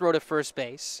snap throw to first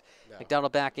base. No.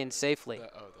 McDonald back in safely. The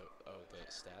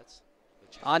stats?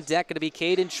 On deck going to be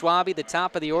Caden Schwabe, the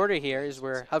top of the order here, as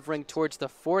we're hovering towards the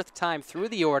 4th time through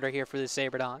the order here for the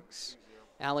Sabre Dogs.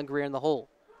 Alan Greer in the hole.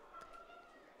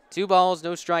 2 balls,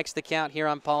 no strikes to count here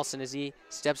on Paulson as he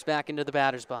steps back into the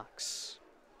batter's box.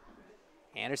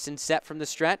 Anderson set from the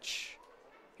stretch.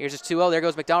 Here's his 2-0. There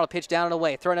goes McDonald, pitch down and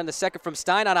away. Thrown on the second from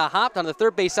Stein on a hop on the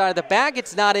third base side of the bag.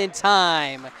 It's not in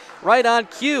time. Right on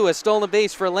cue, a stolen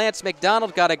base for Lance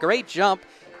McDonald. Got a great jump.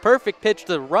 Perfect pitch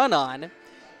to run on.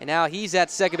 And now he's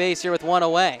at second base here with 1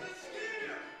 away.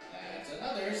 That's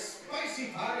another spicy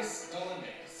pie stolen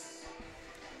base.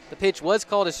 The pitch was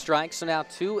called a strike, so now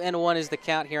 2-1 is the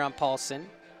count here on Paulson.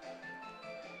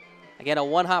 Again, a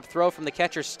 1-hop throw from the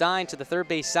catcher Stein to the third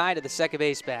base side of the second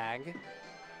base bag.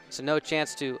 So no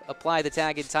chance to apply the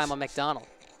tag in time on McDonald.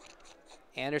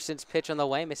 Anderson's pitch on the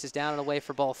way, misses down and away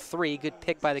for ball 3. Good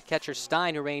pick by the catcher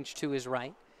Stein, who ranged to his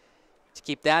right, to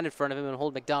keep that in front of him and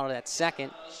hold McDonald at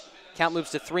second. Count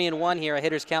moves to 3-1 here, a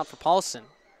hitter's count for Paulson.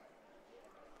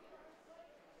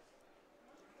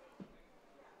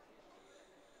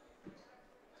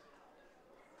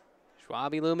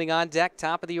 Schwabe looming on deck,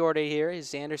 top of the order here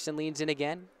as Anderson leans in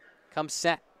again, comes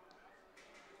set.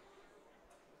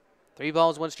 3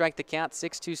 balls, 1 strike the count,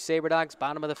 6-2 Sabre Dogs,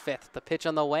 bottom of the 5th. The pitch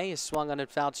on the way is swung on and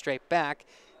fouled straight back.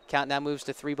 Count now moves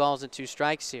to 3 balls and 2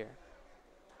 strikes here.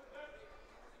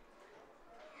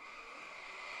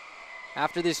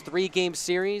 After this 3-game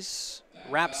series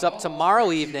wraps up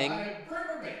tomorrow evening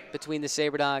between the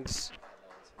Sabre Dogs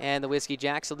and the Whiskey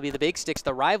Jacks, it'll be the Big Sticks,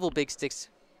 the rival Big Sticks,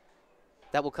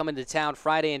 that will come into town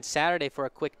Friday and Saturday for a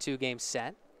quick 2-game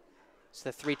set.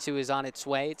 So the 3-2 is on its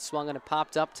way. It's swung on and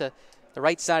popped up to the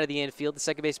right side of the infield. The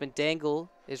second baseman Dangle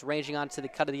is ranging onto the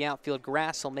cut of the outfield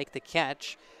grass. He'll make the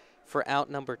catch for out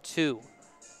number 2.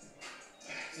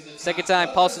 Second time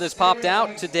Paulson has popped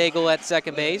out to Dangle at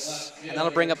second base, and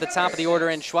that'll bring up the top of the order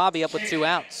and Schwabe up with 2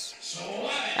 outs.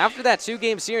 After that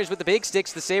 2-game series with the Big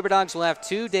Sticks, the Sabre Dogs will have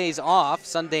 2 days off,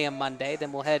 Sunday and Monday.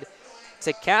 Then we'll head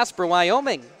to Casper,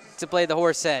 Wyoming to play the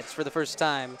Horseheads for the first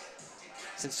time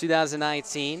since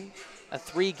 2019. A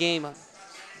 3-game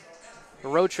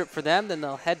road trip for them. Then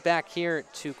they'll head back here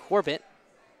to Corbett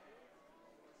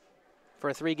for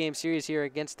a 3-game series here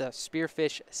against the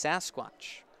Spearfish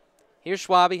Sasquatch. Here's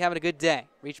Schwabe having a good day.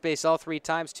 Reached base all 3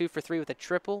 times, 2 for 3 with a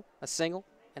triple, a single,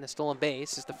 and a stolen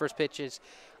base as the first pitch is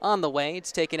on the way.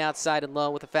 It's taken outside and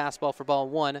low with a fastball for ball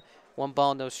 1. 1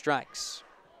 ball, no strikes.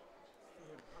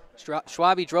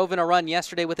 Schwabe drove in a run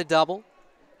yesterday with a double.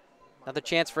 Another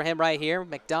chance for him right here.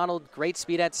 McDonald, great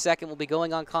speed at second, will be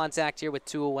going on contact here with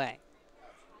 2 away.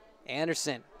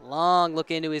 Anderson, long look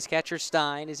into his catcher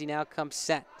Stein as he now comes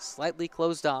set, slightly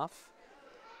closed off.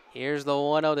 Here's the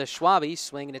 1-0 to Schwabe,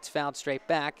 swing and it's fouled straight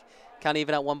back. Count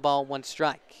even at 1 ball, 1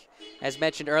 strike. As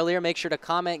mentioned earlier, make sure to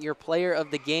comment your player of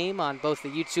the game on both the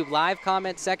YouTube live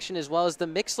comment section as well as the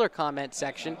Mixler comment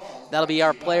section. That'll be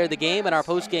our player of the game and our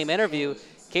post-game interview.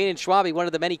 Caden Schwabe, one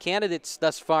of the many candidates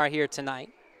thus far here tonight.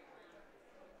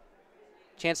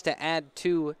 Chance to add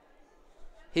to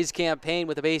his campaign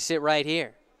with a base hit right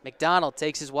here. McDonald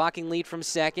takes his walking lead from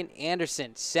second.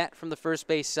 Anderson set from the first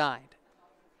base side.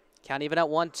 Count even at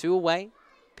 1, 2 away.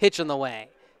 Pitch on the way.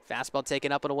 Fastball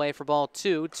taken up and away for ball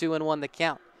 2. 2-1 the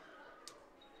count.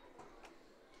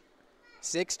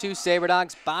 6-2 Sabre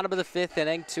Dogs, bottom of the 5th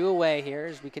inning. 2 away here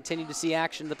as we continue to see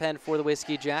action in the pen for the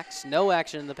Whiskey Jacks. No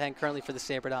action in the pen currently for the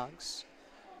Sabre Dogs.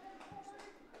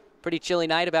 Pretty chilly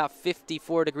night, about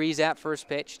 54 degrees at first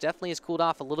pitch. Definitely has cooled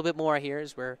off a little bit more here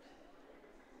as we're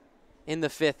in the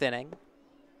 5th inning.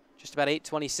 Just about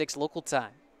 8:26 local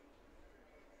time.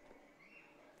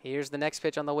 Here's the next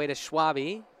pitch on the way to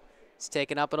Schwabe. It's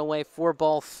taken up and away for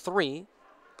ball 3.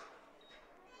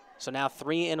 So now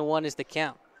 3-1 is the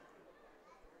count.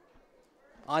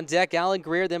 On deck, Alan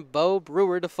Greer, then Bo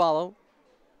Brewer to follow.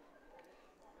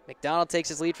 McDonald takes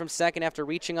his lead from second after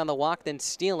reaching on the walk, then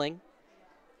stealing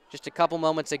just a couple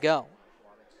moments ago.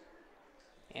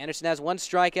 Anderson has 1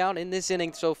 strikeout in this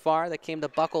inning so far. That came to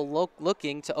Buckle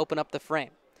looking to open up the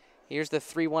frame. Here's the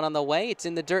 3-1 on the way. It's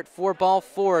in the dirt for ball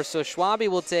 4, so Schwabe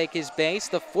will take his base.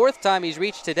 The 4th time he's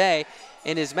reached today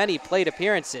in his many plate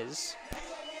appearances.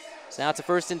 So now it's a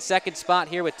first and second spot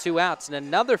here with 2 outs, and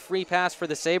another free pass for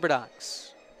the Sabre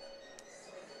Dogs.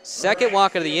 Second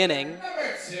walk of the inning,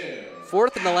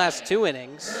 4th in the last 2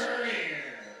 innings,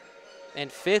 and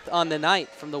 5th on the night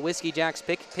from the Whiskey Jacks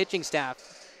pitching staff.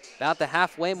 About the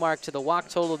halfway mark to the walk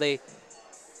total they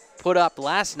put up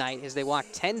last night as they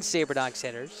walked 10 Sabre Dogs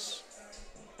hitters.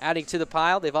 Adding to the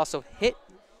pile, they've also hit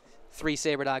 3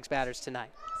 Sabre Dogs batters tonight.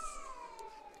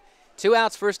 2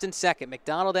 outs, first and second.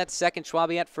 McDonald at second,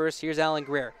 Schwabe at first. Here's Alan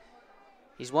Greer.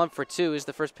 He's 1 for 2 as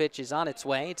the first pitch is on its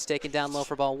way. It's taken down low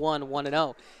for ball 1,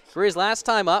 1-0. Greer's last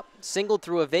time up, singled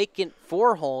through a vacant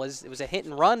 4-hole. It was a hit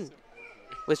and run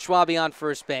with Schwabe on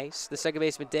first base. The second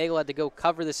baseman Daigle had to go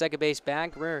cover the second base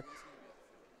bag. Greer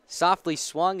softly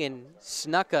swung and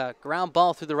snuck a ground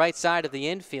ball through the right side of the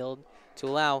infield to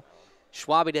allow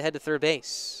Schwabe to head to third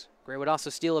base. Greer would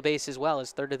also steal a base as well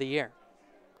as third of the year.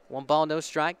 1 ball, no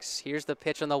strikes. Here's the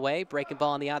pitch on the way. Breaking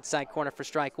ball on the outside corner for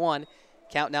strike 1.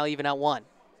 Count now even at 1.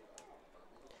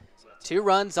 2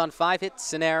 runs on 5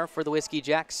 hits, an error for the Whiskey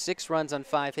Jacks. 6 runs on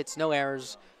 5 hits, no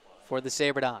errors for the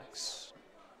Sabre Dogs.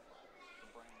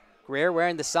 Greer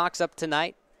wearing the socks up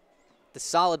tonight. The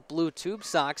solid blue tube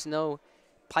socks, no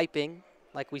piping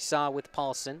like we saw with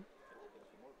Paulson.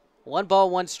 1 ball,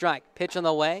 1 strike. Pitch on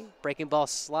the way. Breaking ball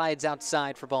slides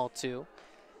outside for ball 2.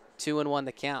 2-1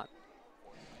 the count.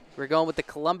 We're going with the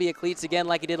Columbia cleats again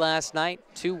like he did last night.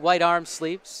 2 white arm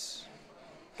sleeves.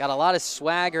 Got a lot of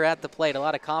swagger at the plate, a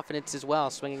lot of confidence as well,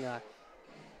 swinging a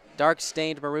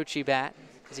dark-stained Marucci bat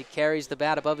as he carries the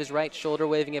bat above his right shoulder,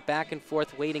 waving it back and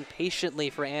forth, waiting patiently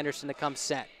for Anderson to come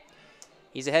set.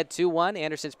 He's ahead 2-1.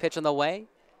 Anderson's pitch on the way.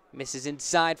 Misses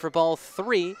inside for ball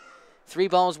 3. 3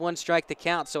 balls, 1 strike the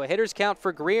count. So a hitter's count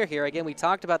for Greer here. Again, we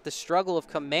talked about the struggle of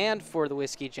command for the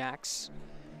Whiskey Jacks.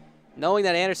 Knowing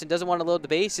that Anderson doesn't want to load the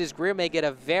bases, Greer may get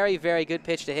a very, very good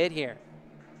pitch to hit here.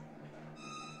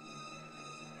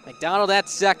 McDonald at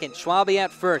second, Schwabe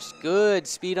at first. Good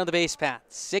speed on the base path.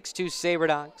 6-2 Sabre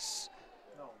Dogs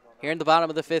here in the bottom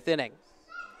of the 5th inning.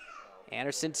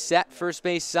 Anderson set first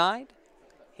base side.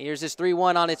 Here's his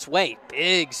 3-1 on its way.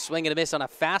 Big swing and a miss on a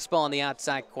fastball on the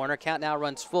outside corner. Count now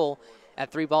runs full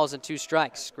at 3 balls and 2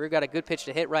 strikes. Greer got a good pitch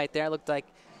to hit right there. Looked like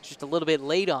just a little bit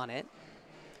late on it.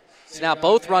 So now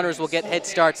both runners will get head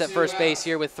starts at first base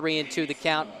here with 3-2 the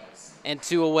count and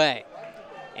 2 away.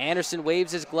 Anderson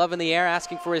waves his glove in the air,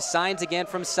 asking for his signs again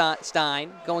from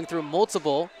Stein, going through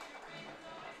multiple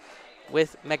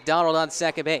with McDonald on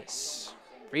second base.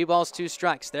 3 balls, 2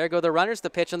 strikes. There go the runners. The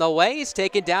pitch on the way. He's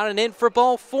taken down and in for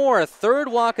ball 4. 3rd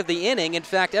walk of the inning. In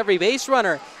fact, every base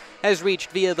runner has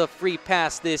reached via the free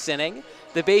pass this inning.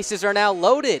 The bases are now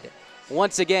loaded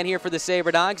once again here for the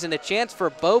Sabre Dogs, and a chance for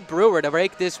Bo Brewer to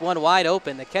break this one wide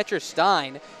open. The catcher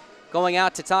Stein going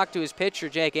out to talk to his pitcher,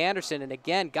 Jake Anderson, and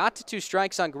again, got to 2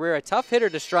 strikes on Greer. A tough hitter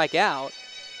to strike out.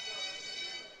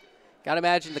 Got to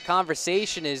imagine the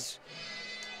conversation is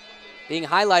being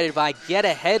highlighted by get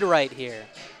ahead right here.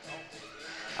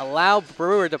 Allow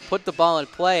Brewer to put the ball in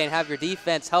play and have your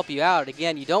defense help you out.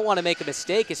 Again, you don't want to make a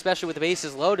mistake, especially with the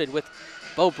bases loaded, with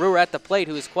Bo Brewer at the plate,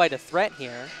 who is quite a threat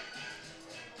here.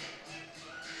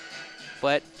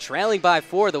 But trailing by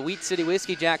 4, the Wheat City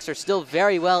Whiskey Jacks are still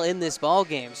very well in this ball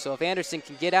game. So if Anderson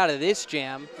can get out of this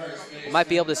jam, we might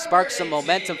be able to spark some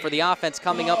momentum for the offense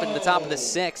coming up in the top of the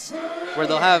 6th, where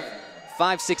they'll have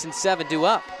 5, 6, and 7 due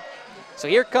up. So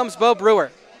here comes Bo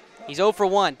Brewer. He's 0 for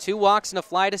 1, 2 walks and a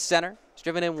fly to center. He's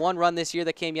driven in 1 run this year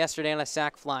that came yesterday on a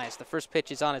sac fly. The first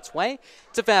pitch is on its way.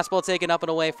 It's a fastball taken up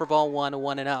and away for ball 1,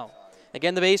 1-0.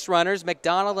 Again, the base runners,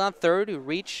 McDonald on third, who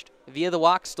reached via the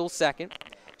walk, still second.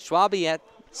 Schwabe at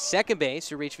second base,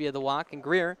 who reached via the walk, and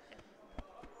Greer,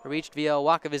 who reached via a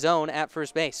walk of his own at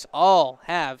first base. All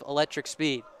have electric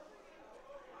speed.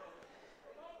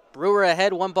 Brewer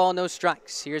ahead, 1 ball, no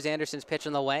strikes. Here's Anderson's pitch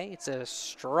on the way. It's a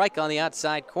strike on the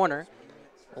outside corner.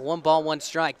 1 ball, 1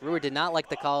 strike. Brewer did not like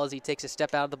the call as he takes a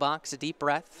step out of the box, a deep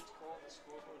breath.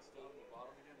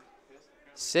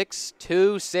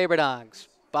 6-2 Sabre Dogs,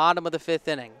 bottom of the 5th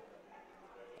inning.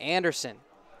 Anderson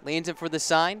leans in for the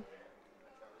sign.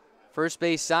 First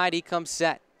base side, he comes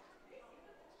set.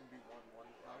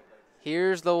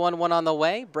 Here's the 1-1 on the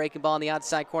way. Breaking ball on the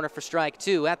outside corner for strike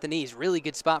 2 at the knees. Really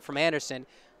good spot from Anderson.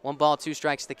 1 ball, 2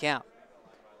 strikes the count.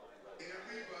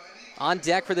 On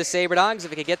deck for the Sabre Dogs,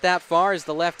 if he could get that far, is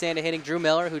the left-handed hitting Drew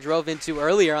Miller, who drove in 2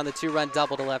 earlier on the 2-run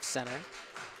double to left center.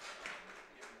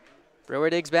 Brewer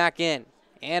digs back in.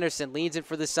 Anderson leads in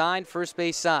for the sign, first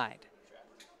base side.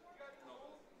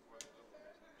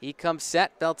 He comes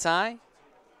set, belt high.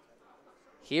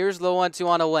 Here's the 1-2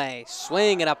 on the way.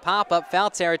 Swing and a pop-up, foul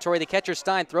territory. The catcher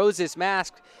Stein throws his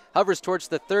mask, hovers towards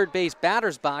the third base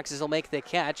batter's box as he'll make the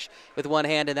catch with 1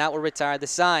 hand, and that will retire the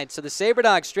side. So the Sabre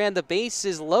Dogs strand the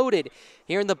bases loaded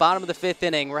here in the bottom of the 5th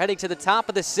inning. We're heading to the top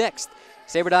of the 6th.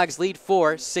 Sabre Dogs lead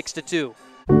 4, 6-2.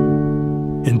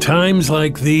 In times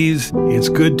like these, it's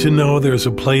good to know there's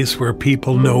a place where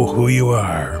people know who you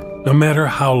are, no matter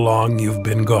how long you've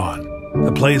been gone.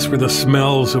 A place where the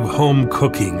smells of home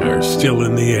cooking are still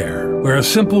in the air, where a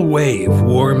simple wave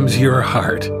warms your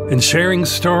heart, and sharing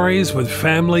stories with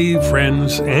family,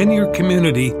 friends, and your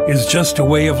community is just a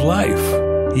way of life.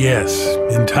 Yes,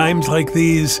 in times like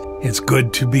these, it's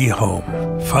good to be home.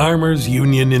 Farmers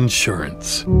Union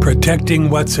Insurance, protecting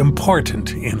what's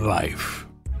important in life.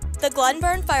 The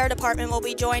Glenburn Fire Department will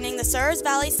be joining the Souris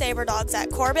Valley Sabre Dogs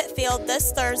at Corbett Field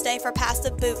this Thursday for Past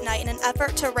the Boot Night in an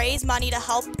effort to raise money to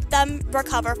help them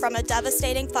recover from a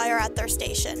devastating fire at their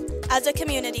station. As a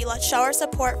community, let's show our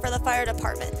support for the fire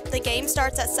department. The game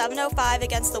starts at 7:05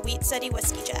 against the Wheat City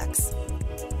Whiskey Jacks.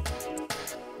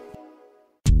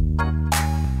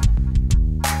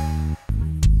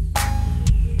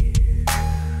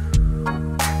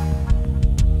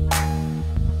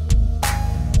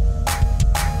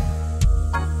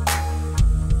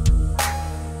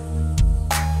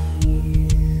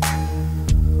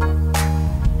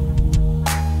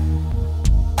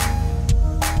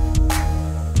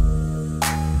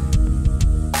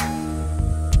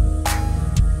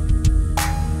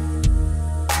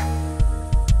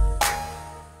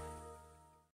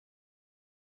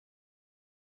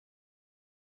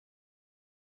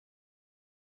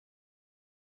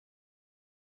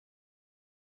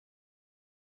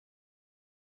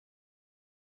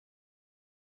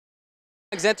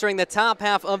 Entering the top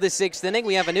half of the 6th inning,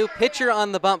 we have a new pitcher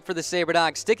on the bump for the Sabre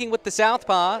Dogs. Sticking with the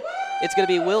southpaw, it's going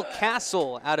to be Will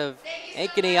Castle out of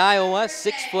Ankeny, Iowa,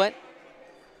 6 foot.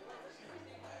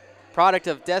 Product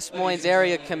of Des Moines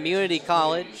Area Community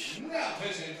College.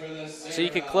 So you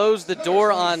can close the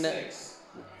door on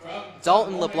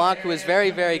Dalton LeBlanc, who is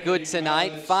very, very good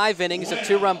tonight. 5 innings of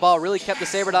 2-run ball, really kept the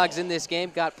Sabre Dogs in this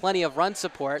game, got plenty of run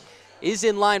support, is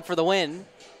in line for the win.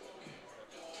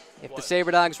 If the Sabre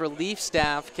Dogs relief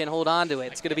staff can hold on to it.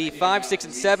 It's going to be 5, 6,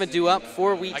 and 7 due up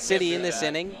for Wheat City in this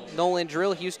inning. Nolan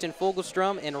Drill, Houston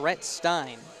Fogelstrom, and Rhett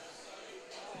Stein.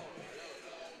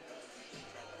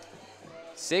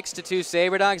 6-2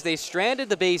 Sabre Dogs. They stranded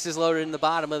the bases loaded in the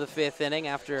bottom of the 5th inning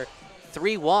after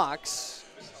 3 walks.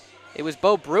 It was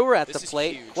Bo Brewer at the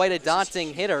plate, quite a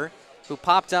daunting hitter, who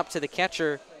popped up to the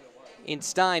catcher in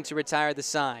Stein to retire the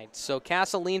side. So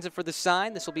Castle leans in for the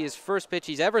sign. This will be his first pitch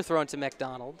he's ever thrown to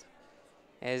McDonald.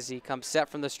 As he comes set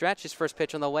from the stretch, his first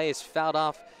pitch on the way is fouled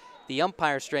off the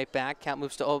umpire straight back. Count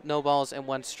moves to no balls and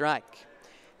 1 strike.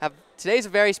 Today's a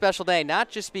very special day, not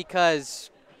just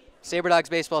because Sabre Dogs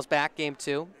baseball is back, Game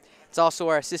 2. It's also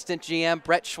our assistant GM,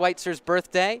 Brett Schweitzer's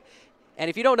birthday. And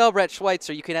if you don't know Brett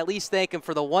Schweitzer, you can at least thank him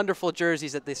for the wonderful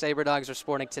jerseys that the Sabre Dogs are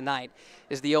sporting tonight.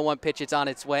 As the 0-1 pitch, it's on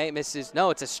its way. Misses, no,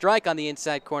 it's a strike on the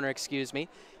inside corner, excuse me.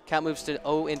 Count moves to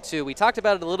 0-2. We talked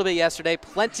about it a little bit yesterday.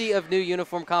 Plenty of new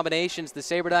uniform combinations. The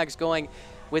Sabre Dogs going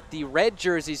with the red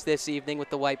jerseys this evening with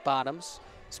the white bottoms.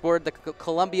 Sported the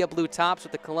Columbia blue tops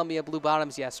with the Columbia blue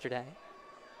bottoms yesterday.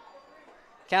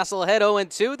 Castle ahead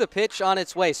 0-2. The pitch on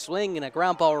its way. Swing and a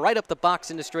ground ball right up the box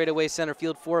into straightaway center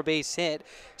field. 4-base hit.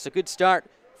 So good start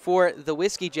for the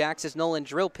Whiskey Jacks as Nolan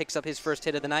Drill picks up his first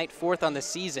hit of the night, 4th on the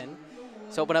season.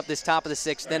 Let's open up this top of the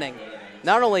 6th inning.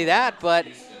 Not only that, but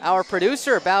our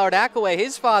producer, Ballard Akaway,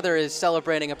 his father is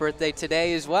celebrating a birthday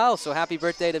today as well. So happy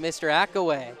birthday to Mr.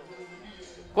 Akaway.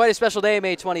 Quite a special day,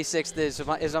 May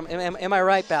 26th. Am I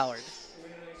right, Ballard?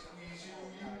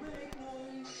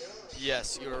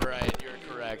 Yes, you're right. You're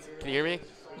correct. Can you hear me?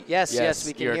 Yes,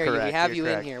 we can hear you. We have you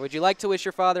in here. Would you like to wish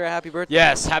your father a happy birthday?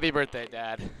 Yes, happy birthday,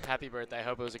 Dad. Happy birthday. I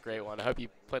hope it was a great one. I hope you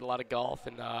played a lot of golf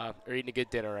and are eating a good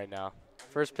dinner right now.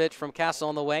 First pitch from Castle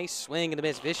on the way. Swing and a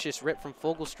miss. Vicious rip from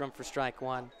Fogelstrom for strike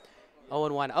 1.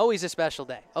 0-1. Always a special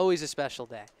day. Always a special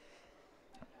day.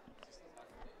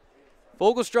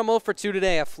 Fogelstrom 0 for 2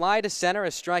 today. A fly to center, a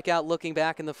strikeout looking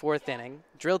back in the 4th inning.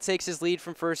 Drill takes his lead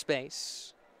from first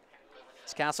base.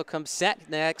 As Castle comes set,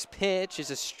 next pitch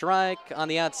is a strike on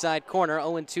the outside corner.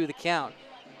 0-2 the count.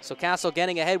 So Castle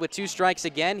getting ahead with 2 strikes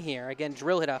again here. Again,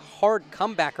 Drill hit a hard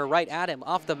comebacker right at him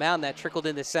off the mound that trickled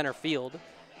into center field.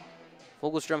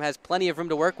 Fogelstrom has plenty of room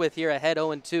to work with here ahead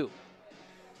 0-2.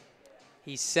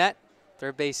 He's set.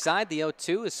 Third base side, the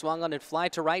 0-2 is swung on and fly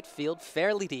to right field,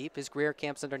 fairly deep. His Greer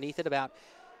camps underneath it, about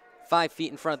 5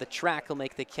 feet in front of the track. He'll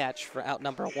make the catch for out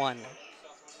number 1.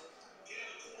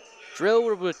 Drill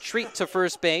will retreat to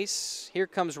first base. Here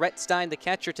comes Rhett Stein, the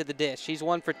catcher, to the dish. He's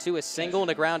 1 for 2, a single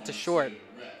and a ground to short.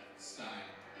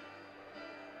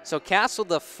 So Castle,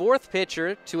 the 4th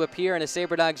pitcher to appear in a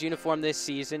Sabre Dogs uniform this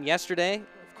season. Yesterday,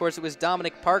 of course, it was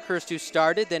Dominic Parkhurst who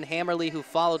started, then Hammerly who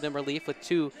followed in relief with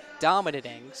 2 dominant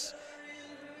innings.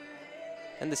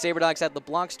 And the Sabre Dogs had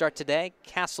LeBlanc start today.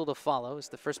 Castle to follow is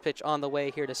the first pitch on the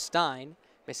way here to Stein.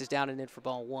 Misses down and in for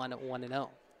ball 1 at 1-0.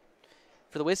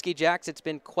 For the Whiskey Jacks, it's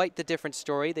been quite the different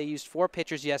story. They used 4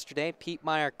 pitchers yesterday: Pete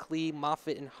Meyer, Klee,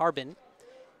 Moffitt, and Harbin.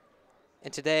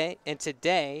 And today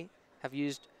have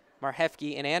used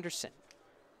Marhefke and Anderson.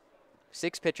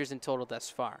 6 pitchers in total thus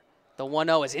far. The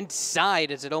 1-0 is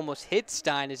inside as it almost hits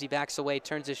Stein as he backs away,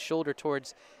 turns his shoulder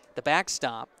towards the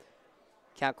backstop.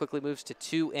 Count quickly moves to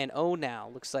 2-0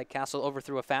 now. Looks like Castle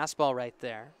overthrew a fastball right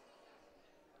there.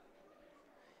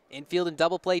 Infield and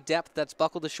double play depth. That's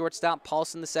Buckle the shortstop,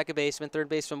 Paulson the second baseman, third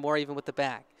baseman Moore even with the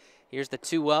back. Here's the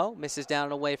 2-0. Misses down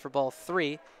and away for ball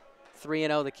 3.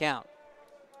 3-0 the count.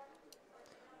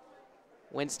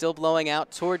 Wind still blowing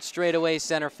out towards straightaway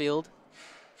center field.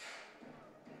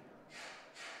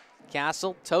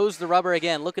 Castle toes the rubber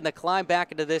again, looking to climb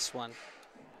back into this one.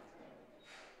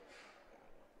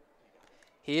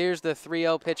 Here's the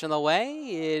 3-0 pitch on the way.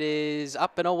 It is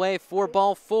up and away for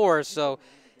ball 4. So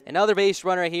another base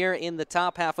runner here in the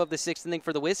top half of the 6th inning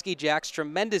for the Whiskey Jacks.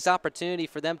 Tremendous opportunity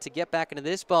for them to get back into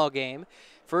this ball game.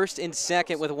 First and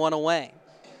second with 1 away.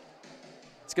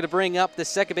 It's going to bring up the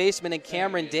second baseman in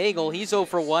Cameron Daigle. He's 0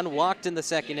 for 1, walked in the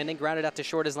 2nd inning, grounded out to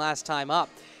short his last time up.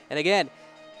 And again,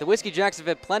 the Whiskey Jacks have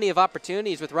had plenty of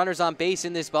opportunities with runners on base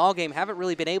in this ball game. Haven't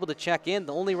really been able to check in.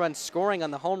 The only run scoring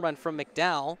on the home run from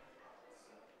McDowell.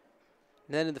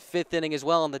 And then in the 5th inning as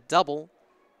well on the double,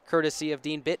 courtesy of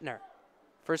Dean Bittner.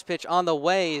 First pitch on the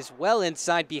way is well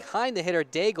inside behind the hitter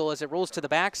Daigle as it rolls to the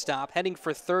backstop. Heading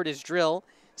for third is Drill.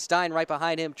 Stein right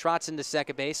behind him trots into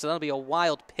second base, so that'll be a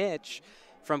wild pitch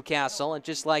from Castle. And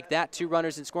just like that, 2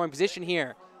 runners in scoring position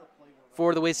here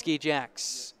for the Whiskey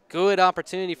Jacks. Good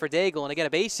opportunity for Daigle, and again, a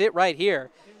base hit right here.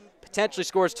 Potentially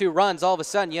scores 2 runs. All of a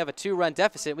sudden, you have a 2-run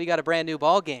deficit. We got a brand new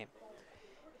ball game.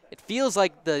 It feels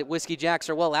like the Whiskey Jacks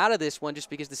are well out of this one just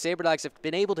because the Sabre Dogs have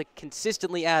been able to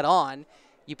consistently add on.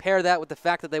 You pair that with the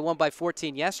fact that they won by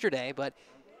 14 yesterday, but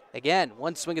again,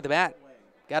 one swing of the bat,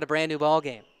 got a brand new ball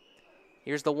game.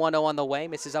 Here's the 1-0 on the way,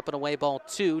 misses up and away ball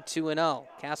 2-0.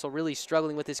 Castle really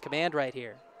struggling with his command right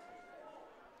here.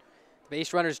 The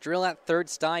base runners Drill at third,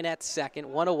 Stein at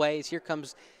second, 1 away as here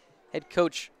comes head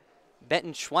coach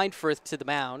Benton Schweinfurth to the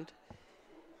mound.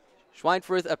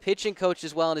 Schweinfurth, a pitching coach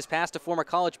as well, and is past a former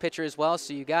college pitcher as well,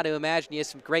 so you got to imagine he has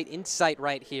some great insight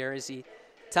right here as he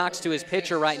talks to his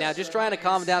pitcher right now, just trying to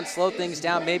calm him down, slow things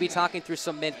down, maybe talking through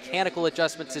some mechanical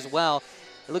adjustments as well.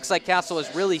 It looks like Castle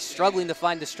was really struggling to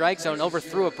find the strike zone,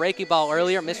 overthrew a breaking ball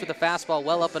earlier, missed with a fastball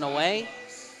well up and away.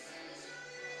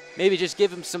 Maybe just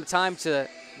give him some time to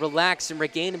relax and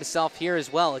regain himself here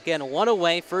as well. Again, 1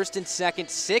 away, first and second,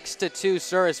 6-2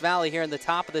 Souris Valley here in the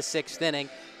top of the 6th inning.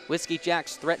 Whiskey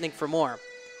Jacks threatening for more.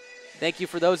 Thank you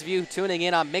for those of you tuning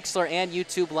in on Mixlr and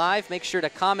YouTube Live. Make sure to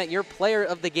comment your player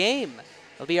of the game.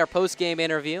 It'll be our post-game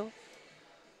interview.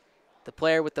 The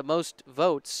player with the most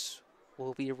votes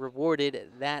will be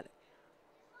rewarded that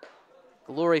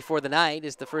glory for the night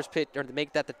as the first pitch, or to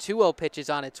make that the 2-0 pitch is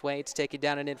on its way. It's taken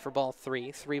down and in for ball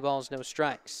 3. 3 balls, no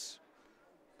strikes.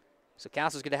 So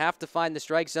Castle's going to have to find the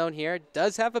strike zone here.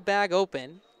 Does have a bag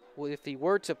open. Well, if he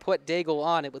were to put Daigle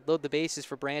on, it would load the bases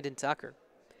for Brandon Tucker.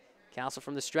 Castle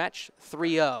from the stretch,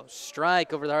 3-0.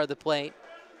 Strike over the heart of the plate,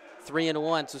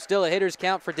 3-1. So still a hitter's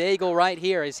count for Daigle right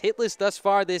here. His hitless thus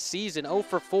far this season, 0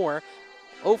 for 4.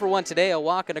 0 for 1 today, a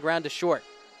walk and a ground to short.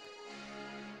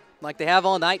 Like they have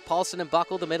all night, Paulson and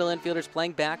Buckle, the middle infielders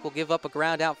playing back, will give up a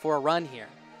ground out for a run here.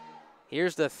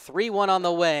 Here's the 3-1 on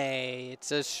the way.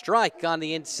 It's a strike on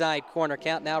the inside corner.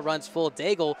 Count now runs full.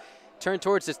 Daigle turned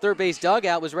towards his third base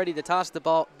dugout, was ready to toss the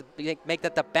ball, make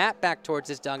that the bat back towards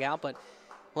his dugout, but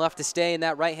we'll have to stay in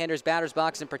that right-hander's batter's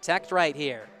box and protect right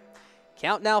here.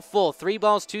 Count now full. 3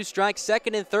 balls, 2 strikes,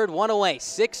 second and third, 1 away.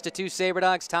 6-2 Sabre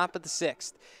Dogs, top of the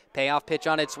 6th. Payoff pitch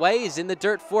on its way is in the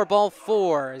dirt for ball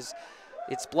 4.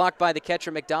 It's blocked by the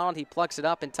catcher McDonald. He plucks it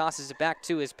up and tosses it back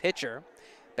to his pitcher.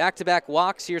 Back-to-back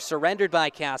walks here surrendered by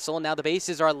Castle. Now the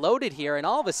bases are loaded here, and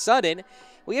all of a sudden,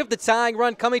 we have the tying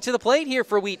run coming to the plate here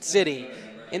for Wheat City.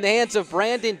 In the hands of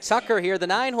Brandon Tucker here, the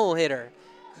 9-hole hitter.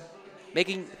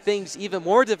 Making things even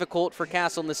more difficult for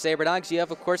Castle and the Sabre Dogs. You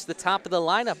have, of course, the top of the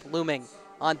lineup looming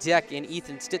on deck in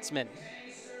Ethan Stitzman.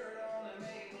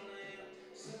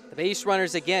 The base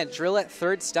runners again, Drill at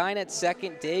third, Stein at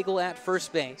second, Daigle at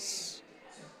first base.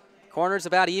 Corners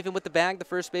about even with the bag. The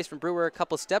first baseman Brewer a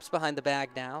couple steps behind the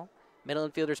bag now. Middle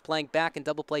infielders playing back in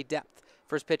double play depth.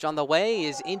 First pitch on the way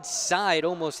is inside,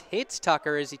 almost hits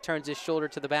Tucker as he turns his shoulder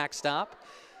to the backstop.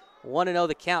 1-0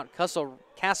 the count.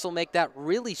 Castle make that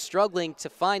really struggling to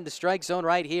find the strike zone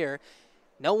right here.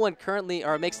 No one currently,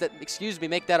 or make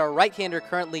that a right-hander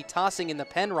currently tossing in the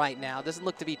pen right now. Doesn't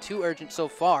look to be too urgent so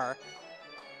far.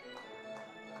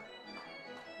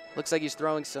 Looks like he's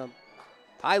throwing some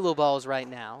Pilo balls right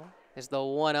now. As the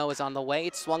 1-0 is on the way.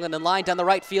 It's swung on the line down the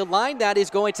right field line. That is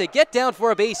going to get down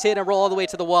for a base hit and roll all the way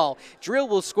to the wall. Drill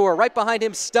will score. Right behind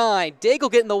him, Stein.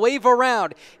 Daigle getting the wave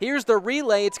around. Here's the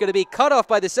relay. It's going to be cut off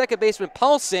by the second baseman,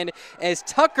 Paulson, as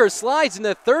Tucker slides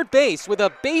into third base with a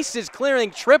bases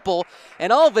clearing triple.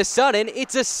 And all of a sudden,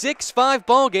 it's a 6-5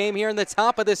 ball game here in the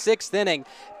top of the 6th inning.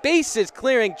 Bases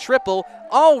clearing triple.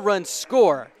 All runs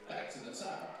score.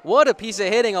 What a piece of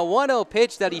hitting, a 1-0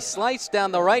 pitch that he sliced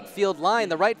down the right field line.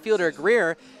 The right fielder,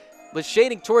 Greer, was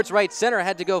shading towards right center,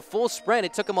 had to go full sprint.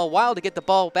 It took him a while to get the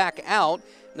ball back out.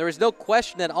 There was no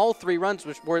question that all 3 runs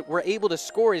were able to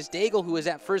score as Daigle, who is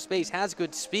at first base, has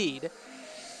good speed.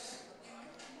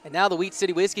 And now the Wheat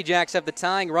City Whiskey Jacks have the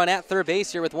tying run at third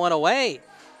base here with 1 away.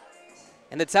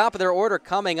 And the top of their order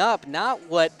coming up, not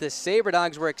what the Sabre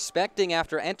Dogs were expecting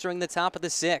after entering the top of the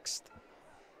 6th.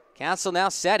 Castle now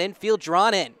set, infield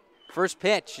drawn in. First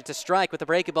pitch, it's a strike with a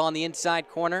breaking ball in the inside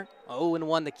corner.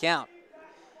 0-1 the count.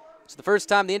 It's the first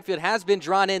time the infield has been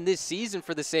drawn in this season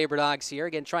for the Sabre Dogs here.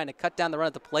 Again, trying to cut down the run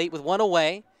at the plate with 1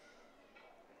 away.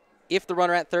 If the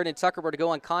runner at third and Tucker were to go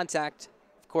on contact,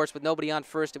 of course, with nobody on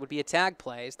first, it would be a tag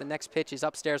play. As the next pitch is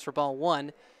upstairs for ball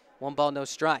 1. 1 ball, no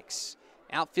strikes.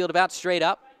 Outfield about straight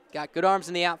up. Got good arms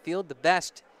in the outfield. The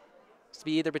best is to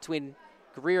be either between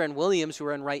Greer and Williams, who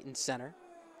are in right and center.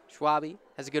 Schwabe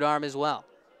has a good arm as well.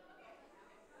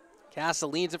 Castle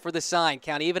leans it for the sign.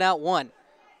 Count even out 1.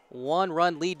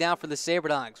 1-run lead now for the Sabre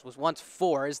Dogs. Was once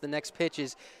 4 as the next pitch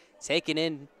is taken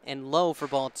in and low for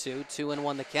ball 2.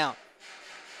 2-1 the count.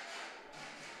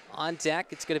 On deck,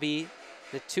 it's going to be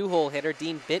the 2-hole hitter,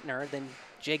 Dean Bittner, then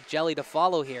Jake Jelly to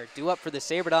follow here. Due up for the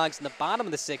Sabre Dogs in the bottom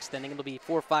of the 6th inning. It'll be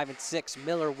 4, 5, and 6.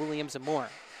 Miller, Williams, and Moore.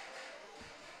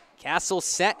 Castle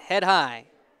set, head high.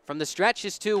 From the stretch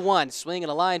is 2-1. Swing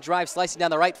and a line drive, slicing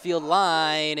down the right field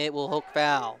line. It will hook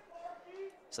foul.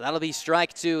 So that'll be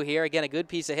strike 2 here. Again, a good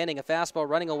piece of hitting. A fastball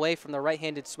running away from the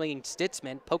right-handed swinging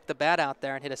Stitzman. Poked the bat out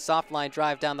there and hit a soft line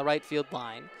drive down the right field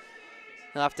line.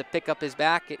 He'll have to pick up his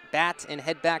bat and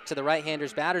head back to the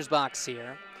right-hander's batter's box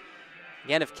here.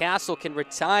 Again, if Castle can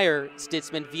retire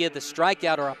Stitzman via the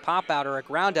strikeout or a pop-out or a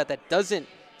ground-out that doesn't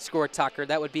score Tucker,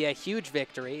 that would be a huge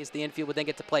victory, as the infield would then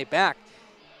get to play back.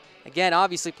 Again,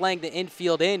 obviously playing the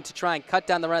infield in to try and cut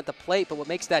down the run at the plate, but what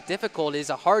makes that difficult is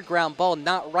a hard ground ball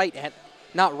not right at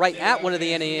one of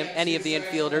the any of the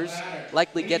infielders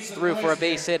likely gets through for a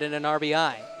base hit and an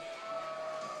RBI.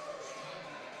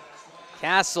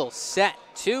 Castle set,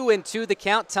 2-2 the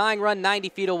count, tying run 90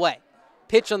 feet away.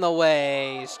 Pitch on the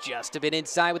way is just a bit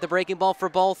inside with the breaking ball for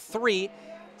ball 3.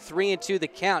 3-2 the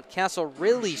count. Castle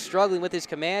really struggling with his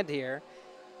command here.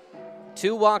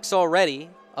 2 walks already,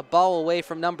 a ball away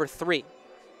from number 3.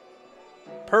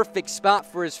 Perfect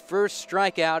spot for his first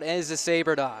strikeout as a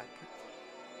Sabre Dog.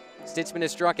 Stitzman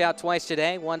has struck out twice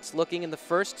today, once looking in the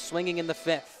 1st, swinging in the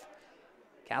 5th.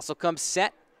 Castle comes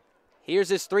set. Here's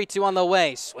his 3-2 on the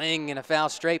way. Swing and a foul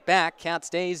straight back. Count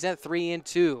stays at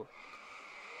 3-2.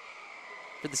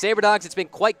 For the Sabre Dogs, it's been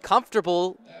quite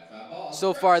comfortable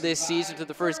so far this season to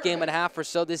the first game and a half or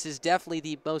so. This is definitely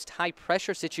the most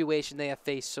high-pressure situation they have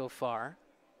faced so far.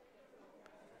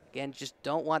 Again, just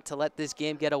don't want to let this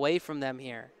game get away from them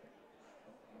here.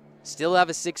 Still have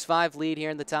a 6-5 lead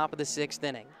here in the top of the 6th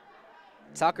inning.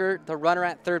 Tucker, the runner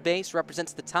at third base,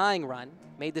 represents the tying run.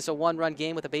 Made this a 1-run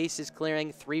game with a bases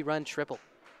clearing 3-run triple.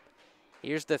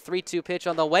 Here's the 3-2 pitch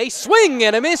on the way. Swing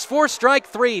and a miss for strike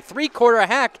 3. 3/4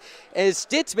 hack as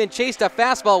Stitzman chased a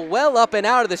fastball well up and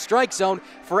out of the strike zone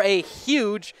for a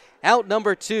huge out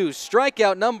number 2.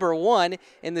 Strikeout number 1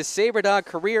 in the Sabre Dog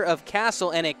career of Castle,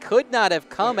 and it could not have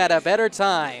come at a better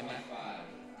time.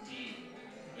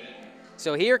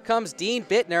 So here comes Dean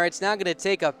Bittner. It's now going to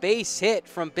take a base hit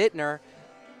from Bittner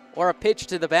or a pitch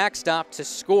to the backstop to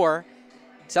score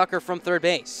Tucker from third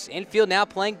base. Infield now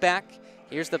playing back.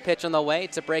 Here's the pitch on the way.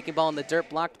 It's a breaking ball in the dirt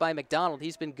blocked by McDonald.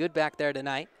 He's been good back there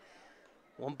tonight.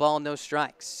 1 ball, no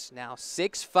strikes. Now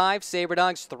 6-5 Sabre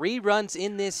Dogs, 3 runs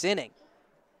in this inning.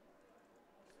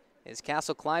 As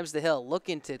Castle climbs the hill,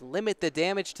 looking to limit the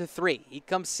damage to 3. He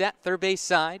comes set, third base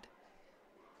side.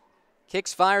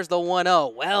 Kicks, fires the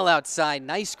 1-0. Well outside.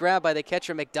 Nice grab by the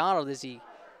catcher McDonald as he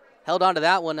held onto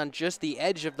that one on just the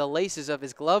edge of the laces of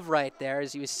his glove right there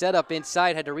as he was set up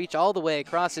inside, had to reach all the way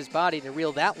across his body to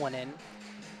reel that one in.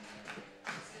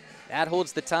 That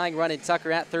holds the tying run in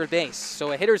Tucker at third base.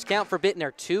 So a hitter's count for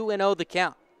Bittner, 2-0 the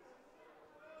count.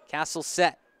 Castle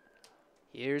set.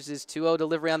 Here's his 2-0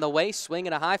 delivery on the way. Swing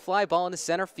and a high fly ball into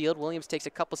center field. Williams takes a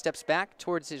couple steps back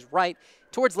towards his right,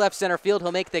 towards left center field.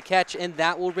 He'll make the catch, and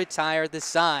that will retire the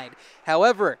side.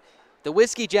 However, the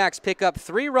Whiskey Jacks pick up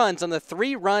 3 runs on the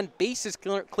 3-run bases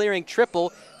clearing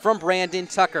triple from Brandon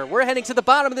Tucker. We're heading to the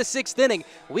bottom of the 6th inning.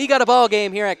 We got a ball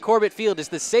game here at Corbett Field as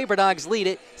the Sabre Dogs lead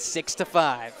it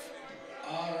 6-5.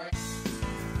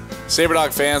 Sabre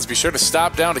Dog fans, be sure to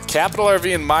stop down to Capital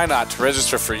RV in Minot to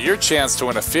register for your chance to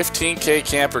win a $15K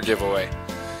camper giveaway.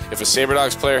 If a Sabre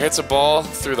Dogs player hits a ball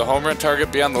through the home run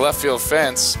target beyond the left field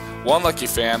fence, one lucky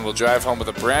fan will drive home with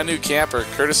a brand new camper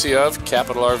courtesy of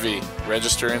Capital RV.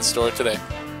 Register in store today.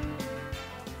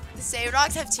 The Sabre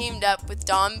Dogs have teamed up with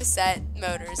Don Bissett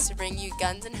Motors to bring you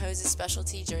Guns N' Hoses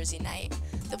Specialty Jersey Night.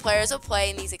 The players will play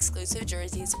in these exclusive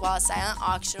jerseys while a silent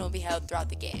auction will be held throughout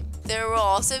the game. There will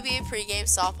also be a pregame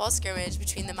softball scrimmage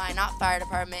between the Minot Fire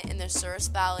Department and the Souris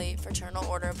Valley Fraternal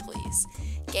Order of Police.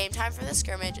 Game time for the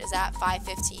scrimmage is at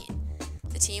 5:15.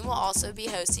 The team will also be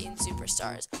hosting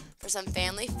Superstars for some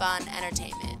family fun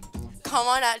entertainment. Come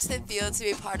on out to the field to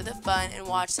be part of the fun and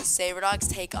watch the Sabre Dogs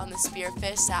take on the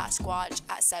Spearfish Sasquatch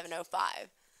at 7:05.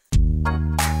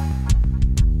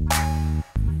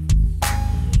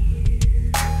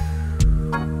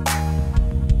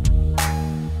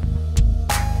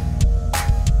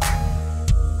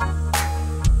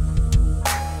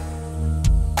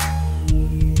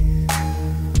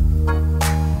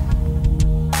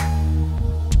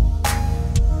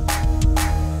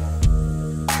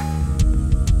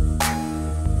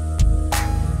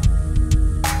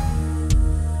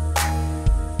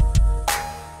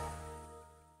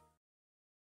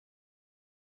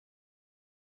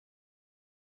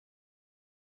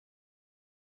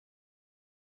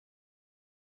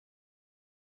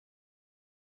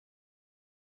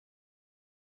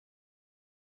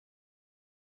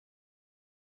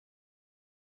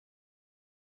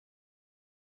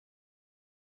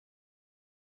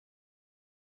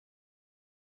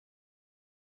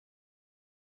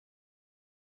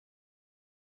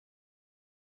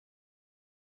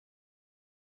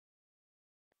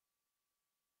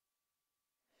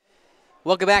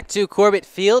 Welcome back to Corbett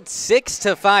Field.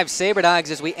 6-5 Sabre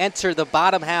Dogs as we enter the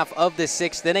bottom half of the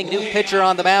 6th inning. New pitcher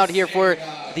on the mound here for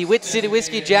the Witt City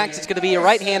Whiskey Jacks. It's going to be a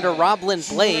right-hander, Roblin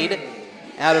Blade,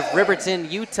 out of Riverton,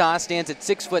 Utah. Stands at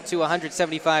 6'2",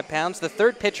 175 pounds. The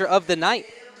third pitcher of the night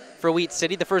for Wheat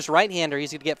City. The first right-hander. He's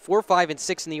going to get 4, 5, and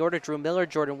 6 in the order. Drew Miller,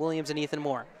 Jordan Williams, and Ethan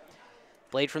Moore.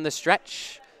 Blade from the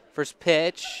stretch. First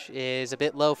pitch is a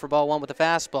bit low for ball 1 with a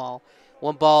fastball.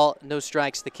 1 ball, no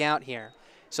strikes the count here.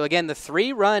 So again, the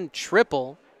 3-run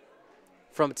triple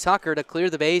from Tucker to clear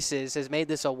the bases has made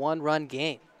this a 1-run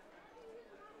game.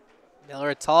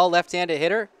 Miller, a tall left-handed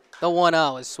hitter. The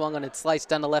 1-0 is swung on and sliced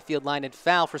down the left field line and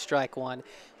foul for strike 1.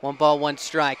 1 ball, 1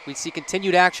 strike. We see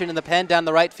continued action in the pen down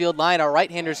the right field line. Our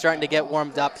right-hander starting to get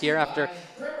warmed up here after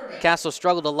Castle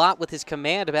struggled a lot with his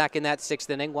command back in that 6th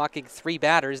inning, walking 3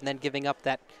 batters and then giving up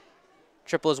that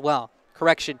triple as well.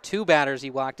 Correction, 2 batters he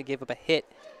walked and gave up a hit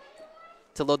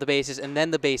to load the bases, and then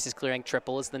the bases clearing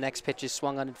triple as the next pitch is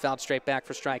swung on and fouled straight back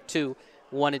for strike 2.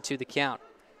 1-2 the count.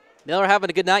 Miller having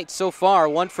a good night so far.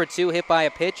 1 for 2 hit by a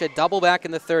pitch, a double back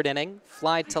in the 3rd inning,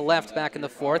 flied to left back in the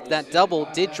 4th. That double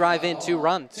did drive in 2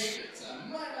 runs.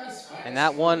 And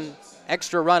that 1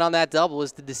 extra run on that double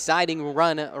is the deciding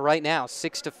run right now.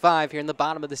 6-5 here in the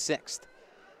bottom of the 6th.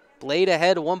 Blade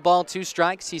ahead, 1 ball, 2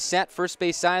 strikes. He's set first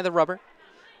base side of the rubber.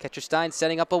 Catcher Stein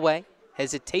setting up away.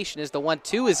 Hesitation as the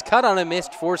 1-2 is cut on and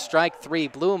missed for strike 3.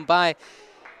 Blew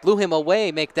him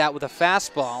away, make that with a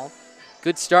fastball.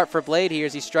 Good start for Blade here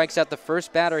as he strikes out the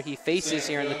first batter he faces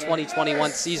here in the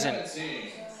 2021 season.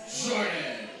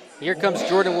 Here comes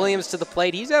Jordan Williams to the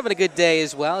plate. He's having a good day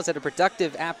as well. He's had a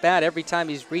productive at-bat every time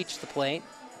he's reached the plate.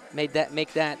 Make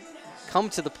that come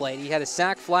to the plate. He had a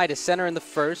sac fly to center in the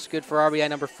 1st, good for RBI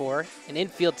number 4. An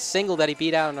infield single that he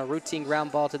beat out on a routine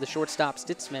ground ball to the shortstop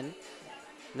Stitzman,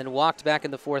 and then walked back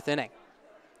in the 4th inning.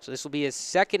 So this will be his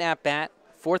 2nd at-bat,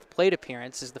 4th plate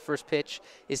appearance as the first pitch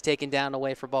is taken down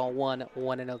away for ball 1,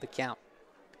 1-0 the count.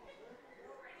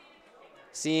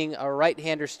 Seeing a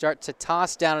right-hander start to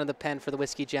toss down in the pen for the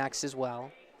Whiskey Jacks as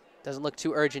well. Doesn't look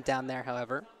too urgent down there,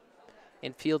 however.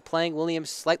 Infield playing, Williams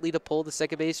slightly to pull. The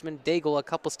second baseman, Daigle, a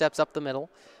couple steps up the middle.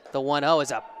 The 1-0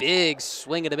 is a big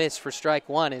swing and a miss for strike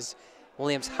 1 as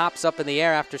Williams hops up in the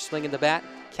air after swinging the bat.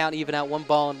 Count even out 1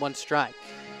 ball and 1 strike.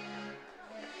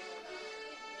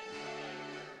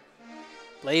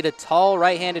 Blade, a tall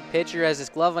right-handed pitcher, has his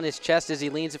glove on his chest as he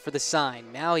leans it for the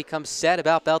sign. Now he comes set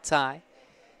about belt tie.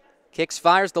 Kicks,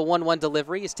 fires the 1-1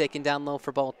 delivery. Is taken down low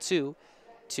for ball 2.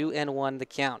 2-1 the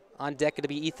count. On deck to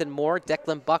be Ethan Moore,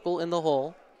 Declan Buckle in the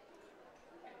hole.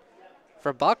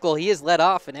 For Buckle, he has led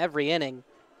off in every inning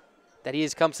that he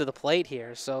has come to the plate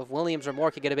here. So if Williams or Moore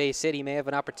can get a base hit, he may have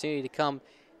an opportunity to come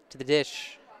to the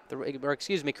dish.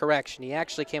 Correction. He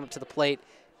actually came up to the plate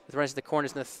with runs to the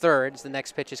corners in the 3rd. As the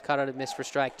next pitch is cut out and missed for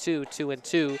strike 2,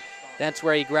 2-2. That's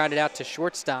where he grounded out to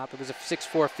shortstop. It was a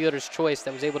 6'4" fielder's choice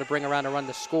that was able to bring around a run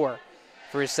to score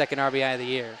for his 2nd RBI of the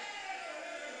year.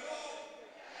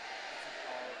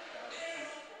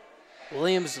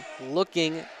 Williams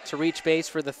looking to reach base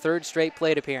for the 3rd straight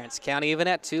plate appearance. Count even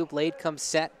at 2. Blade comes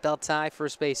set, belt tie,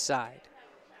 first base side.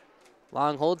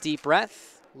 Long hold, deep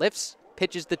breath, lifts,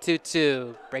 pitches the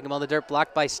 2-2. Bring him on the dirt,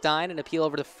 blocked by Stein, and appeal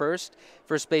over to first.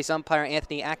 First base umpire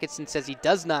Anthony Atkinson says he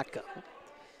does not go.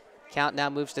 Count now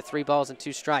moves to 3 balls and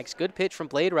 2 strikes. Good pitch from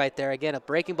Blade right there. Again, a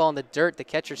breaking ball in the dirt. The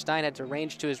catcher Stein had to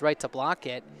range to his right to block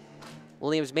it.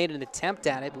 Williams made an attempt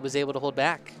at it, but was able to hold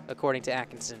back, according to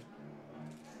Atkinson.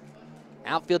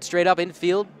 Outfield straight up,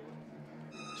 infield.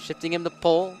 Shifting him the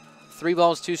pole. 3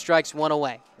 balls, 2 strikes, 1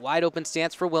 away. Wide open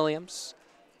stance for Williams.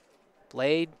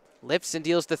 Blade lifts and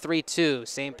deals the 3-2.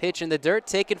 Same pitch in the dirt,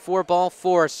 taken for ball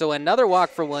 4. So another walk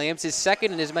for Williams, his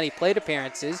 2nd in as many plate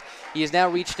appearances. He has now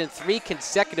reached in 3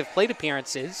 consecutive plate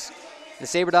appearances. The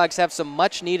Sabre Dogs have some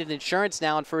much needed insurance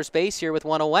now on first base here with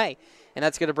 1 away. And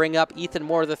that's going to bring up Ethan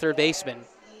Moore, the 3rd baseman.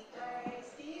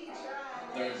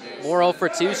 Moore 0 for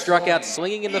 2, struck out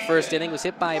swinging in the 1st inning, was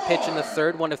hit by a pitch in the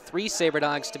 3rd, one of 3 Sabre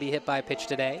Dogs to be hit by a pitch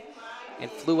today, and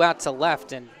flew out to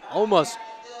left and almost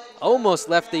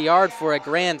left the yard for a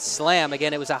grand slam.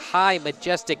 Again, it was a high,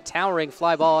 majestic, towering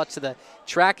fly ball out to the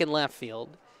track in left field.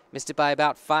 Missed it by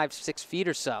about 5-6 feet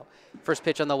or so. First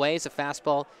pitch on the way is a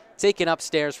fastball taken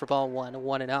upstairs for ball 1,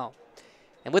 1-0.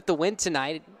 And with the win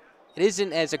tonight, it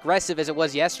isn't as aggressive as it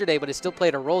was yesterday, but it still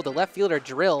played a role. The left fielder,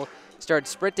 Drill, started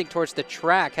sprinting towards the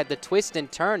track, had the twist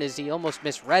and turn as he almost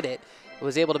misread it, but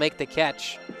was able to make the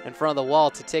catch in front of the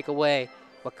wall to take away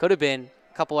what could have been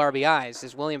a couple RBIs.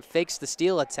 As William fakes the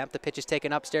steal attempt, the pitch is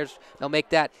taken upstairs. They'll make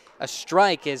that a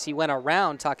strike as he went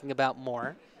around talking about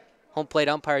Moore. Home plate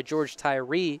umpire George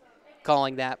Tyree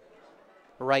calling that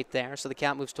right there. So the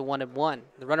count moves to 1-1.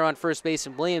 The runner on first base,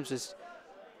 and Williams was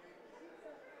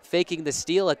faking the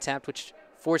steal attempt, which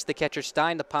forced the catcher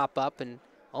Stein to pop up and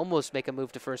almost make a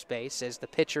move to first base, as the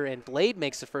pitcher and Blade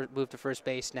makes the move to first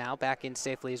base now, back in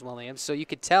safely as Williams. So you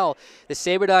could tell the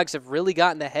Sabre Dogs have really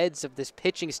gotten the heads of this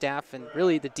pitching staff, and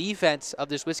really the defense of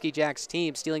this Whiskey Jacks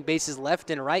team, stealing bases left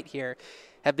and right here,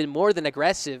 have been more than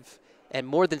aggressive and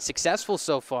more than successful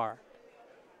so far.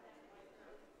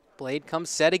 Blade comes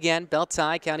set again, belt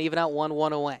tie, count even out,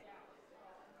 1-1 away.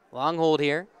 Long hold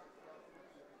here.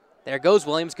 There goes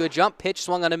Williams, good jump, pitch,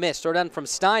 swung on a miss. Throw down from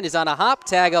Stein is on a hop,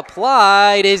 tag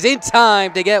applied, is in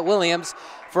time to get Williams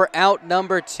for out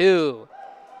number 2.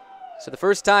 So the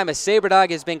first time a Sabre Dog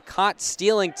has been caught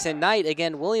stealing tonight.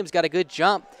 Again, Williams got a good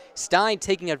jump. Stein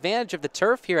taking advantage of the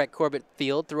turf here at Corbett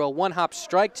Field through a one-hop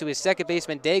strike to his second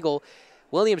baseman, Daigle.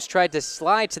 Williams tried to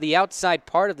slide to the outside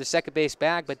part of the second base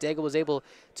bag, but Daigle was able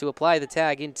to apply the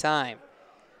tag in time.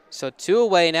 So 2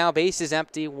 away now, bases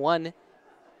empty, 1-2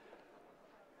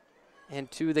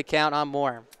 the count on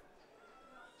Moore.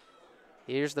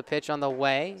 Here's the pitch on the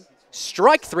way.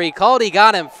 Strike 3 called, he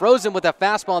got him. Frozen with a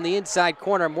fastball in the inside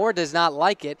corner. Moore does not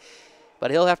like it, but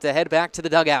he'll have to head back to the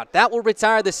dugout. That will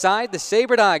retire the side. The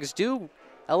Sabre Dogs do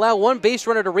allow one base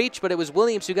runner to reach, but it was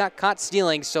Williams who got caught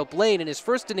stealing. So Blaine, in his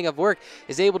first inning of work,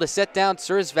 is able to set down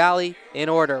Souris Valley in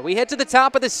order. We head to the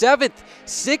top of the 7th,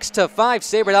 6-5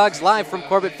 Sabre Dogs live from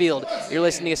Corbett Field. You're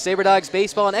listening to Sabre Dogs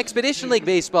Baseball and Expedition League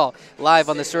Baseball live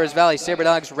on the Souris Valley Sabre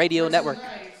Dogs Radio Network.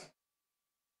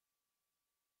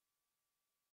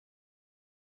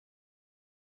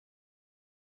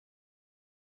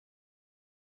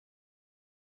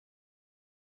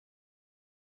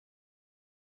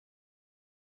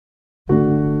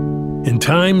 In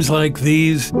times like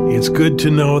these, it's good to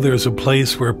know there's a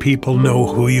place where people know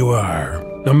who you are,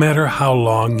 no matter how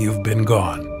long you've been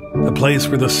gone. A place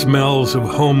where the smells of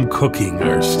home cooking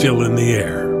are still in the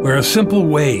air, where a simple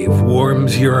wave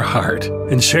warms your heart,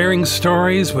 and sharing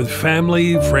stories with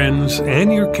family, friends,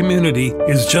 and your community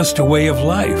is just a way of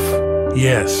life.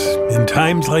 Yes, in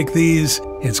times like these,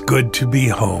 it's good to be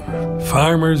home.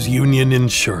 Farmers Union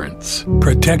Insurance,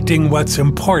 protecting what's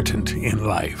important in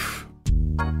life.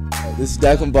 This is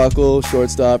Declan Buckle,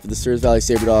 shortstop for the Souris Valley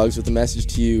Sabre Dogs, with a message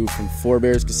to you from Four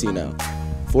Bears Casino.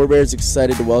 Four Bears is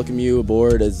excited to welcome you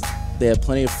aboard, as they have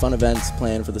plenty of fun events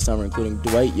planned for the summer, including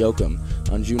Dwight Yoakam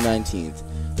on June 19th.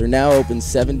 They're now open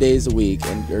 7 days a week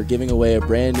and are giving away a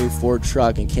brand new Ford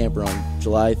truck and camper on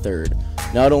July 3rd.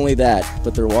 Not only that,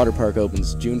 but their water park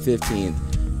opens June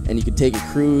 15th, and you can take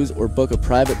a cruise or book a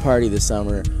private party this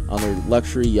summer on their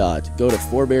luxury yacht. Go to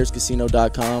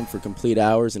fourbearscasino.com for complete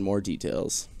hours and more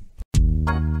details.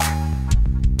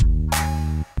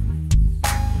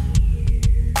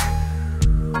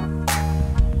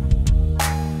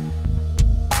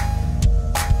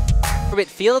 Corbett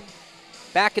Field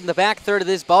back in the back third of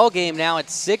this ball game now at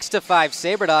 6-5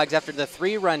 Sabre Dogs after the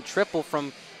 3-run triple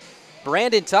from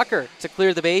Brandon Tucker to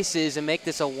clear the bases and make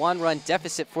this a 1-run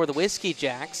deficit for the Whiskey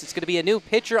Jacks. It's going to be a new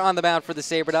pitcher on the mound for the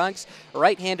Sabre Dogs,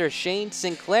 right-hander Shane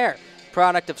Sinclair.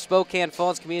 Product of Spokane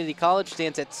Falls Community College,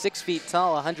 stands at 6 feet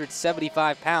tall,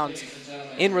 175 pounds.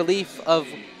 In relief of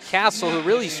Castle, who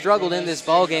really struggled in this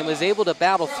ball game, was able to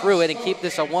battle through it and keep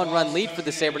this a 1-run lead for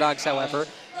the Sabre Dogs, however.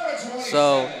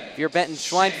 So if you're Benton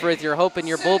Schweinfurth, you're hoping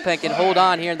your bullpen can hold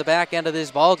on here in the back end of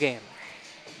this ball game.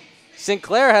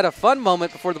 Sinclair had a fun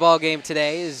moment before the ball game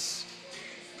today, as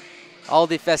all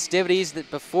the festivities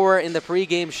that before in the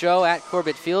pregame show at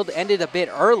Corbett Field ended a bit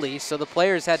early, so the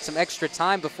players had some extra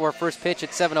time before first pitch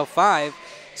at 7:05.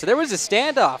 So there was a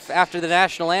standoff after the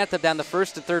national anthem down the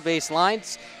first and third base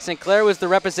lines. Sinclair was the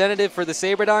representative for the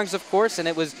Sabre Dogs, of course, and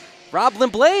it was Roblin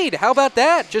Blade. How about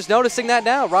that? Just noticing that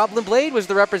now. Roblin Blade was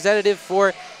the representative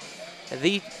for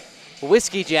the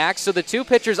Whiskey Jacks. So the two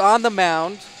pitchers on the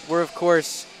mound were, of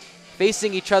course,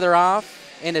 facing each other off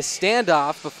in a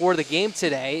standoff before the game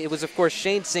today. It was, of course,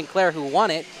 Shane Sinclair who won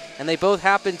it, and they both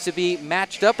happened to be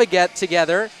matched up again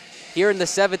together here in the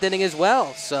 7th inning as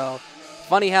well. So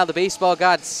funny how the baseball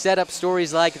gods set up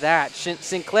stories like that.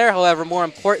 Sinclair, however, more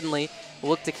importantly, will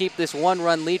look to keep this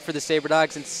 1-run lead for the Sabre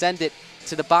Dogs and send it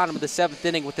to the bottom of the 7th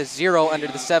inning with a 0 under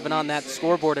the 7 on that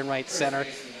scoreboard in right center.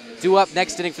 Due up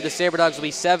next inning for the Sabre Dogs will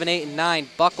be 7, 8, and 9,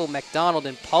 Buckle, McDonald,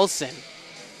 and Paulson,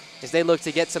 as they look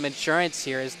to get some insurance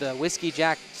here, as the Whiskey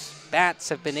Jacks bats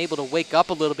have been able to wake up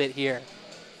a little bit here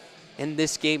in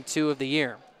this game 2 of the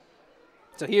year.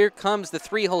 So here comes the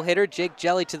 3-hole hitter, Jake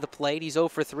Jelly, to the plate. He's 0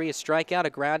 for 3, a strikeout, a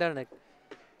ground out, and a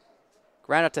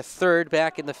ground out to third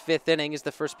back in the 5th inning as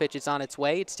the first pitch is on its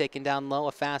way. It's taken down low,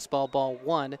 a fastball, ball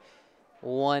 1,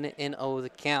 1-0 the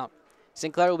count.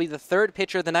 Sinclair will be the third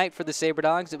pitcher of the night for the Sabre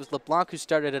Dogs. It was LeBlanc who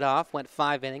started it off, went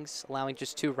 5 innings, allowing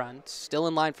just 2 runs. Still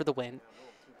in line for the win.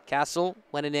 Castle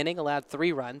went an inning, allowed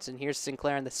 3 runs, and here's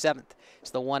Sinclair in the 7th.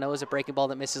 It's the 1-0 is a breaking ball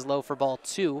that misses low for ball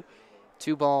 2.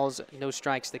 2 balls, no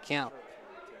strikes the count.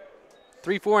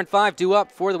 3, 4, and 5 due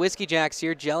up for the Whiskey Jacks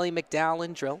here. Jelly, McDowell,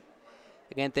 and Drill.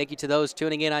 Again, thank you to those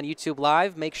tuning in on YouTube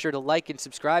Live. Make sure to like and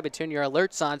subscribe and turn your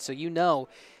alerts on so you know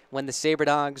when the Sabre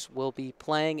Dogs will be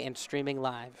playing and streaming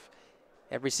live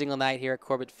every single night here at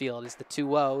Corbett Field. As the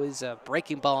 2-0 is a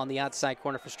breaking ball on the outside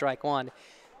corner for strike 1,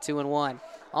 2-1.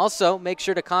 Also, make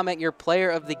sure to comment your player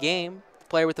of the game. The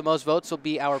player with the most votes will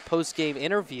be our post-game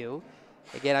interview.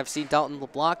 Again, I've seen Dalton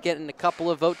LeBlanc getting a couple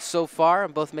of votes so far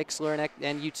on both Mixlr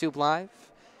and YouTube Live.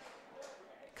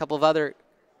 A couple of other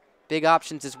big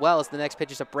options as well as the next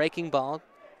pitch is a breaking ball.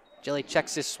 Jelly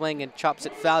checks his swing and chops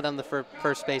it foul down the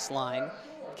first base line.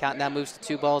 Count now moves to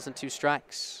 2 balls and 2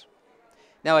 strikes.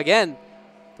 Now again,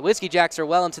 the Whiskey Jacks are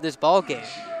well into this ball game.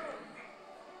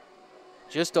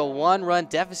 Just a 1-run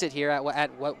deficit here at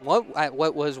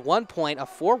what was 1 point, a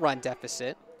 4-run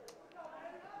deficit.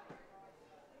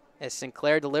 As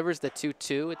Sinclair delivers the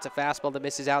 2-2, it's a fastball that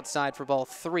misses outside for ball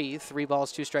 3. 3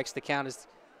 balls, 2 strikes. The count is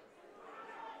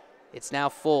it's now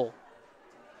full.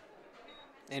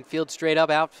 Infield straight up,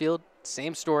 outfield,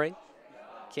 same story.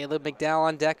 Caleb McDowell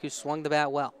on deck, who swung the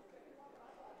bat well.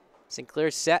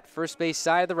 Sinclair set, first base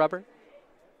side of the rubber.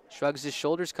 Shrugs his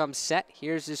shoulders, comes set.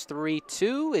 Here's his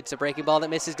 3-2. It's a breaking ball that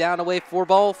misses down away for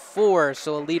ball 4.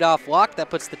 So a leadoff walk that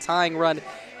puts the tying run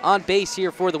on base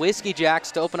here for the Whiskey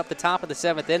Jacks to open up the top of the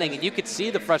 7th inning. And you could see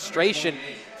the frustration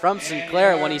from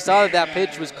Sinclair when he saw that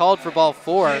pitch was called for ball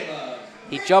 4.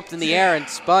 He jumped in the air and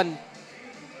spun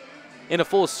in a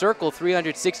full circle,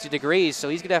 360 degrees. So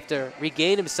he's going to have to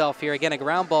regain himself here. Again, a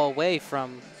ground ball away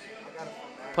from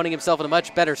putting himself in a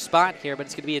much better spot here, but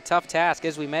it's going to be a tough task.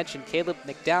 As we mentioned, Caleb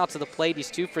McDowell to the plate.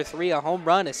 He's 2 for 3, a home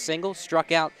run, a single,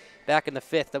 struck out back in the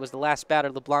 5th. That was the last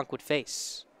batter LeBlanc would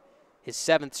face. His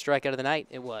 7th strikeout of the night,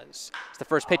 it was. It's the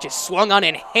first pitch is swung on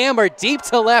and hammered deep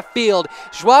to left field.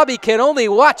 Schwabe can only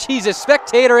watch. He's a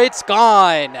spectator. It's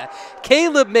gone.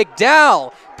 Caleb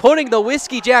McDowell putting the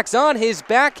Whiskey Jacks on his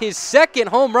back, his 2nd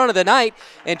home run of the night.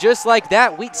 And just like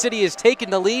that, Wheat City has taken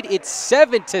the lead. It's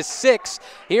 7-6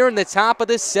 here in the top of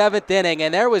the 7th inning.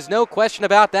 And there was no question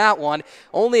about that one,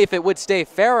 only if it would stay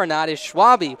fair or not, as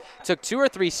Schwabe took 2 or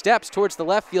 3 steps towards the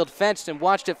left field fence and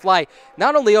watched it fly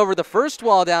not only over the first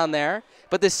wall down there,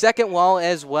 but the second wall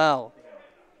as well.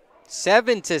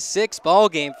 7-6 ball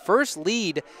game. First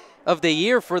lead of the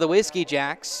year for the Whiskey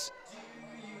Jacks.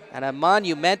 And a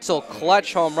monumental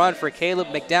clutch home run for Caleb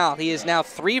McDowell. He is now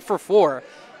 3 for 4.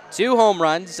 2 home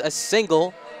runs, a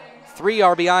single, 3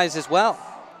 RBIs as well.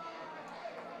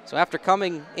 So after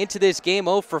coming into this game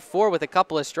 0 for 4 with a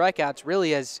couple of strikeouts,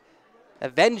 really has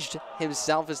avenged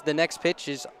himself as the next pitch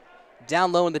is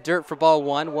down low in the dirt for ball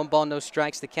 1. 1 ball, no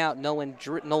strikes the count. Nolan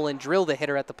Drill, the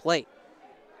hitter at the plate.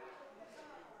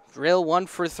 Drill 1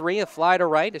 for 3, a fly to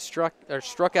right,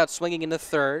 struck out swinging in the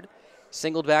 3rd,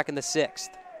 singled back in the 6th.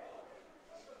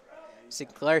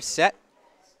 Sinclair set.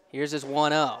 Here's his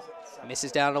 1-0.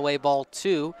 Misses down and away ball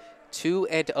 2.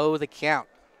 2-0 the count.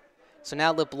 So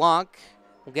now LeBlanc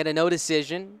will get a no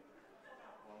decision.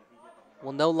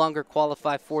 Will no longer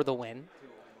qualify for the win.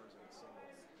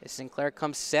 As Sinclair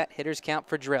comes set, hitter's count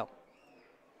for Drill.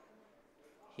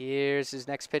 Here's his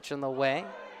next pitch on the way.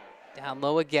 Down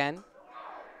low again.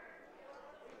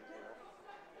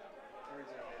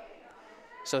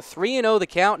 So 3-0 the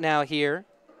count now here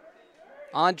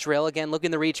on Drill. Again,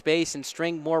 looking to reach base and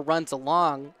string more runs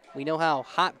along. We know how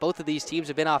hot both of these teams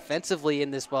have been offensively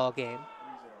in this ball game.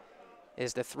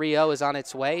 As the 3-0 is on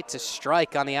its way to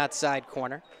strike on the outside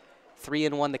corner.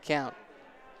 3-1 the count.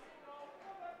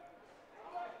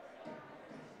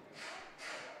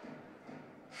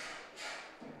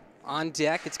 On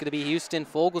deck, it's going to be Houston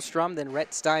Fogelstrom, then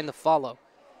Rhett Stein to follow.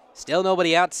 Still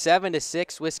nobody out,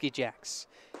 7-6 Whiskey Jacks.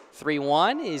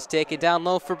 3-1 is taken down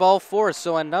low for ball 4,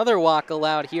 so another walk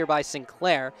allowed here by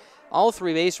Sinclair. All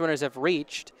 3 base runners have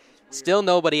reached. Still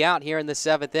nobody out here in the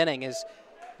 7th inning as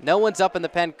no one's up in the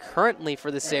pen currently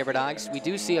for the Sabre Dogs. We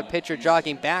do see a pitcher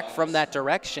jogging back from that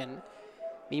direction.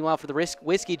 Meanwhile, for the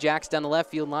Whiskey Jacks down the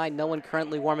left field line, no one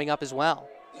currently warming up as well.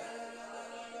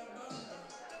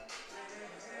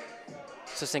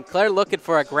 So Sinclair looking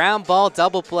for a ground ball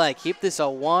double play. Keep this a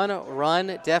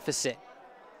 1-run deficit.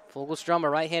 Fogelstrom, a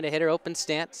right-handed hitter, open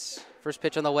stance. First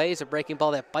pitch on the way is a breaking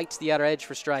ball that bites the outer edge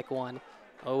for strike 1.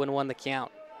 0-1 the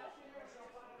count.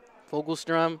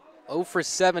 Fogelstrom 0 for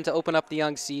 7 to open up the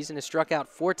young season. Has struck out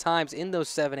 4 times in those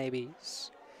 7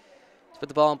 ABs. He's put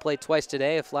the ball in play twice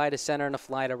today, a fly to center and a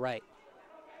fly to right.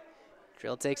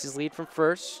 Drill takes his lead from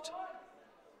first.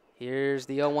 Here's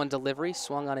the 0-1 delivery,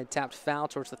 swung on and tapped foul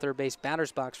towards the third base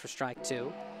batter's box for strike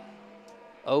 2.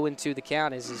 0-2 the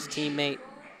count as his teammate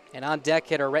and on-deck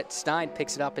hitter Rhett Stein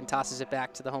picks it up and tosses it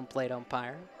back to the home plate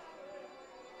umpire.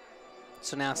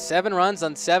 So now 7 runs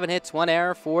on 7 hits, 1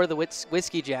 error for the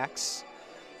Whiskey Jacks.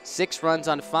 6 runs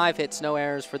on 5 hits, no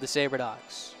errors for the Sabre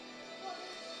Dogs.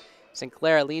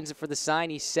 Sinclair leans it for the sign.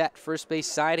 He's set first base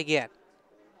side again.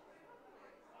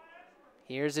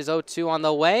 Here's his 0-2 on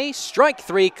the way. Strike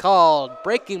 3 called.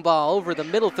 Breaking ball over the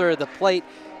middle third of the plate.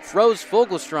 Throws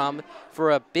Fogelstrom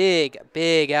for a big,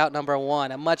 big out number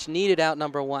 1. A much needed out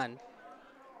number 1.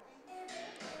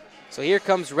 So here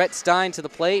comes Rhett Stein to the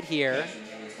plate here.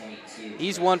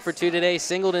 He's 1 for 2 today.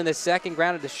 Singled in the second,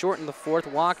 grounded to short in the fourth,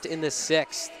 walked in the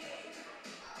 6th.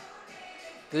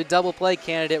 Good double play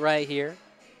candidate right here.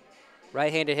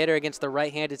 Right-handed hitter against the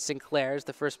right-handed Sinclairs.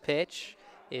 The first pitch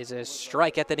is a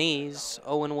strike at the knees.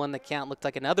 0-1 the count. Looked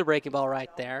like another breaking ball right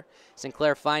there.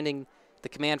 Sinclair finding the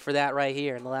command for that right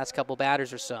here in the last couple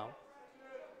batters or so.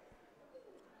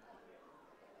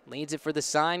 Leads it for the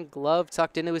sign. Glove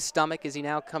tucked into his stomach as he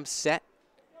now comes set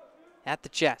at the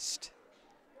chest.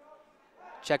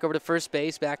 Check over to first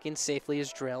base. Back in safely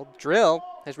is Drill. Drill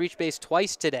has reached base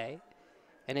twice today,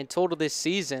 and in total this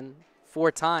season,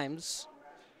 4 times.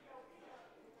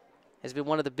 Has been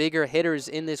one of the bigger hitters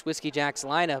in this Whiskey Jacks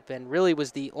lineup and really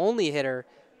was the only hitter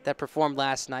that performed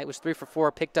last night. Was 3 for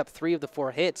 4, picked up 3 of the 4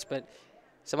 hits, but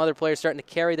some other players starting to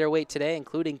carry their weight today,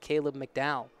 including Caleb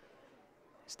McDowell.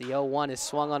 As the 0-1 is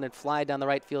swung on and fly down the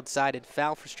right field side and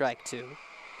foul for strike 2.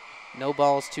 No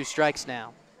balls, 2 strikes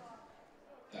now.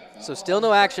 So still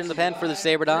no action in the pen for the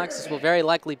Sabre Dogs. This will very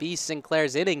likely be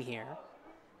Sinclair's inning here.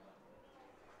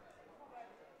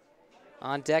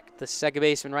 On deck, the second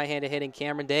baseman, right-handed hitting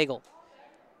Cameron Daigle.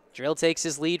 Drill takes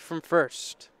his lead from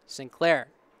first. Sinclair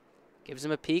gives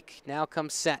him a peek, now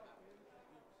comes set.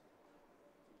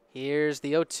 Here's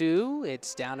the 0-2.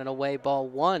 It's down and away, ball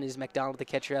 1 as McDonald, the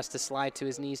catcher, has to slide to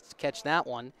his knees to catch that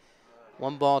one.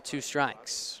 1 ball, 2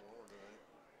 strikes.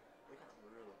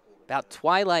 About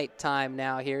twilight time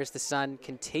now here as the sun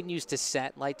continues to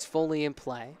set, lights fully in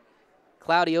play.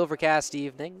 Cloudy, overcast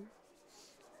evening.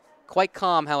 Quite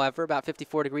calm, however, about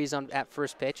 54 degrees at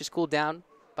first pitch. It's cooled down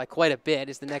by quite a bit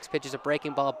as the next pitch is a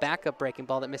breaking ball, backup breaking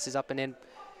ball that misses up and in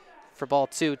for ball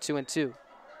 2, 2-2.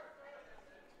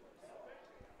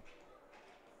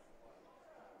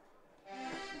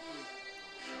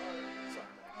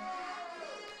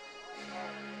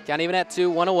 Count even at 2,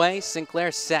 1 away.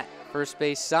 Sinclair set. First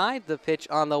base side, the pitch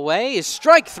on the way is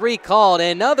strike 3 called.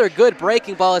 Another good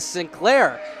breaking ball as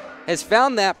Sinclair has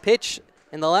found that pitch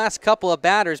in the last couple of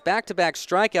batters. Back-to-back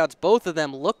strikeouts, both of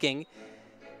them looking.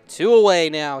 2 away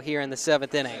now here in the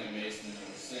 7th inning.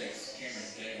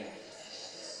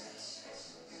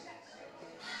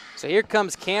 So here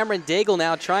comes Cameron Daigle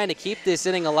now trying to keep this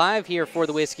inning alive here for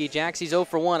the Whiskey Jacks. He's 0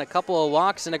 for 1, a couple of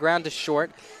walks and a ground to short.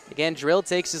 Again, Drill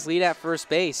takes his lead at first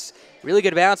base. Really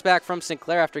good bounce back from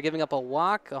Sinclair after giving up a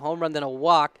walk, a home run, then a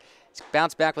walk. He's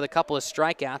bounced back with a couple of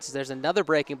strikeouts. There's another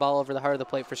breaking ball over the heart of the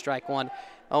plate for strike 1,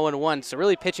 0-1. So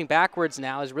really pitching backwards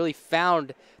now, has really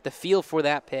found the feel for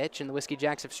that pitch, and the Whiskey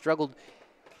Jacks have struggled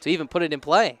to even put it in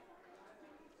play.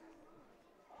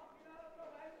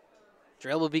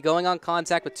 Drill will be going on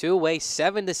contact with 2 away,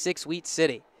 7-6 Wheat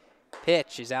City.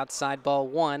 Pitch is outside ball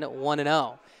 1,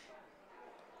 1-0.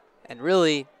 And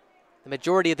really, the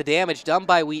majority of the damage done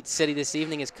by Wheat City this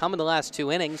evening has come in the last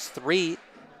 2 innings. 3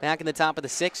 back in the top of the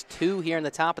 6th, 2 here in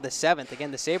the top of the 7th. Again,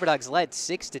 the Sabre Dogs led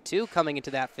 6-2 coming into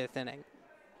that 5th inning.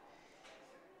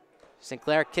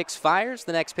 Sinclair kicks, fires.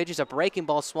 The next pitch is a breaking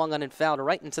ball swung on and fouled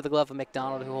right into the glove of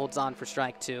McDonald, who holds on for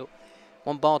strike 2.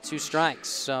 1 ball, 2 strikes.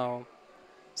 So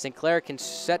Sinclair can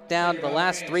set down the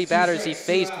last 3 batters he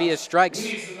faced via strikes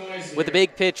with a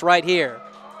big pitch right here.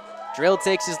 Drill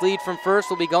takes his lead from first,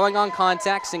 will be going on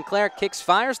contact. Sinclair kicks,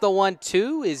 fires. The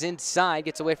 1-2 is inside,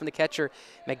 gets away from the catcher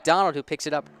McDonald, who picks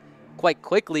it up quite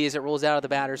quickly as it rolls out of the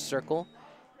batter's circle.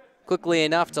 Quickly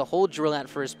enough to hold Drill at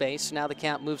first base. Now the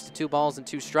count moves to 2 balls and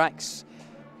 2 strikes.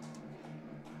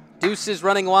 Deuce is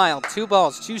running wild. 2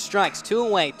 balls, 2 strikes, 2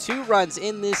 away, 2 runs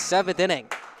in this 7th inning.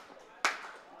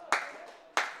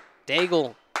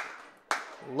 Daigle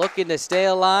looking to stay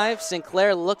alive.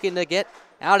 Sinclair looking to get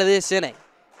out of this inning.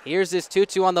 Here's this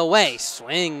 2-2 on the way.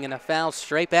 Swing and a foul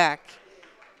straight back.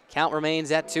 Count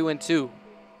remains at 2-2.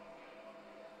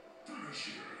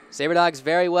 Sabre Dogs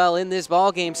very well in this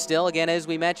ball game still. Again, as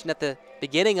we mentioned at the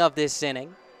beginning of this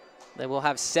inning, they will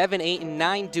have 7, 8, and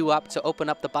 9 due up to open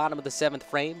up the bottom of the 7th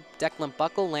frame. Declan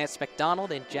Buckle, Lance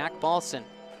McDonald, and Jack Balson.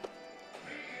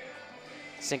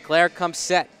 Sinclair comes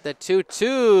set. The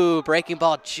 2-2. Breaking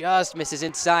ball just misses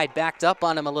inside. Backed up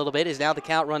on him a little bit as now the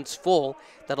count runs full.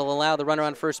 That'll allow the runner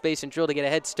on first base and Drill to get a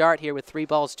head start here with 3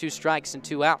 balls, 2 strikes, and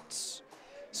 2 outs.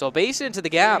 So a base into the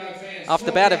gap off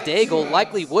the bat of Daigle.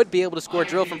 Likely would be able to score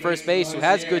Drill from first base, who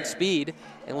has good speed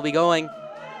and will be going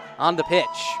on the pitch.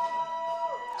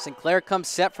 Sinclair comes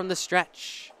set from the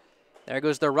stretch. There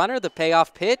goes the runner. The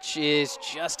payoff pitch is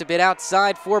just a bit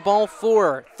outside for ball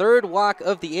 4. Third walk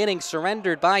of the inning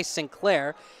surrendered by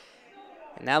Sinclair.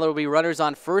 And now there will be runners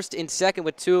on first and second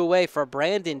with 2 away for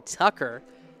Brandon Tucker,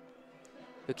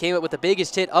 who came up with the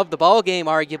biggest hit of the ball game,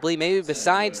 arguably, maybe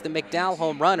besides the McDowell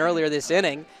home run earlier this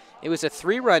inning. It was a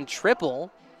 3-run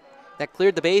triple that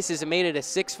cleared the bases and made it a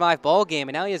 6-5 ball game,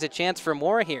 and now he has a chance for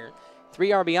more here. 3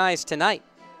 RBIs tonight.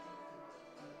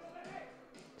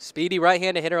 Speedy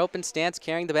right-handed hitter, open stance,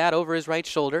 carrying the bat over his right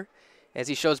shoulder as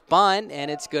he shows bunt,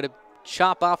 and it's going to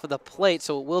chop off of the plate,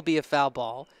 so it will be a foul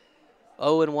ball.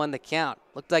 0-1 the count.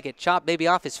 Looked like it chopped maybe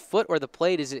off his foot or the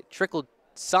plate as it trickled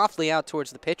softly out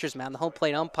towards the pitcher's mound. The home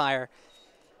plate umpire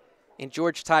and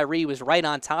George Tyree was right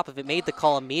on top of it, made the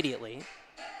call immediately.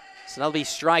 So that'll be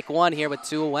strike 1 here with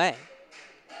 2 away.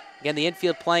 Again, the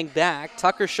infield playing back.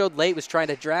 Tucker showed late, was trying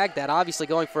to drag that, obviously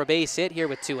going for a base hit here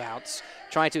with 2 outs.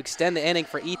 Trying to extend the inning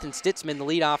for Ethan Stitzman, the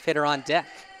leadoff hitter on deck.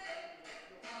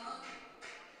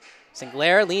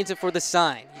 Sinclair leans it for the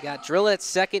sign. You got Drill at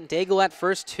second, Daigle at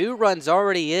first. 2 runs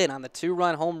already in on the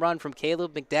 2-run home run from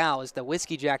Caleb McDowell as the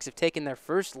Whiskey Jacks have taken their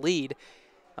first lead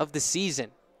of the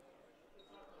season.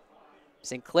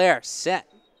 Sinclair set.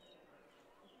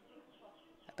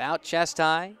 About chest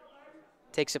high.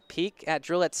 Takes a peek at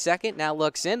Drill at second. Now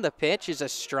looks in. The pitch is a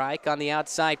strike on the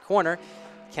outside corner.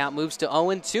 Count moves to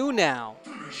 0-2 now.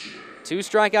 2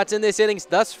 strikeouts in this inning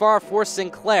thus far for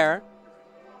Sinclair.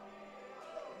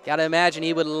 Got to imagine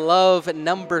he would love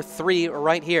number 3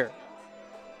 right here.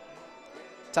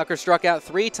 Tucker struck out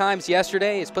 3 times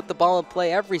yesterday. He's put the ball in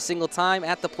play every single time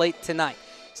at the plate tonight.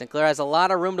 Sinclair has a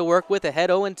lot of room to work with, ahead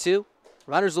 0-2.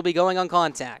 Runners will be going on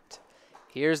contact.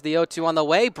 Here's the 0-2 on the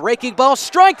way. Breaking ball,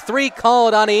 strike 3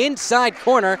 called on the inside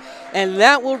corner, and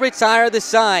that will retire the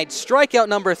side. Strikeout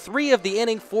number 3 of the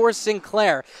inning for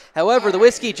Sinclair. However, the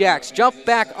Whiskey Jacks jump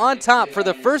back on top for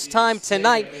the first time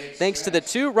tonight thanks to the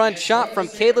 2-run shot from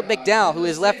Caleb McDowell, who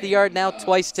has left the yard now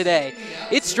twice today.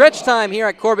 It's stretch time here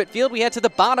at Corbett Field. We head to the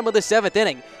bottom of the 7th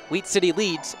inning. Wheat City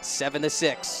leads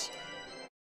 7-6.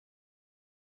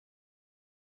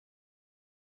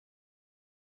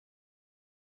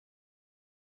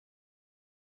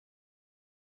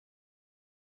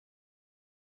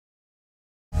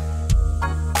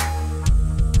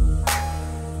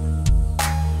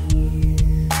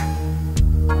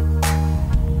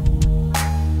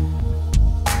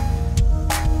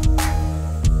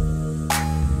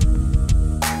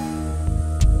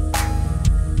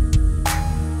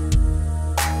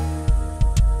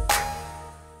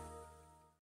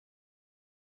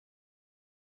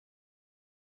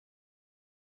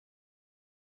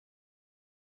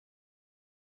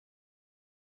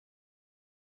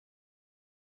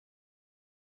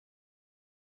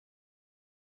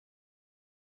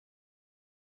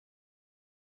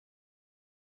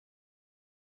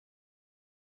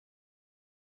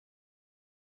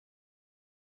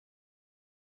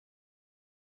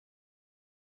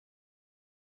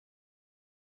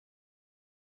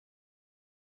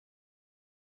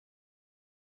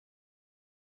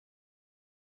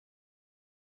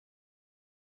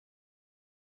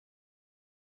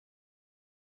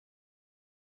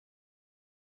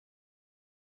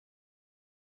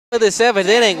 For the 7th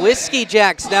inning, Whiskey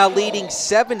Jacks now leading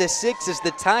 7-6 as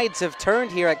the tides have turned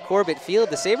here at Corbett Field.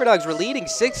 The Sabre Dogs were leading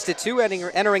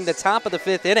 6-2 entering the top of the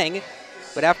 5th inning,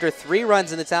 but after 3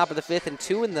 runs in the top of the 5th and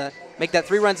 2 in the make that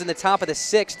 3 runs in the top of the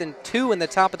 6th and 2 in the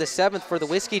top of the 7th for the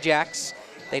Whiskey Jacks,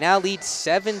 they now lead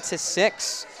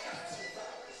 7-6.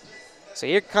 So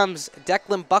here comes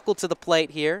Declan Buckle to the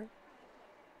plate here.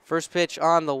 First pitch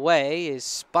on the way is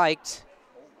spiked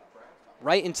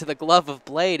right into the glove of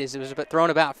Blade as it was thrown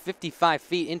about 55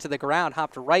 feet into the ground,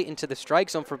 hopped right into the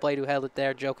strike zone for Blade, who held it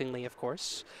there jokingly, of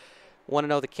course.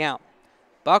 1-0 the count.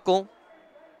 Buckle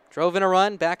drove in a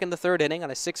run back in the 3rd inning on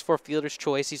a 6-4 fielder's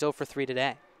choice. He's 0 for 3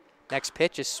 today. Next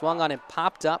pitch is swung on and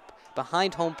popped up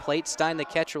behind home plate. Stein, the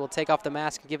catcher, will take off the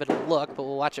mask and give it a look, but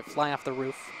we'll watch it fly off the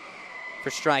roof for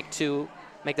strike 2.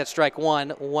 Make that strike 1,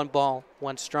 1 ball,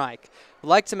 1 strike. Would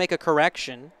like to make a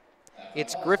correction.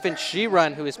 It's Griffin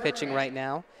Sheerun who is pitching right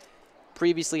now.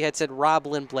 Previously had said Rob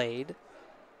Lindblade,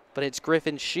 but it's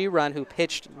Griffin Sheerun who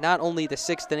pitched not only the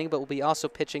 6th inning, but will be also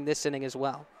pitching this inning as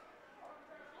well.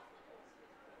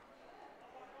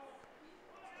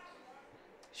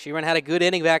 Sheeran had a good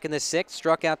inning back in the 6th,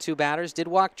 struck out 2 batters, did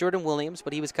walk Jordan Williams,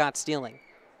 but he was caught stealing.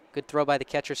 Good throw by the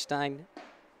catcher Stein,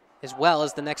 as well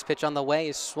as the next pitch on the way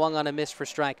is swung on a miss for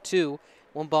strike 2.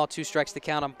 1 ball, 2 strikes the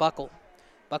count on Buckle.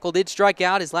 Buckle did strike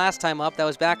out his last time up. That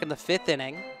was back in the 5th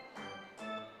inning,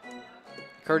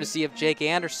 courtesy of Jake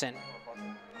Anderson.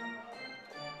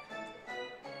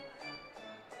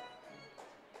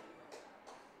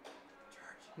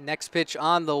 Next pitch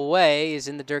on the way is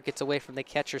in the dirt, gets away from the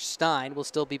catcher Stein. Will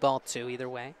still be ball 2 either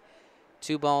way.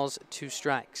 2 balls, 2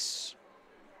 strikes.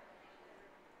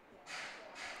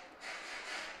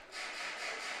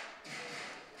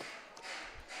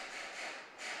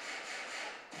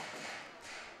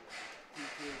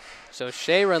 So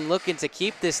Sheeran looking to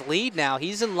keep this lead now.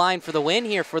 He's in line for the win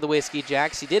here for the Whiskey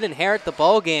Jacks. He did inherit the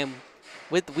ball game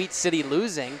with Wheat City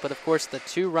losing, but of course the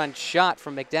 2-run shot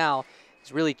from McDowell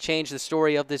has really changed the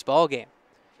story of this ball game.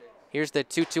 Here's the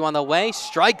 2-2 on the way.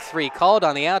 Strike 3 called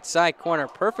on the outside corner.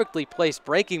 Perfectly placed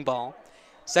breaking ball.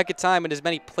 Second time in as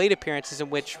many plate appearances in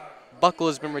which Buckle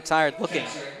has been retired looking.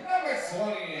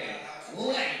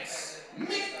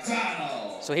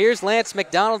 So here's Lance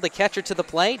McDonald, the catcher, to the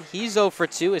plate. He's 0 for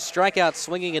 2. His strikeout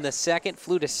swinging in the 2nd.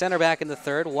 Flew to center back in the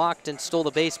 3rd. Walked and stole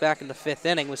the base back in the 5th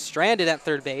inning. Was stranded at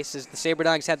third base as the Sabre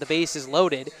Dogs had the bases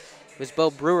loaded. It was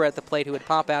Bo Brewer at the plate who would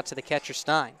pop out to the catcher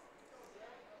Stein.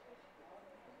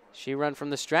 Sheeran from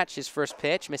the stretch. His first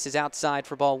pitch misses outside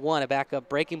for ball 1. A backup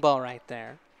breaking ball right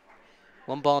there.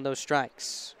 1 ball, no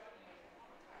strikes.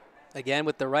 Again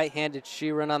with the right-handed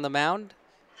Sheeran on the mound.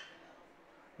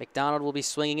 McDonald will be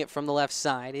swinging it from the left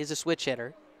side. He's a switch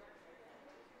hitter.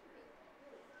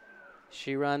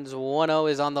 Sheeran's 1-0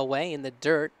 is on the way in the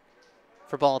dirt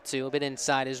for ball 2, a bit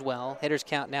inside as well. Hitters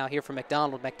count now here for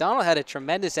McDonald. McDonald had a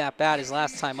tremendous at-bat his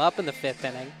last time up in the 5th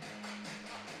inning.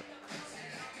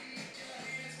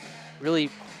 Really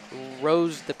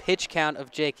rose the pitch count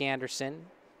of Jake Anderson,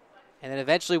 and then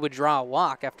eventually would draw a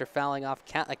walk after fouling off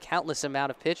a countless amount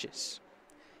of pitches.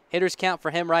 Hitters count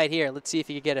for him right here. Let's see if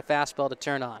he can get a fastball to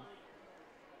turn on.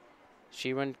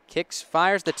 Sheeran kicks,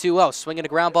 fires the 2-0. Swinging a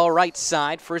ground ball right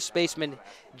side. First baseman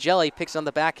Jelly picks on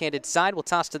the backhanded side. Will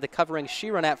toss to the covering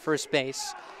Sheeran at first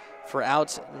base for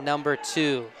out number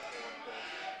 2.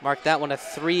 Mark that one a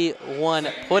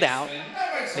 3-1 put out.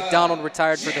 McDonald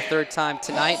retired for the 3rd time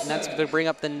tonight, and that's going to bring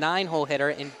up the 9-hole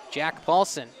hitter in Jack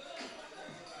Paulson.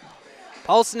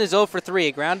 Paulson is 0 for 3.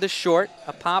 A ground to short,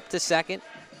 a pop to second,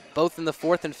 both in the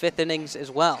 4th and 5th innings as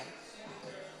well.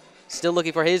 Still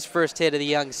looking for his first hit of the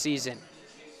young season.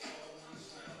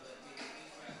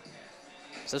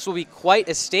 So this will be quite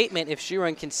a statement if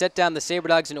Sheeran can set down the Sabre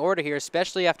Dogs in order here,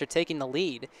 especially after taking the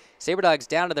lead. Sabre Dogs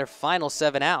down to their final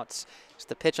 7 outs. So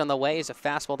the pitch on the way is a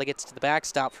fastball that gets to the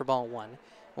backstop for ball 1.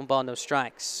 1 ball, no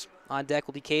strikes. On deck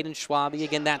will be Caden Schwabe.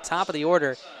 Again, that top of the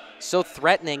order, so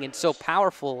threatening and so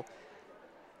powerful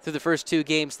through the first 2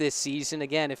 games this season.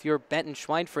 Again, if you're Benton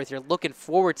Schweinfurth, you're looking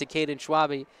forward to Caden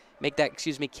Schwabe,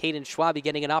 Caden Schwabe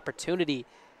getting an opportunity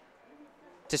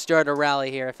to start a rally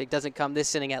here if it doesn't come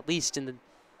this inning, at least in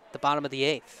the bottom of the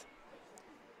 8th.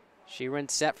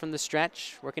 Sheeran set from the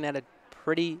stretch, working at a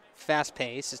pretty fast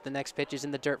pace as the next pitch is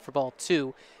in the dirt for ball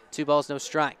 2. 2 balls, no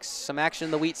strikes. Some action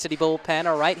in the Wheat City bullpen.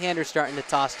 A right-hander starting to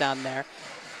toss down there.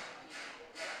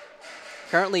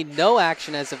 Currently no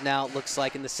action as of now, it looks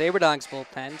like, in the Sabre Dogs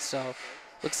bullpen, so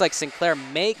looks like Sinclair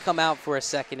may come out for a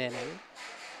 2nd inning,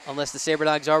 unless the Sabre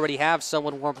Dogs already have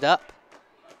someone warmed up.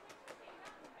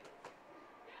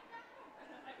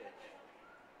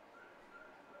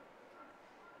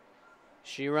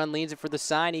 Sheeran leans it for the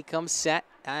sign. He comes set.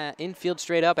 Infield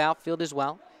straight up, outfield as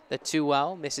well. The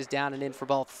 2-0 misses down and in for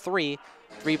ball 3.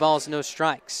 3 balls, no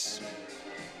strikes.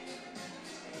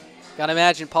 Gotta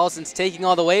imagine Paulson's taking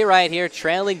all the way right here,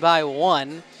 trailing by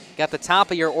 1. Got the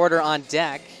top of your order on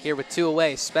deck here with 2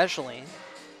 away especially.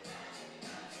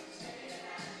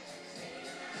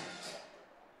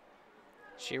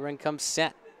 Sheeran comes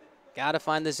set. Gotta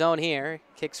find the zone here.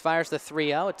 Kicks, fires the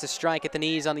 3-0. It's a strike at the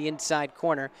knees on the inside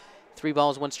corner. 3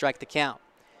 balls, 1 strike the count.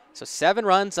 So 7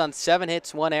 runs on 7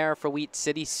 hits, 1 error for Wheat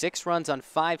City. 6 runs on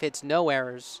 5 hits, no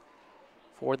errors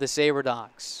for the Sabre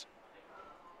Dogs.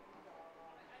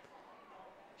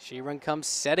 Sheeran comes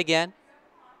set again.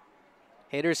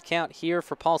 Hitters count here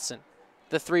for Paulson.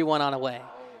 The 3-1 on away.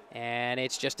 And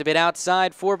it's just a bit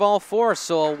outside for ball 4.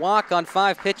 So a walk on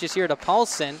 5 pitches here to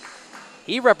Paulson.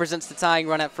 He represents the tying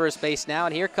run at first base now.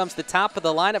 And here comes the top of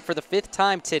the lineup for the 5th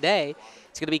time today.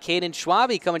 It's going to be Caden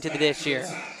Schwabe coming to the dish here.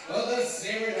 The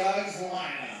Sabre Dogs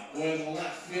lineup with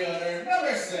left fielder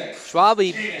number 6.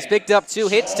 Schwabe has picked up 2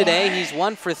 hits today. He's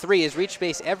 1 for 3. Has reached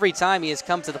base every time he has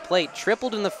come to the plate.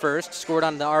 Tripled in the first, scored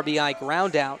on the RBI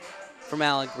ground out from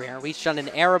Alan Greer. Reached on an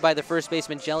error by the first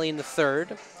baseman Jelly in the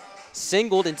third.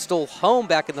 Singled and stole home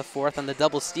back in the fourth on the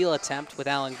double steal attempt with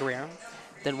Alan Greer.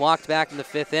 Then walked back in the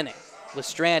fifth inning. Was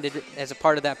stranded as a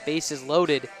part of that bases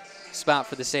loaded spot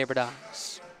for the Sabre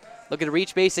Dogs. Looking to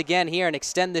reach base again here and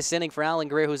extend this inning for Alan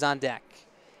Greer, who's on deck.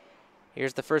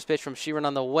 Here's the first pitch from Sheeran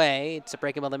on the way. It's a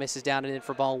breaking ball that misses down and in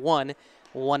for ball one.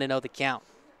 1-0 the count.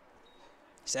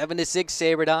 7-6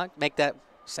 Sabre Dog. Make that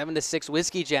 7-6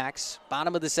 Whiskey Jacks.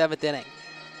 Bottom of the seventh inning.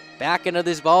 Back into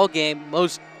this ball game.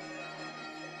 Most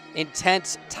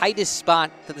intense, tightest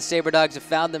spot that the Sabre Dogs have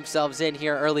found themselves in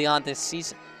here early on this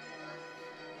season.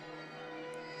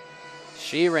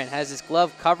 Sheeran has his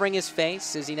glove covering his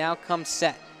face as he now comes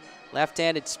set.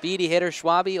 Left-handed speedy hitter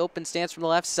Schwabe, open stance from the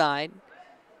left side.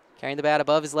 Carrying the bat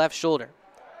above his left shoulder.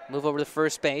 Move over to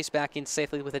first base, back in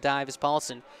safely with a dive is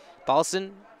Paulson.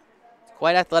 Paulson,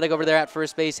 quite athletic over there at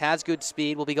first base, has good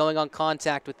speed, will be going on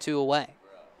contact with 2 away.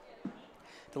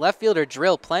 The left fielder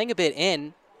Drill playing a bit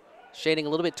in, shading a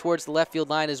little bit towards the left field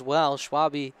line as well.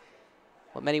 Schwabe,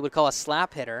 what many would call a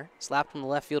slap hitter, slapped from the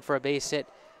left field for a base hit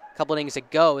a couple innings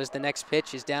ago as the next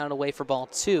pitch is down and away for ball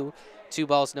 2. 2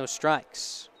 balls, no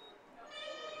strikes.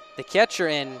 The catcher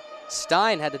in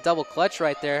Stein had a double clutch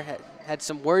right there, had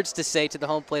some words to say to the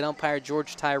home plate umpire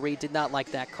George Tyree, did not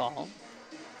like that call.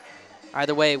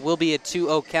 Either way, it will be a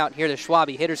 2-0 count here to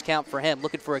Schwabe. Hitter's count for him,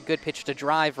 looking for a good pitch to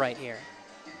drive right here.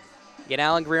 Get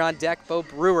Alan Greer on deck, Bo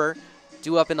Brewer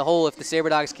due up in the hole if the Sabre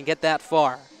Dogs can get that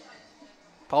far.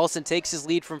 Paulson takes his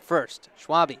lead from first.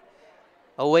 Schwabe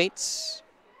awaits.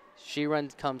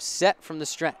 Sheeran comes set from the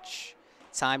stretch.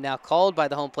 Time now called by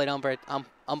the home plate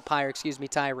umpire,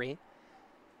 Tyree.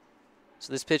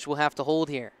 So this pitch will have to hold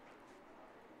here.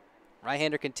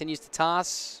 Right-hander continues to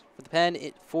toss for the pen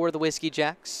for the Whiskey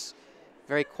Jacks.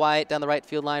 Very quiet down the right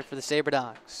field line for the Sabre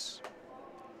Dogs.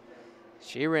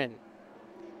 Sheeran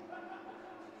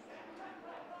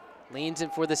leans in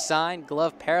for the sign.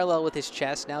 Glove parallel with his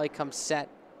chest. Now he comes set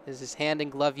as his hand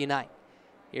and glove unite.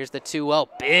 Here's the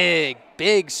 2-0.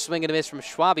 Big swing and a miss from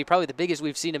Schwabe. Probably the biggest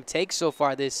we've seen him take so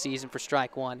far this season for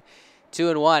strike one.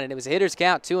 2-1, and it was a hitter's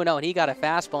count, 2-0, and he got a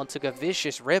fastball and took a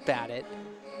vicious rip at it.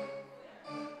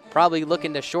 Probably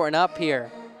looking to shorten up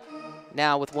here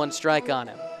now with 1 strike on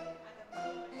him.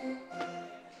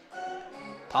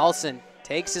 Paulson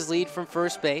takes his lead from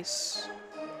first base.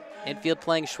 Infield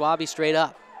playing Schwabe straight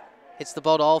up. Hits the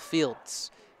ball to all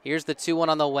fields. Here's the 2-1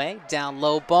 on the way. Down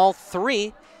low, ball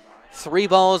 3. 3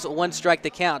 balls, 1 strike the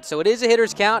count. So it is a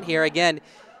hitter's count here. Again,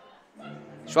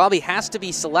 Schwabe has to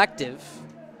be selective.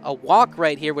 A walk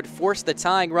right here would force the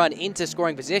tying run into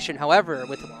scoring position. However,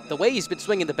 with the way he's been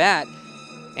swinging the bat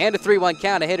and a 3-1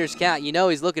 count, a hitter's count, you know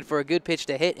he's looking for a good pitch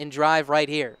to hit and drive right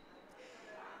here.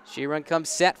 Sheeran comes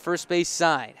set first base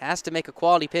side. Has to make a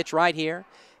quality pitch right here.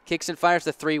 Kicks and fires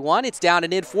the 3-1. It's down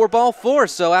and in for ball 4.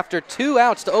 So after 2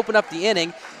 outs to open up the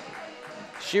inning,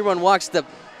 Sheeran walks the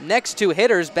next 2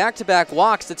 hitters, back-to-back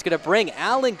walks. That's going to bring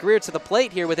Alan Greer to the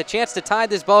plate here with a chance to tie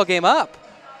this ball game up.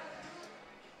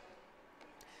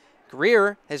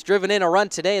 Greer has driven in a run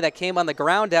today that came on the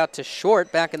ground out to short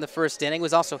back in the first inning.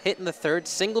 Was also hit in the third,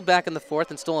 singled back in the fourth,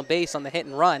 and stolen base on the hit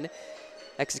and run.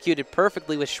 Executed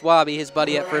perfectly with Schwabe, his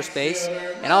buddy at first base,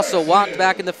 and also walked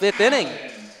back in the 5th inning.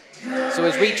 So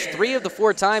he's reached 3 of the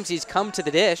 4 times he's come to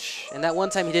the dish, and that one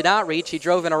time he did not reach, he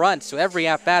drove in a run. So every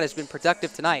at-bat has been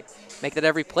productive tonight. Make that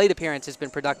every plate appearance has been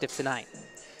productive tonight.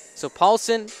 So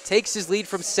Paulson takes his lead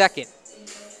from second.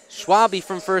 Schwabe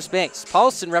from first base.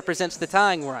 Paulson represents the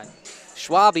tying run.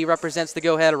 Schwabe represents the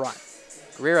go-ahead run.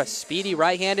 Greer, a speedy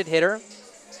right-handed hitter,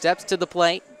 steps to the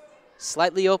plate,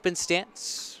 slightly open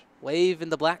stance, wave in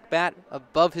the black bat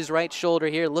above his right shoulder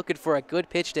here, looking for a good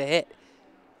pitch to hit.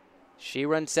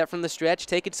 Sheeran set from the stretch,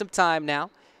 taking some time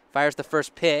now. Fires the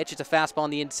first pitch. It's a fastball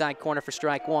in the inside corner for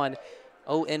strike 1.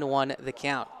 0-1 the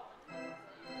count.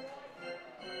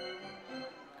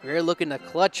 Greer looking to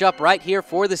clutch up right here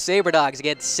for the Sabre Dogs.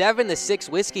 Again, 7-6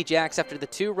 Whiskey Jacks after the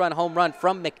 2-run home run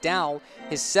from McDowell,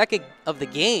 his second of the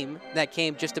game that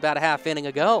came just about a half inning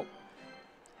ago.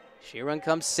 Sheeran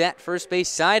comes set, first base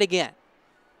side again.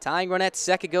 Tying run at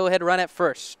second, go-ahead run at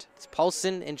first. It's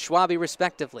Paulson and Schwabe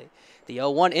respectively. The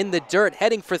 0-1 in the dirt,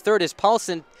 heading for third is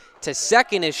Paulson. To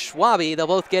second is Schwabe. They'll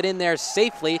both get in there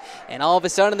safely, and all of a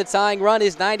sudden the tying run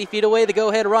is 90 feet away. The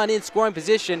go-ahead run in scoring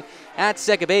position at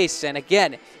second base, and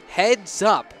again, heads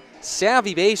up,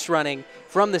 savvy base running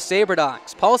from the Sabre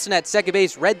Dogs. Paulson at second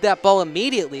base read that ball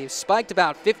immediately, spiked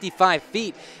about 55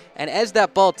 feet, and as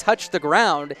that ball touched the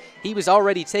ground, he was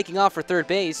already taking off for third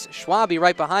base. Schwabe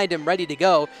right behind him, ready to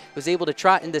go, was able to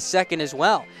trot into second as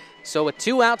well. So with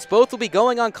 2 outs, both will be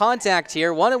going on contact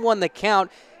here. 1-1 the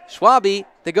count. Schwabe,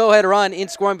 the go-ahead run in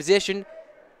scoring position,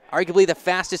 arguably the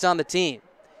fastest on the team.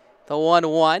 The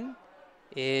 1-1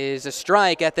 is a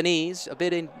strike at the knees, a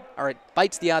bit in, or it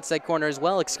bites the outside corner as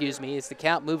well, excuse me, as the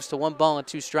count moves to 1 ball and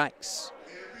 2 strikes.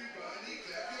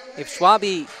 If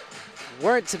Schwabe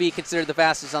weren't to be considered the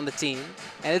fastest on the team,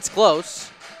 and it's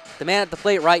close, the man at the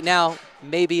plate right now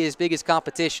may be his biggest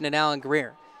competition in Alan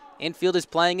Greer. Infield is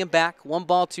playing him back. 1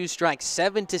 ball, 2 strikes.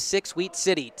 7-6 Wheat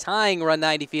City. Tying run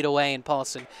 90 feet away in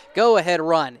Paulson. Go ahead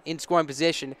run in scoring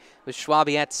position with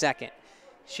Schwabe at second.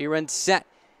 Sheeran set.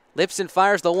 Lifts and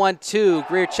fires the 1-2.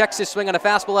 Greer checks his swing on a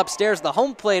fastball upstairs. The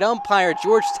home plate umpire,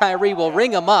 George Tyree, will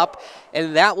ring him up,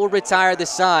 and that will retire the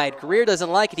side. Greer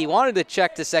doesn't like it. He wanted to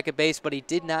check to second base, but he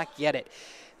did not get it.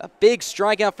 A big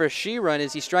strikeout for Sheeran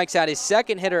as he strikes out his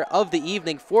second hitter of the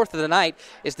evening. 4th of the night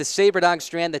is the Sabre Dogs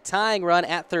strand the tying run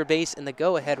at third base and the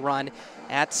go-ahead run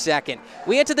at second.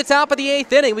 We enter the top of the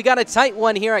 8th inning. We got a tight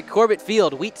one here at Corbett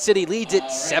Field. Wheat City leads it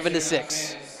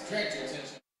 7-6.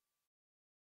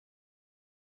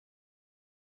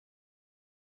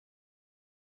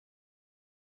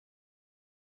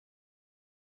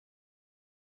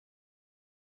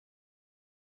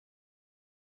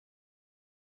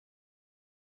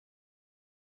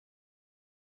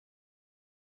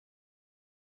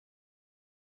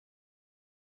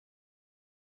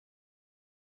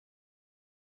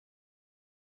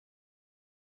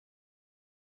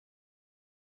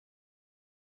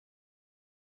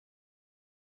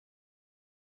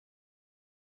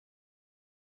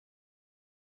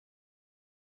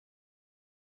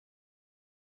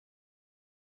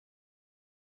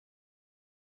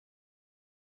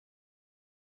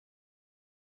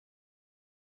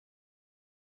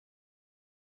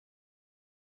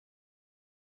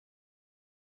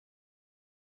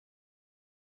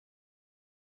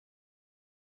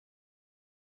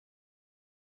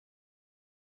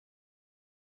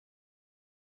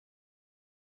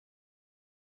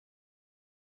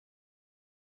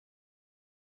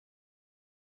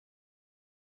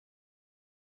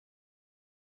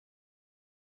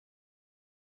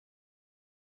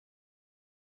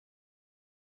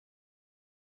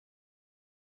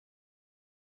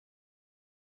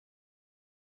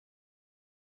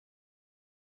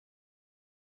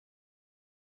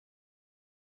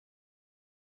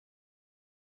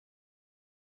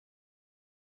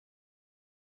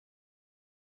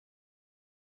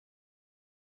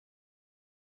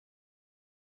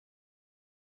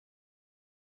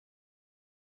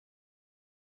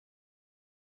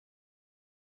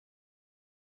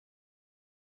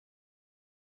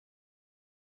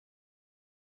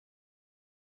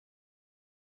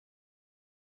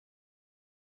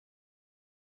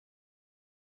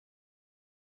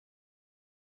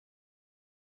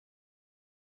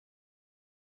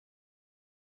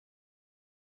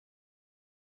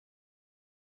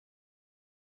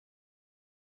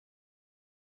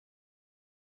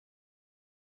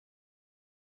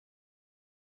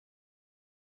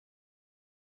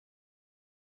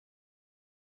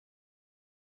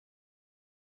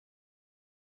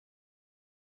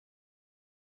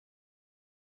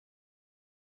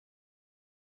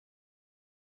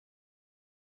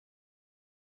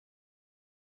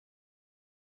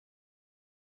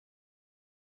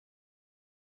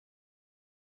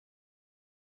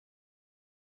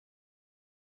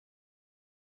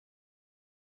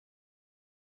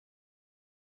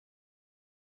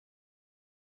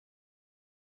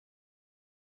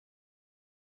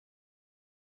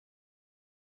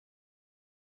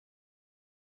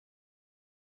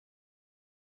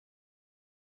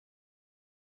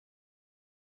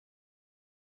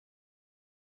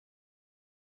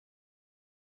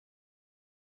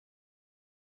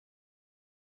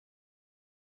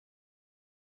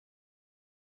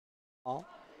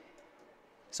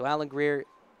 So Alan Greer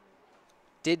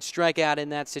did strike out in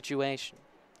that situation.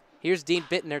 Here's Dean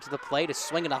Bittner to the plate, is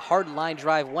swinging a hard line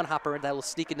drive, 1-hopper that will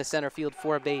sneak into center field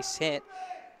for a base hit.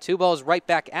 2 balls right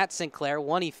back at Sinclair.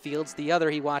 1 he fields, the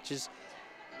other he watches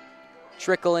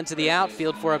trickle into the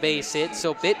outfield for a base hit.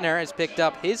 So Bittner has picked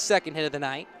up his second hit of the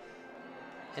night.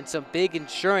 And some big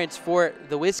insurance for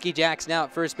the Whiskey Jacks now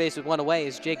at first base with 1 away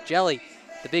as Jake Jelly,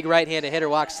 the big right-handed hitter,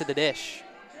 walks to the dish.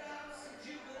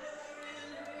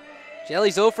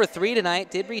 Jelly's 0 for 3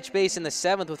 tonight, did reach base in the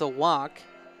 7th with a walk.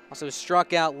 Also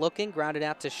struck out looking, grounded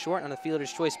out to short on the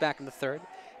fielder's choice back in the 3rd.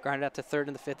 Grounded out to 3rd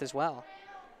in the 5th as well.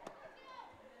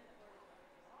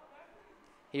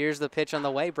 Here's the pitch on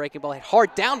the way. Breaking ball hit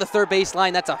hard down the third base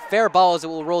line. That's a fair ball as it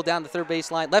will roll down the third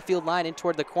base line, left field line in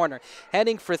toward the corner.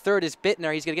 Heading for third is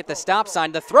Bittner. He's going to get the stop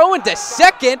sign. The throw into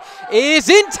second is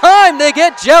in time to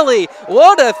get Jelly.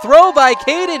 What a throw by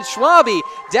Caden Schwabe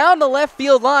down the left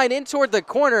field line in toward the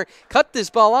corner. Cut this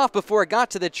ball off before it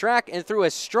got to the track and threw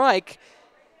a strike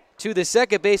to the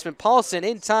second baseman Paulson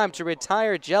in time to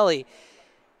retire Jelly.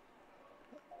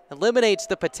 Eliminates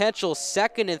the potential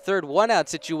second and third one-out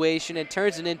situation and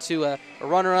turns it into a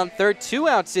runner on third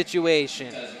two-out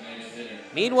situation.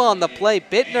 Meanwhile, in the play,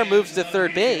 Bittner moves to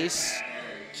third base.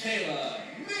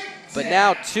 But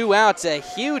now 2 outs, a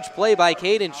huge play by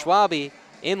Caden Schwabe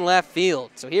in left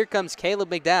field. So here comes Caleb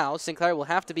McDowell. Sinclair will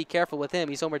have to be careful with him.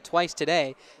 He's homered twice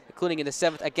today, including in the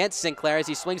 7th against Sinclair as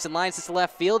he swings and lines to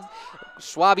left field.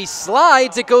 Schwabe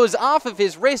slides. It goes off of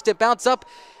his wrist. It bounced up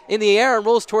in the air and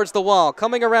rolls towards the wall.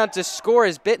 Coming around to score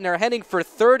is Bittner. Heading for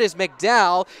third is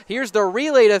McDowell. Here's the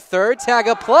relay to third. Tag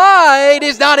applied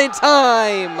is not in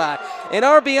time. An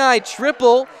RBI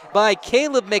triple by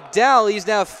Caleb McDowell. He's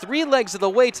now 3 legs of the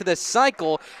way to the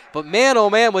cycle. But man, oh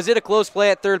man, was it a close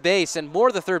play at third base. And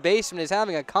more, the third baseman is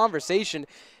having a conversation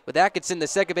with Atkinson, the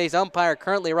second base umpire,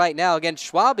 currently right now. Again,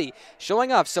 Schwabe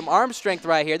showing off some arm strength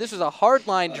right here. This was a hard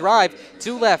line drive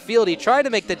to left field. He tried to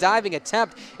make the diving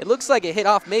attempt. It looks like it hit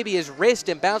off maybe his wrist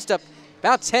and bounced up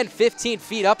about 10, 15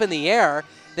 feet up in the air,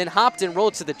 then hopped and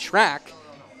rolled to the track.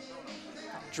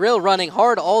 Drill running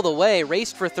hard all the way,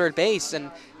 raced for third base, and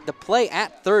the play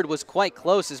at third was quite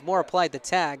close as Moore applied the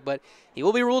tag, but he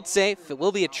will be ruled safe. It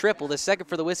will be a triple, the second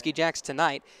for the Whiskey Jacks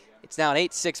tonight. It's now an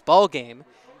 8-6 ball game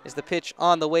as the pitch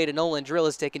on the way to Nolan Drill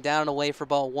is taken down and away for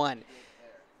ball 1.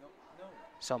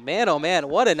 So man, oh man,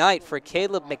 what a night for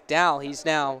Caleb McDowell. He's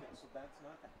now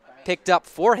picked up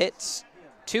 4 hits,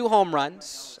 2 home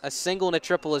runs, a single and a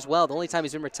triple as well. The only time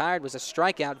he's been retired was a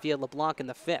strikeout via LeBlanc in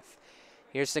the 5th.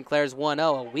 Here's Sinclair's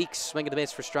 1-0, a weak swing of the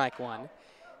miss for strike 1.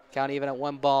 Count even at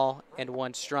 1 ball and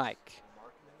 1 strike.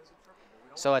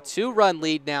 So a 2-run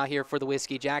lead now here for the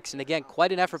Whiskey Jacks. And again,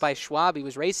 quite an effort by Schwabe. He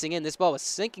was racing in. This ball was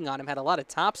sinking on him, had a lot of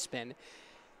topspin.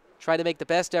 Tried to make the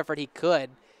best effort he could,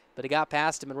 but it got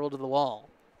past him and rolled to the wall.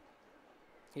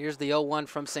 Here's the 0-1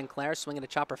 from Sinclair, swinging a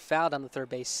chopper foul down the third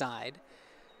base side.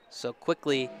 So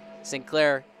quickly,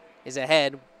 Sinclair is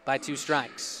ahead by 2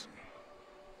 strikes.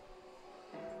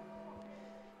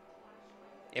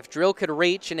 If Drill could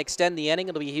reach and extend the inning,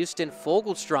 it'll be Houston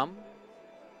Fogelstrom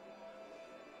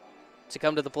to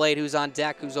come to the plate, who's on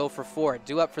deck, who's 0 for 4.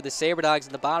 Due up for the Sabre Dogs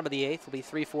in the bottom of the 8th will be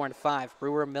 3, 4, and 5.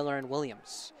 Brewer, Miller, and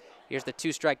Williams. Here's the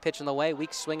 2-strike pitch on the way.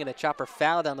 Weak swing and a chopper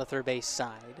foul down the third base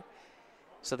side.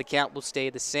 So the count will stay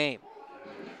the same.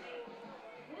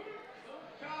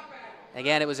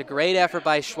 Again, it was a great effort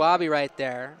by Schwabe right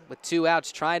there with 2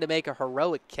 outs trying to make a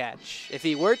heroic catch. If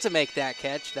he were to make that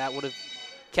catch, that would have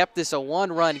kept this a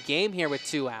 1-run game here with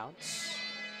 2 outs.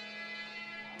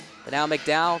 But now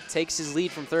McDowell takes his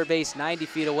lead from third base 90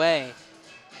 feet away,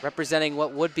 representing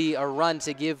what would be a run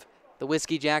to give the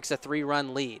Whiskey Jacks a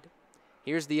 3-run lead.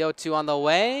 Here's the 0-2 on the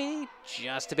way,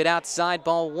 just a bit outside,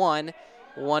 ball 1,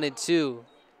 1-2.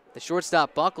 The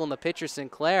shortstop Buckle and the pitcher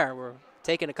Sinclair were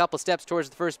taking a couple steps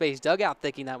towards the first base dugout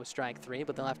thinking that was strike 3,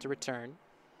 but they'll have to return.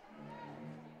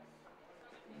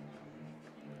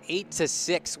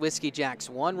 8-6 Whiskey Jacks.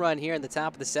 1 run here in the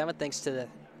top of the 7th thanks to the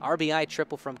RBI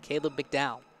triple from Caleb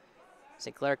McDowell.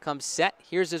 Sinclair comes set.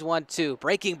 Here's his 1-2.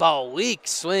 Breaking ball, weak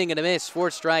swing and a miss for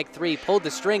strike 3. Pulled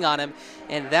the string on him,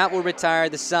 and that will retire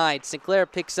the side. Sinclair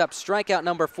picks up strikeout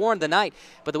number 4 in the night,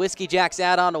 but the Whiskey Jacks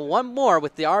add on to 1 more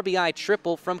with the RBI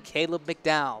triple from Caleb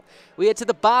McDowell. We head to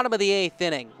the bottom of the 8th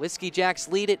inning. Whiskey Jacks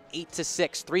lead it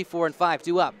 8-6. 3, 4, and 5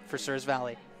 due up for Souris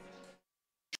Valley.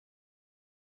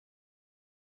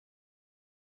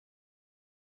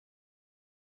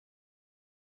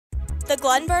 The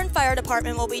Glenburn Fire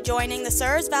Department will be joining the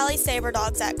Souris Valley Sabre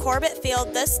Dogs at Corbett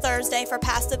Field this Thursday for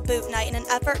Past the Boot Night in an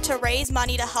effort to raise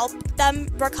money to help them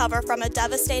recover from a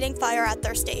devastating fire at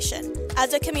their station.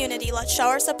 As a community, let's show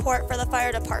our support for the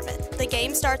fire department. The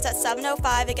game starts at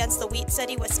 7:05 against the Wheat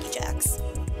City Whiskey Jacks.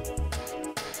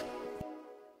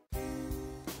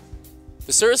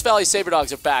 The Souris Valley Sabre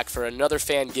Dogs are back for another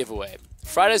fan giveaway.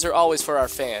 Fridays are always for our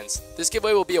fans. This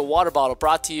giveaway will be a water bottle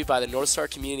brought to you by the North Star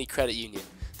Community Credit Union.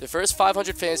 The first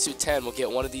 500 fans to attend will get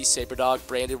one of these Sabre Dog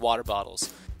branded water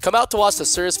bottles. Come out to watch the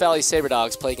Souris Valley Sabre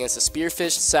Dogs play against the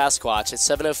Spearfish Sasquatch at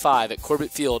 7:05 at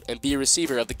Corbett Field and be a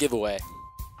receiver of the giveaway.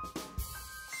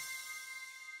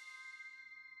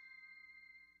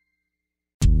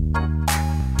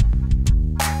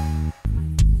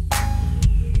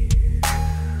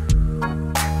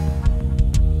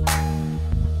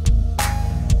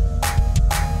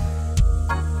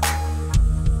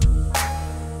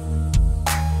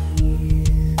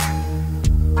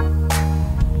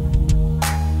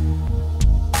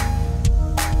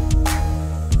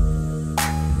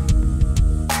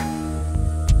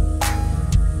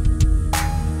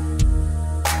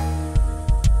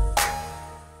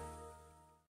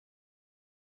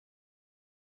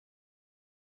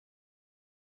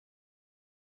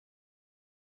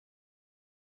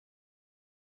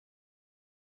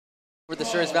 the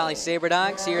Souris Valley Sabre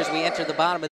Dogs here as we enter the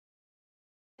bottom of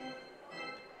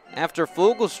after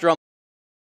Fogelstrom.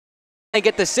 They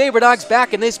get the Sabre Dogs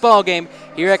back in this ball game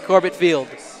here at Corbett Field.